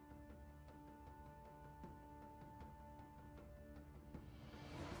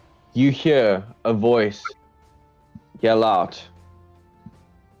 You hear a voice yell out.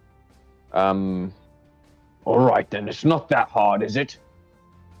 All right then, it's not that hard, is it?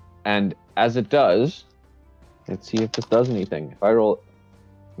 And as it does, let's see if this does anything. If I roll,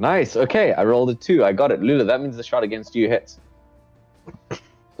 nice. Okay, I rolled a 2. I got it, Lula. That means the shot against you hits.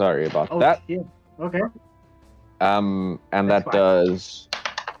 Sorry about that. Yeah. Okay. And That's that fine. does.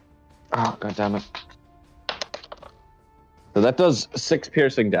 Oh god damn it! So that does 6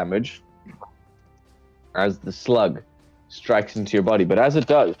 piercing damage as the slug strikes into your body. But as it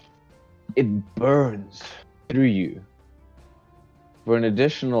does, it burns through you for an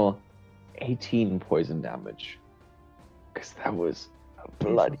additional 18 poison damage. Because that was a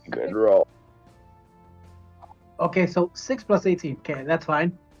bloody good roll. Okay, so 6 plus 18. Okay, that's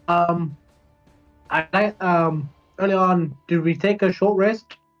fine. Early on, did we take a short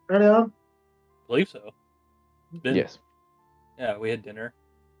rest early on? I believe so. Yes. Yeah, we had dinner.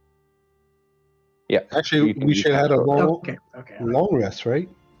 Yeah. Actually, we should have had a Okay. long rest, right?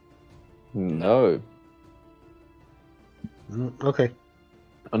 No. Okay.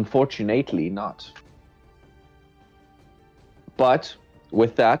 Unfortunately not. But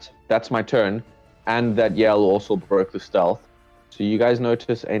with that, that's my turn. And that yell also broke the stealth. So you guys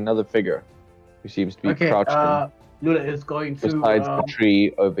notice another figure who seems to be crouching Lula is going to besides the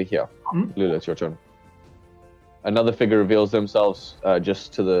tree over here. Lula, it's your turn. Another figure reveals themselves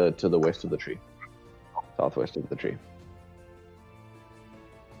just to the west of the tree. Southwest of the tree.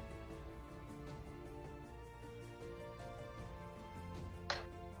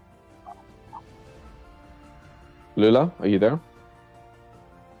 Lula, are you there?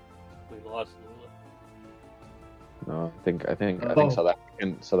 We lost Lula. No, I think South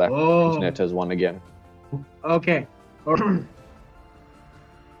Africa's net has won again. Okay.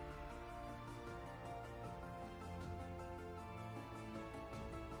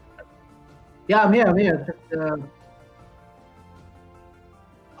 Yeah, I'm here.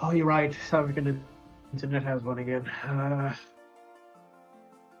 Oh, you're right. South African internet has one again.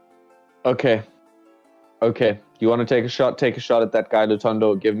 Okay. You want to take a shot? Take a shot at that guy,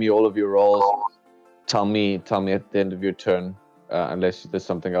 Lutondo. Give me all of your rolls. Tell me at the end of your turn, unless there's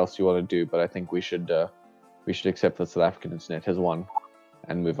something else you want to do. But I think we should accept that South African internet has won,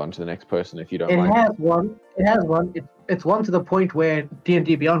 and move on to the next person if you don't mind. It has one. It's one to the point where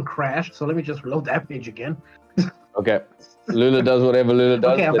D&D Beyond crashed. So let me just reload that page again. Okay. Lula does whatever Lula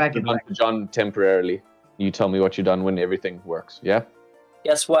does. Okay, I'm Let's back move on to John temporarily. You tell me what you've done when everything works. Yeah.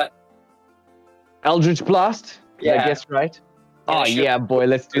 Guess what? Eldritch Blast. Did I Yeah. guess right? Yeah, Oh sure. yeah, boy.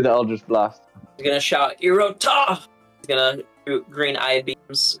 Let's do the Eldritch Blast. He's gonna shout, Irota! He's gonna shoot green eye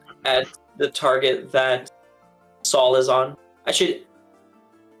beams at the target that Saul is on. Actually,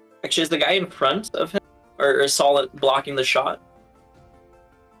 is the guy in front of him? Or is Saul blocking the shot?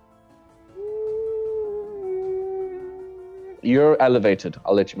 You're elevated.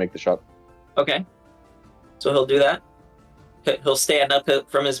 I'll let you make the shot. Okay. So he'll do that. He'll stand up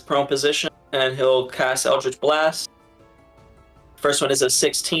from his prone position, and he'll cast Eldritch Blast. First one is a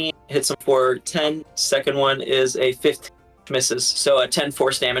 16, hits him for 10. Second one is a 15, misses. So a 10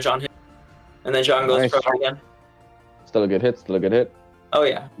 force damage on him. And then John goes Nice. prone again. Still a good hit. Oh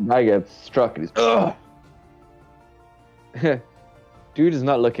yeah. Guy gets struck and he's ugh. Dude is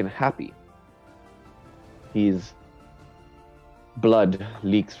not looking happy. He's blood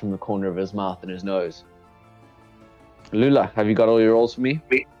leaks from the corner of his mouth and his nose. Lula, have you got all your rolls for me?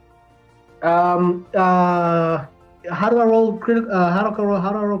 How do I roll critical? How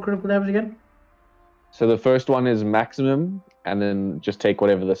do I roll critical damage again? So the first one is maximum, and then just take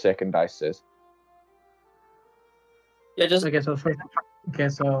whatever the second dice says. Yeah, just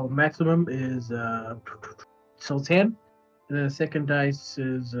So maximum is so 10. And the second dice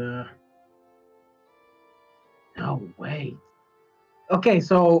is no way. Okay,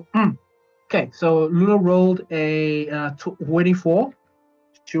 so Lula rolled a 24.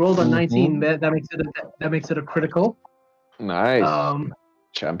 She rolled a 19. That makes it a critical. Nice.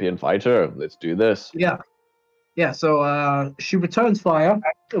 Champion fighter. Let's do this. Yeah. So she returns fire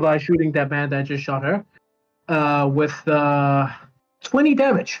by shooting that man that just shot her with 20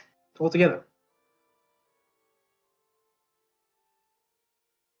 damage altogether.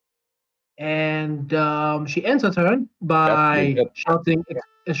 And she ends her turn by shouting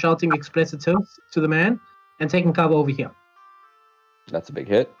explicitives to the man and taking cover over here. That's a big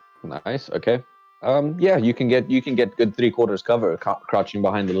hit. Nice. Okay. Yeah, you can get good 3/4 cover crouching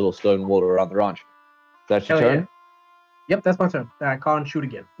behind the little stone wall around the ranch. That's your Hell turn. yeah. Yep, that's my turn. I can't shoot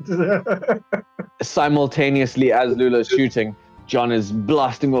again. Simultaneously, as Lula's shooting, John is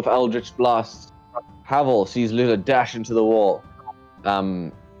blasting off eldritch blasts. Havel sees Lula dash into the wall.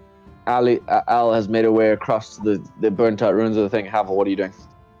 Al has made her way across to the burnt out ruins of the thing. Havel, what are you doing?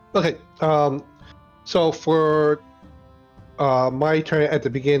 Okay. So for my turn at the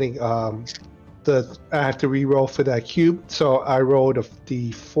beginning, I have to re-roll for that cube. So I rolled a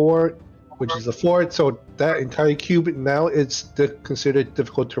D4, which is a 4. So that entire cube now it's considered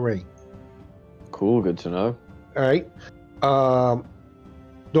difficult terrain. Cool, good to know. All right.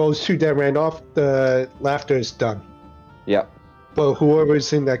 Those 2 that ran off, the laughter is done. Yeah. But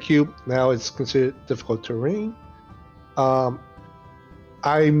whoever's in that cube now it's considered difficult terrain.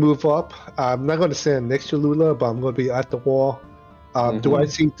 I move up. I'm not going to stand next to Lula, but I'm going to be at the wall. Do I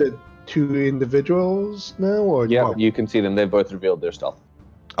see the 2 individuals now, or yeah? no? You can see them. They've both revealed their stealth.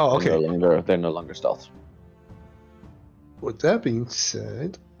 Oh, okay. They're no longer stealth. With that being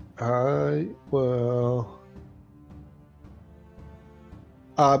said, I will.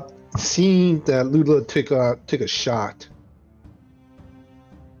 Seeing that Lula took a shot,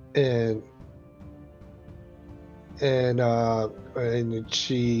 and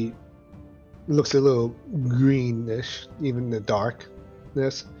she looks a little greenish, even in the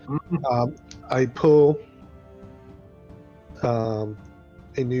darkness. I pull a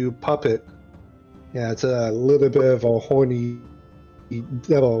new puppet. Yeah, it's a little bit of a horny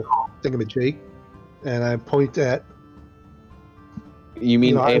devil thingamajig, and I point at. You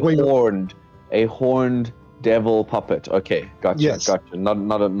mean a horned devil puppet? Okay, gotcha, Yes. gotcha. Not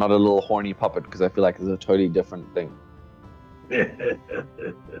a little horny puppet, because I feel like it's a totally different thing.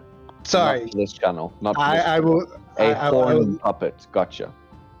 Sorry, Not for this channel. Not for this I channel. will. A I horned puppet. Gotcha.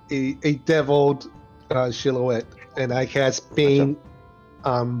 a deviled silhouette, and I cast Bane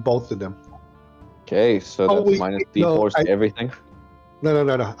on both of them. Okay, so that's wait, minus no, D4 to everything.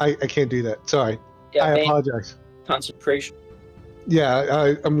 No. I can't do that. Sorry. Yeah, I Bane, apologize. concentration.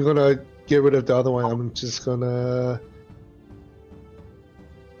 Yeah, I'm gonna get rid of the other one. I'm just gonna.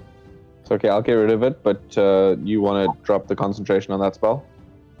 It's okay, I'll get rid of it, but you want to drop the concentration on that spell?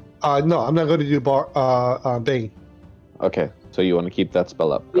 No, I'm not gonna do Bane. Okay, so you want to keep that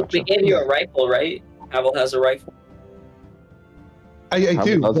spell up. We Gotcha. gave you a rifle, right? Havel has a rifle. I Havel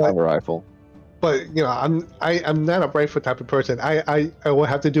do, does have a rifle. but you know, I'm not a rifle type of person. I will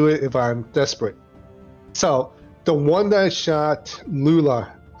have to do it if I'm desperate. So the one that shot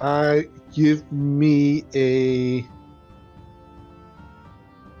Lula, give me a.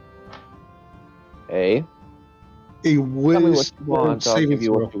 Hey, A tell me what wisdom you want. I'll saving give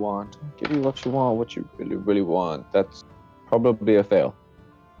you throw. what you want. Give you what you want. What you really, really want. That's probably a fail.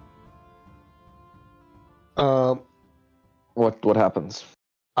 What happens?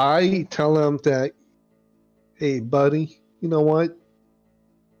 I tell him that, hey, buddy, you know what?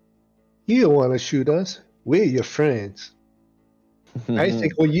 You don't want to shoot us. We're your friends. I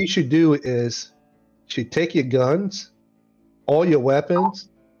think what you should do is, you should take your guns, all your weapons,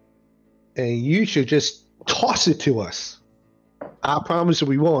 and you should just toss it to us. I promise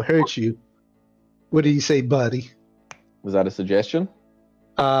we won't hurt you. What do you say, buddy? Was that a suggestion?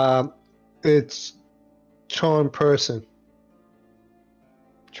 It's charm person.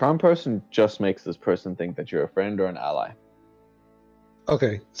 Charm person just makes this person think that you're a friend or an ally.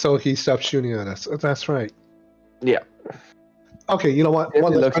 Okay, so he stopped shooting at us. That's right. Yeah. Okay, you know what? He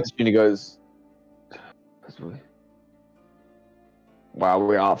One looks last at you and he goes, "Well,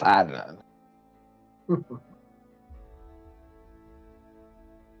 we're off island."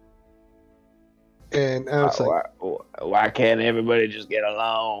 and I was like, Why can't everybody just get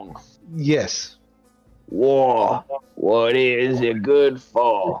along? yes. War. What is it good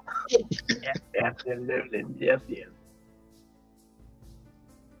for? Absolutely, yes. Is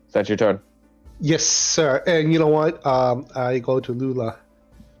that your turn? Yes, sir. And you know what? I go to Lula,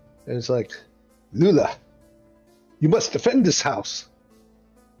 and it's like, Lula, you must defend this house.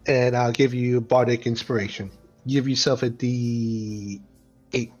 And I'll give you bardic inspiration. Give yourself a D8.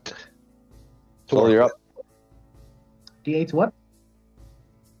 So you're up. D8 what?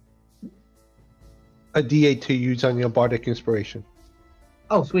 A D8 to use on your bardic inspiration.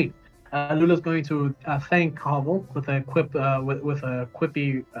 Oh, sweet. Lula's going to thank Havel with a quip, with a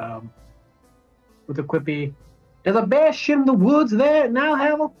quippy, There's a bear shit in the woods there now,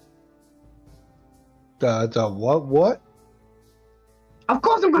 Havel. The what? What? Of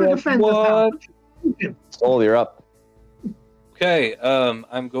course, I'm going to defend this house. Soul, you're up. Okay,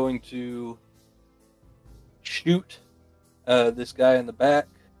 I'm going to shoot this guy in the back.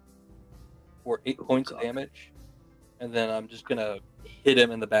 for 8 points of damage, and then I'm just gonna hit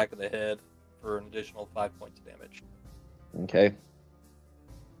him in the back of the head for an additional 5 points of damage. Okay.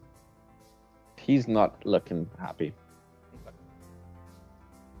 He's not looking happy.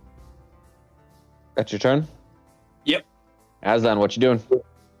 That's your turn? Yep. Aslan, what you doing?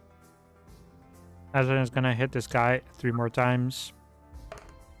 Aslan is gonna hit this guy 3 more times.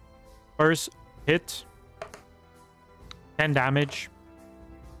 First hit, 10 damage.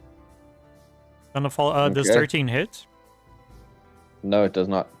 Gonna fall. Does Okay. 13 hit? No, it does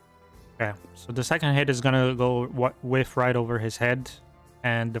not. Okay, so the second hit is gonna go whiff right over his head,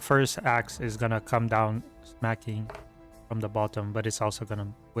 and the first axe is gonna come down, smacking from the bottom, but it's also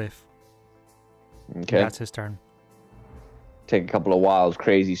gonna whiff. Okay. That's his turn. Take a couple of wild,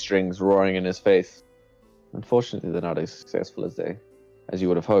 crazy strings roaring in his face. Unfortunately, they're not as successful as you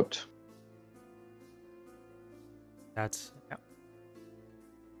would have hoped. That's yeah.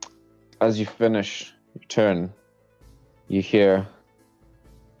 As you finish your turn, you hear,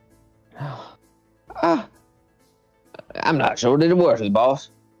 I'm not sure that it works,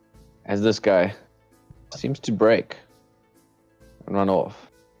 boss. As this guy seems to break and run off.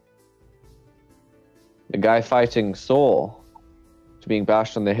 The guy fighting Saul, to being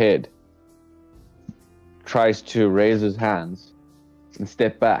bashed on the head, tries to raise his hands and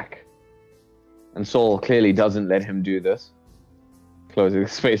step back. And Saul clearly doesn't let him do this, closing the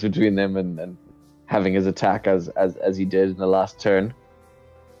space between them and having his attack as he did in the last turn.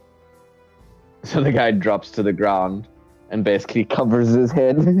 So the guy drops to the ground and basically covers his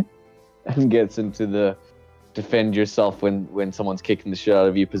head and gets into the defend yourself when someone's kicking the shit out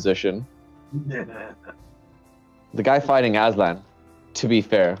of you position. The guy fighting Aslan, to be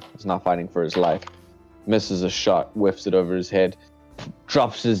fair, is not fighting for his life. Misses a shot, whiffs it over his head,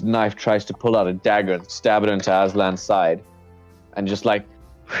 drops his knife, tries to pull out a dagger and stab it into Aslan's side, and just like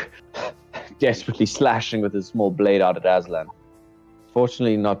desperately slashing with his small blade out at Aslan.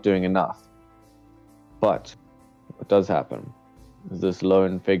 Fortunately, not doing enough. But what does happen is this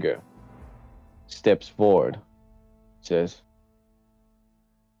lone figure steps forward, says,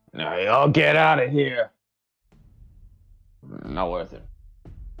 "Now y'all get out of here. Not worth it.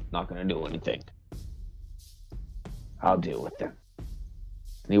 Not gonna do anything. I'll deal with them."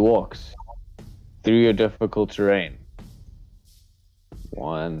 And he walks through your difficult terrain.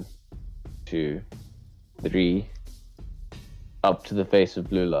 1, 2, 3, up to the face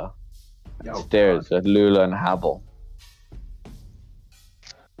of Lula. And stares at Lula and Havel.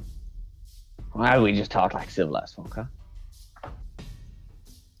 Why don't we just talk like civilized folk, huh?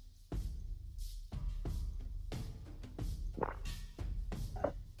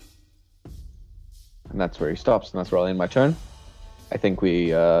 And that's where he stops, and that's where I'll end my turn. I think we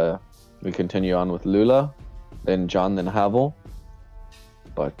continue on with Lula, then John, then Havel.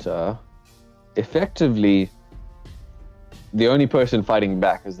 But effectively, the only person fighting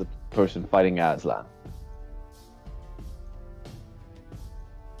back is the person fighting Aslan.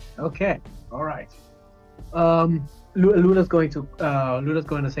 Okay, all right. Luna's going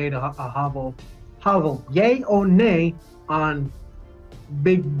to say to Havel, yay or nay on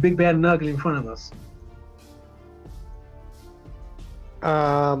big bad and ugly in front of us.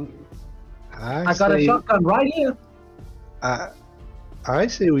 I got a shotgun right here. I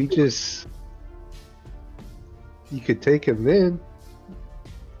say we just, you could take him in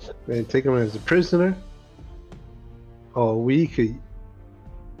and take him as a prisoner, or we could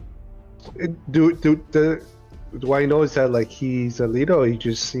do I know is that like he's a leader, or he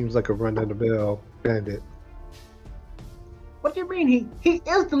just seems like a run-of-the-mill bandit? What do you mean? He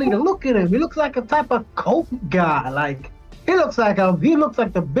is the leader. Look at him. He looks like a type of cult guy. Like he looks like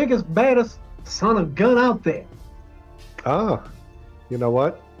the biggest, baddest son of gun out there. Oh, you know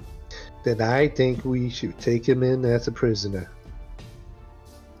what? Then I think we should take him in as a prisoner.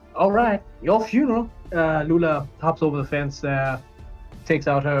 All right, your funeral. Lula hops over the fence, takes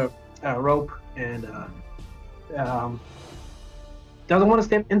out her rope, and doesn't want to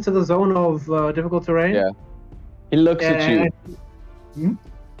step into the zone of difficult terrain. Yeah. He looks at you. Hmm?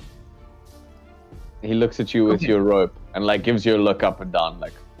 He looks at you with your rope and like gives you a look up and down,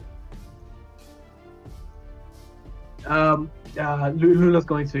 like. Lula's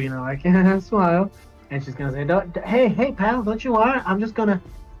going to, I can't smile, and she's gonna say, "Hey, pal, don't you worry. I'm just gonna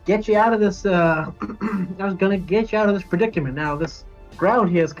get you out of this. I was gonna get you out of this predicament. Now this ground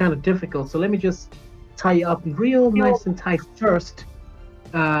here is kind of difficult, so let me just tie you up real nice and tight first."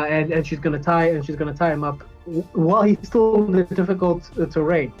 And she's gonna tie him up while he's still in the difficult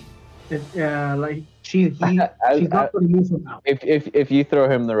terrain. Like she's not gonna move him out. If you throw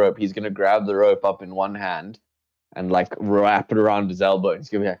him the rope, he's gonna grab the rope up in one hand and like wrap it around his elbow. And he's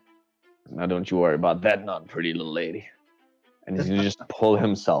gonna be like, Now don't you worry about that, not pretty little lady. And he's gonna just pull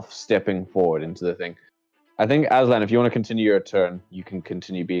himself, stepping forward into the thing. I think, Aslan, if you want to continue your turn, you can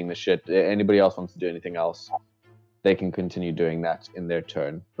continue being the shit. Anybody else wants to do anything else, they can continue doing that in their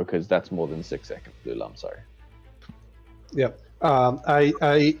turn, because that's more than 6 seconds, Lula, I'm sorry. Yep.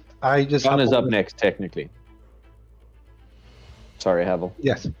 I just... John is up next, technically. Sorry, Havel.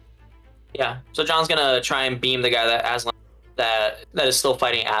 Yes. Yeah. So John's gonna try and beam the guy that is still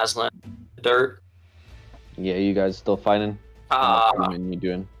fighting Aslan. Dirt. Yeah, you guys still fighting? What are you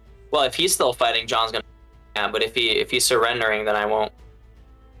doing? Well, if he's still fighting, John's gonna. Yeah, but if he's surrendering, then I won't.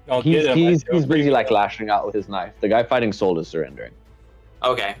 He's busy like lashing out with his knife. The guy fighting Soul is surrendering.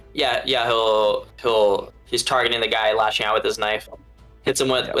 Okay. Yeah. He's targeting the guy lashing out with his knife. Hits him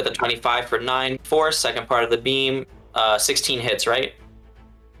with a 25 for 9 force. Second part of the beam. 16 hits, right?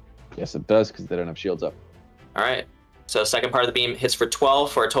 Yes, it does, because they don't have shields up. All right. So second part of the beam hits for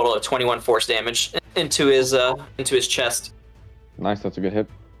 12 for a total of 21 force damage into his chest. Nice, that's a good hit.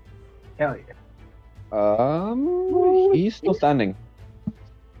 Hell yeah. He's still standing.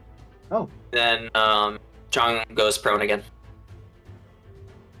 Oh. Then John goes prone again.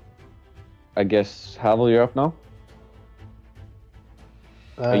 I guess Havel, you're up now.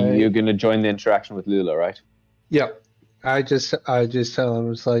 Are you gonna join the interaction with Lula, right? Yeah. I just tell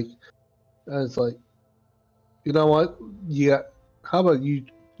him, it's like, you know what? How about you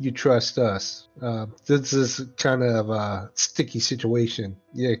trust us? This is kind of a sticky situation.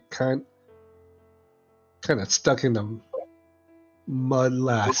 You're kind of stuck in the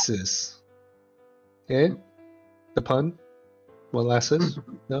molasses. Okay? The pun? Molasses?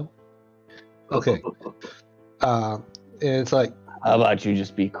 No? Okay. And it's like, how about you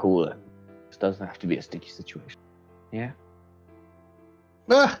just be cooler? This doesn't have to be a sticky situation. Yeah?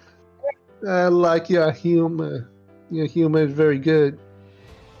 I like your humor. Your humor is very good.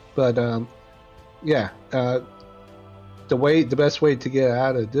 But yeah, the best way to get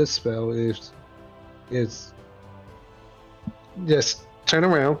out of this spell is just turn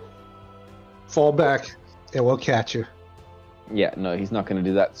around, fall back, and we'll catch you. Yeah, no, he's not going to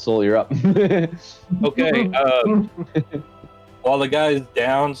do that. Soul, you're up. Okay. While the guy's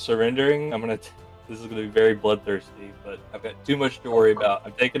down, surrendering, this is going to be very bloodthirsty, but I've got too much to worry about.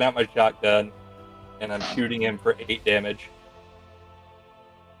 I'm taking out my shotgun, and I'm shooting him for 8 damage.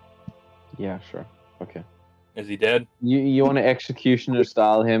 Yeah, sure. Okay. Is he dead? You want to executioner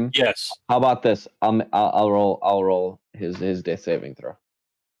style him? Yes. How about this? I'll roll his death saving throw.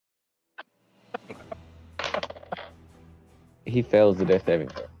 He fails the death saving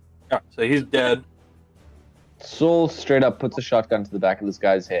throw. Oh, so he's dead. Soul straight up puts a shotgun to the back of this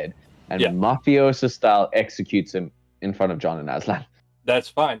guy's head and mafioso style executes him in front of John and Aslan. That's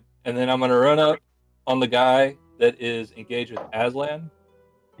fine. And then I'm going to run up on the guy that is engaged with Aslan.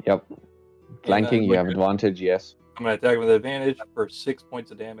 Yep. Flanking, you have advantage, yes. I'm going to attack with advantage for 6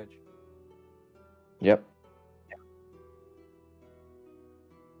 points of damage. Yep.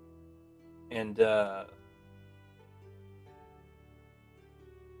 And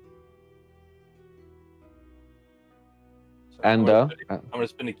I'm going to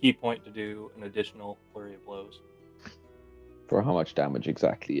spend a key point to do an additional flurry of blows. For how much damage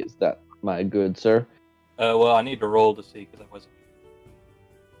exactly is that, my good sir? Well, I need to roll to see because I wasn't.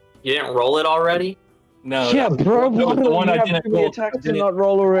 You didn't roll it already? No. Yeah, bro. The one I didn't roll. Attack to not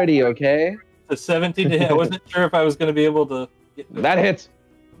roll already, okay? The 17 to hit. I wasn't sure if I was going to be able to. That hits.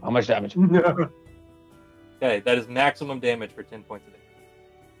 How much damage? Okay, that is maximum damage for 10 points a day.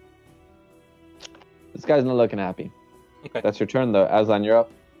 This guy's not looking happy. Okay. That's your turn, though. Aslan, you're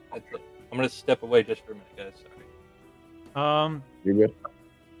up. That's it. I'm going to step away just for a minute, guys. Sorry. You're good.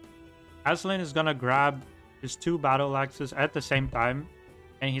 Aslan is gonna grab his 2 battle axes at the same time,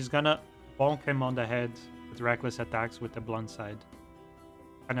 and he's gonna bonk him on the head with reckless attacks with the blunt side.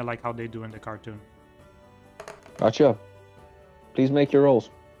 Kind of like how they do in the cartoon. Gotcha. Please make your rolls.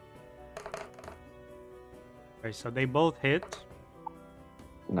 Okay, so they both hit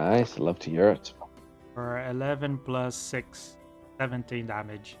Nice. Love to hear it. for 11 plus 6, 17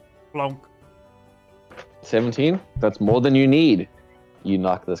 damage. Plonk. 17? That's more than you need. You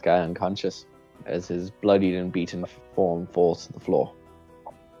knock this guy unconscious as his bloodied and beaten form falls to the floor.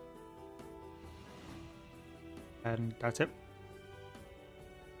 And that's it.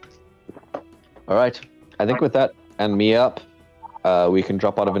 All right. I think with that and me up, we can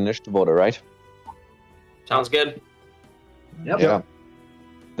drop out of initiative order, right? Sounds good. Yep. Yeah.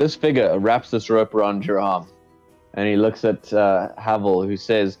 This figure wraps this rope around your arm, and he looks at Havel, who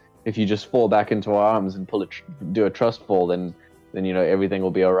says, "If you just fall back into our arms and do a trust fall, then everything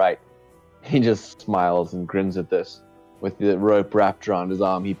will be all right." He just smiles and grins at this, with the rope wrapped around his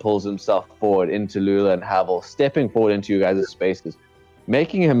arm, he pulls himself forward into Lula and Havel, stepping forward into you guys' spaces,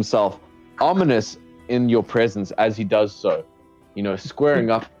 making himself ominous in your presence as he does so. You know,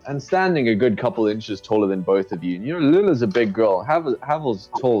 squaring up and standing a good couple inches taller than both of you. And, you know, Lula's a big girl. Havel's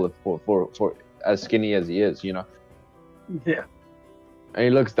tall for as skinny as he is, you know. Yeah. And he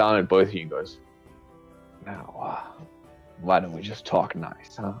looks down at both of you and goes, now, why don't we just talk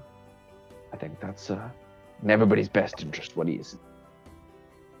nice, huh? I think that's in everybody's best interest what he is.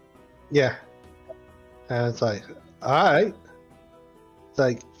 Yeah. And it's like, all right. It's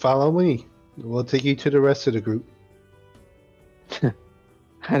like, follow me. We'll take you to the rest of the group.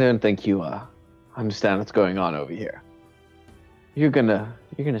 I don't think you understand what's going on over here. You're gonna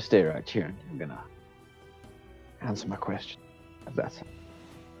stay right here and you're gonna answer my question. That's it.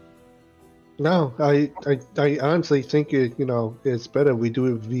 No, I honestly think it's better we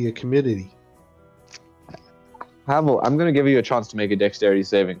do it via community. Havel, I'm gonna give you a chance to make a dexterity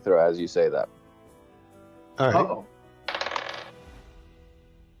saving throw as you say that. All right.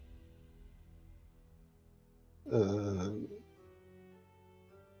 Uh-oh.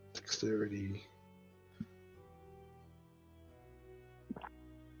 Dexterity.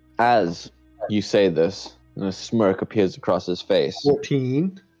 As you say this, and a smirk appears across his face.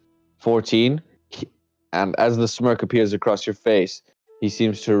 14. 14. And as the smirk appears across your face, he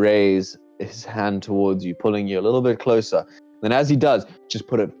seems to raise his hand towards you, pulling you a little bit closer. Then as he does, just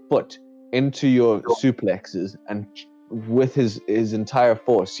put a foot into your suplexes and with his entire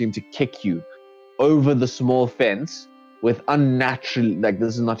force seem to kick you over the small fence with unnatural, like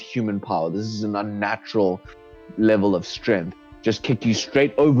this is not human power, this is an unnatural level of strength. Just kick you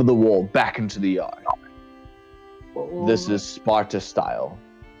straight over the wall back into the yard. This is Sparta style.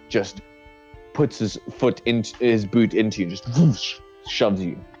 Just puts his foot into his boot into you, just whoosh, shoves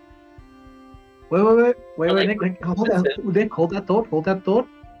you. Wait, Nick, hold that thought.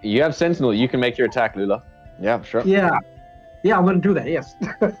 You have Sentinel, you can make your attack, Lula. Yeah, sure. Yeah, I'm gonna do that, yes.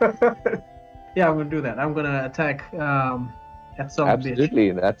 Yeah, I'm gonna do that. I'm gonna attack that son of a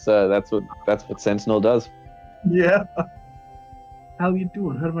bitch. Absolutely, that's what Sentinel does. Yeah. How you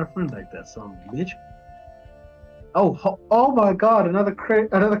doing? How did my friend like that son of a bitch? Oh my god, another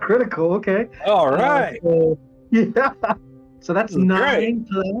critical, okay. All right. Yeah. So that's 9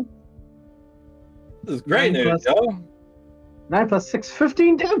 plus... This is great news, yo. 9 plus 6,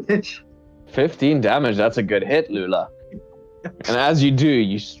 15 damage. 15 damage, that's a good hit, Lula. And as you do,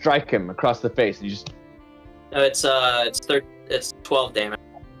 you strike him across the face and you just... No, it's 12 damage.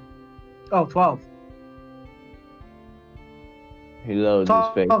 Oh, 12. He loads his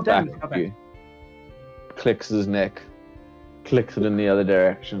face back damage, at you. Clicks his neck. Clicks it in the other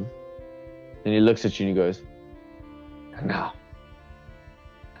direction. And he looks at you and he goes, now,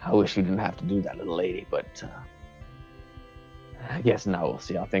 I wish you didn't have to do that, little lady, but I guess now we'll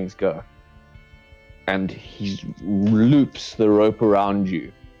see how things go. And he loops the rope around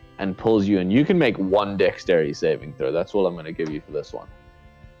you and pulls you in. You can make one dexterity saving throw. That's all I'm going to give you for this one.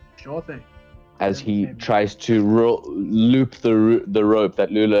 Sure thing. As he tries to loop the rope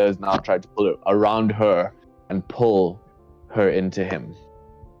that Lula has now tried to pull around her and pull her into him.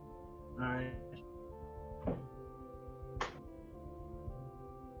 Alright.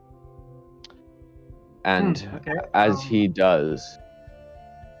 And okay. as he does,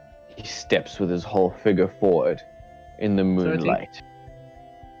 he steps with his whole figure forward in the moonlight.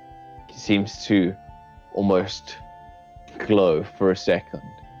 30. He seems to almost glow for a second.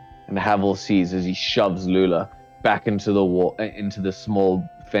 And Havel sees as he shoves Lula back into the wall, into the small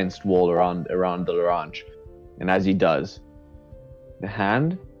fenced wall around the ranch. And as he does, the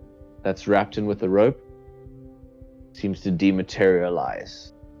hand that's wrapped in with the rope seems to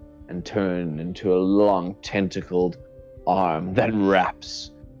dematerialize and turn into a long tentacled arm that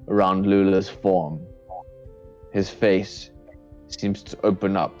wraps around Lula's form. His face seems to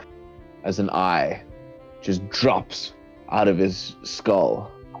open up as an eye just drops out of his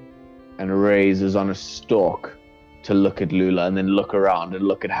skull and raises on a stalk to look at Lula and then look around and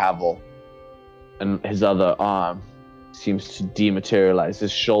look at Havel. And his other arm seems to dematerialize.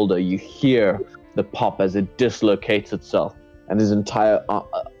 His shoulder, you hear the pop as it dislocates itself, and his entire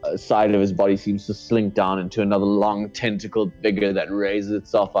side of his body seems to slink down into another long tentacled figure that raises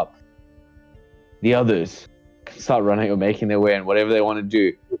itself up. The others start running or making their way in, whatever they want to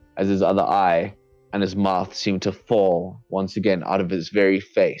do, as his other eye and his mouth seem to fall once again out of his very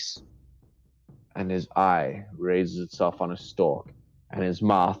face. And his eye raises itself on a stalk, and his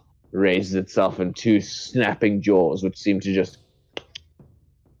mouth raises itself in two snapping jaws, which seem to just...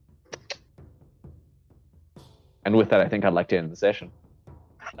 And with that, I think I'd like to end the session.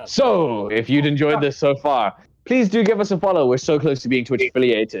 So, if you'd enjoyed this so far, please do give us a follow. We're so close to being Twitch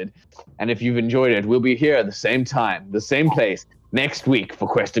affiliated. And if you've enjoyed it, we'll be here at the same time, the same place, next week for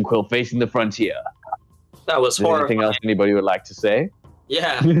Quest and Quill Facing the Frontier. That was horrifying. Anything else anybody would like to say?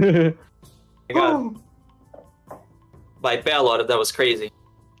 Yeah. I got by bailout, that was crazy.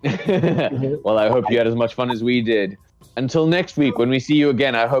 Well, I hope you had as much fun as we did. Until next week, when we see you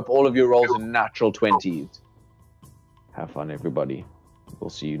again, I hope all of your rolls are natural 20s. Have fun, everybody. We'll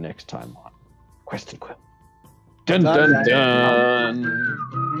see you next time on Quest and Quill. Dun dun dun!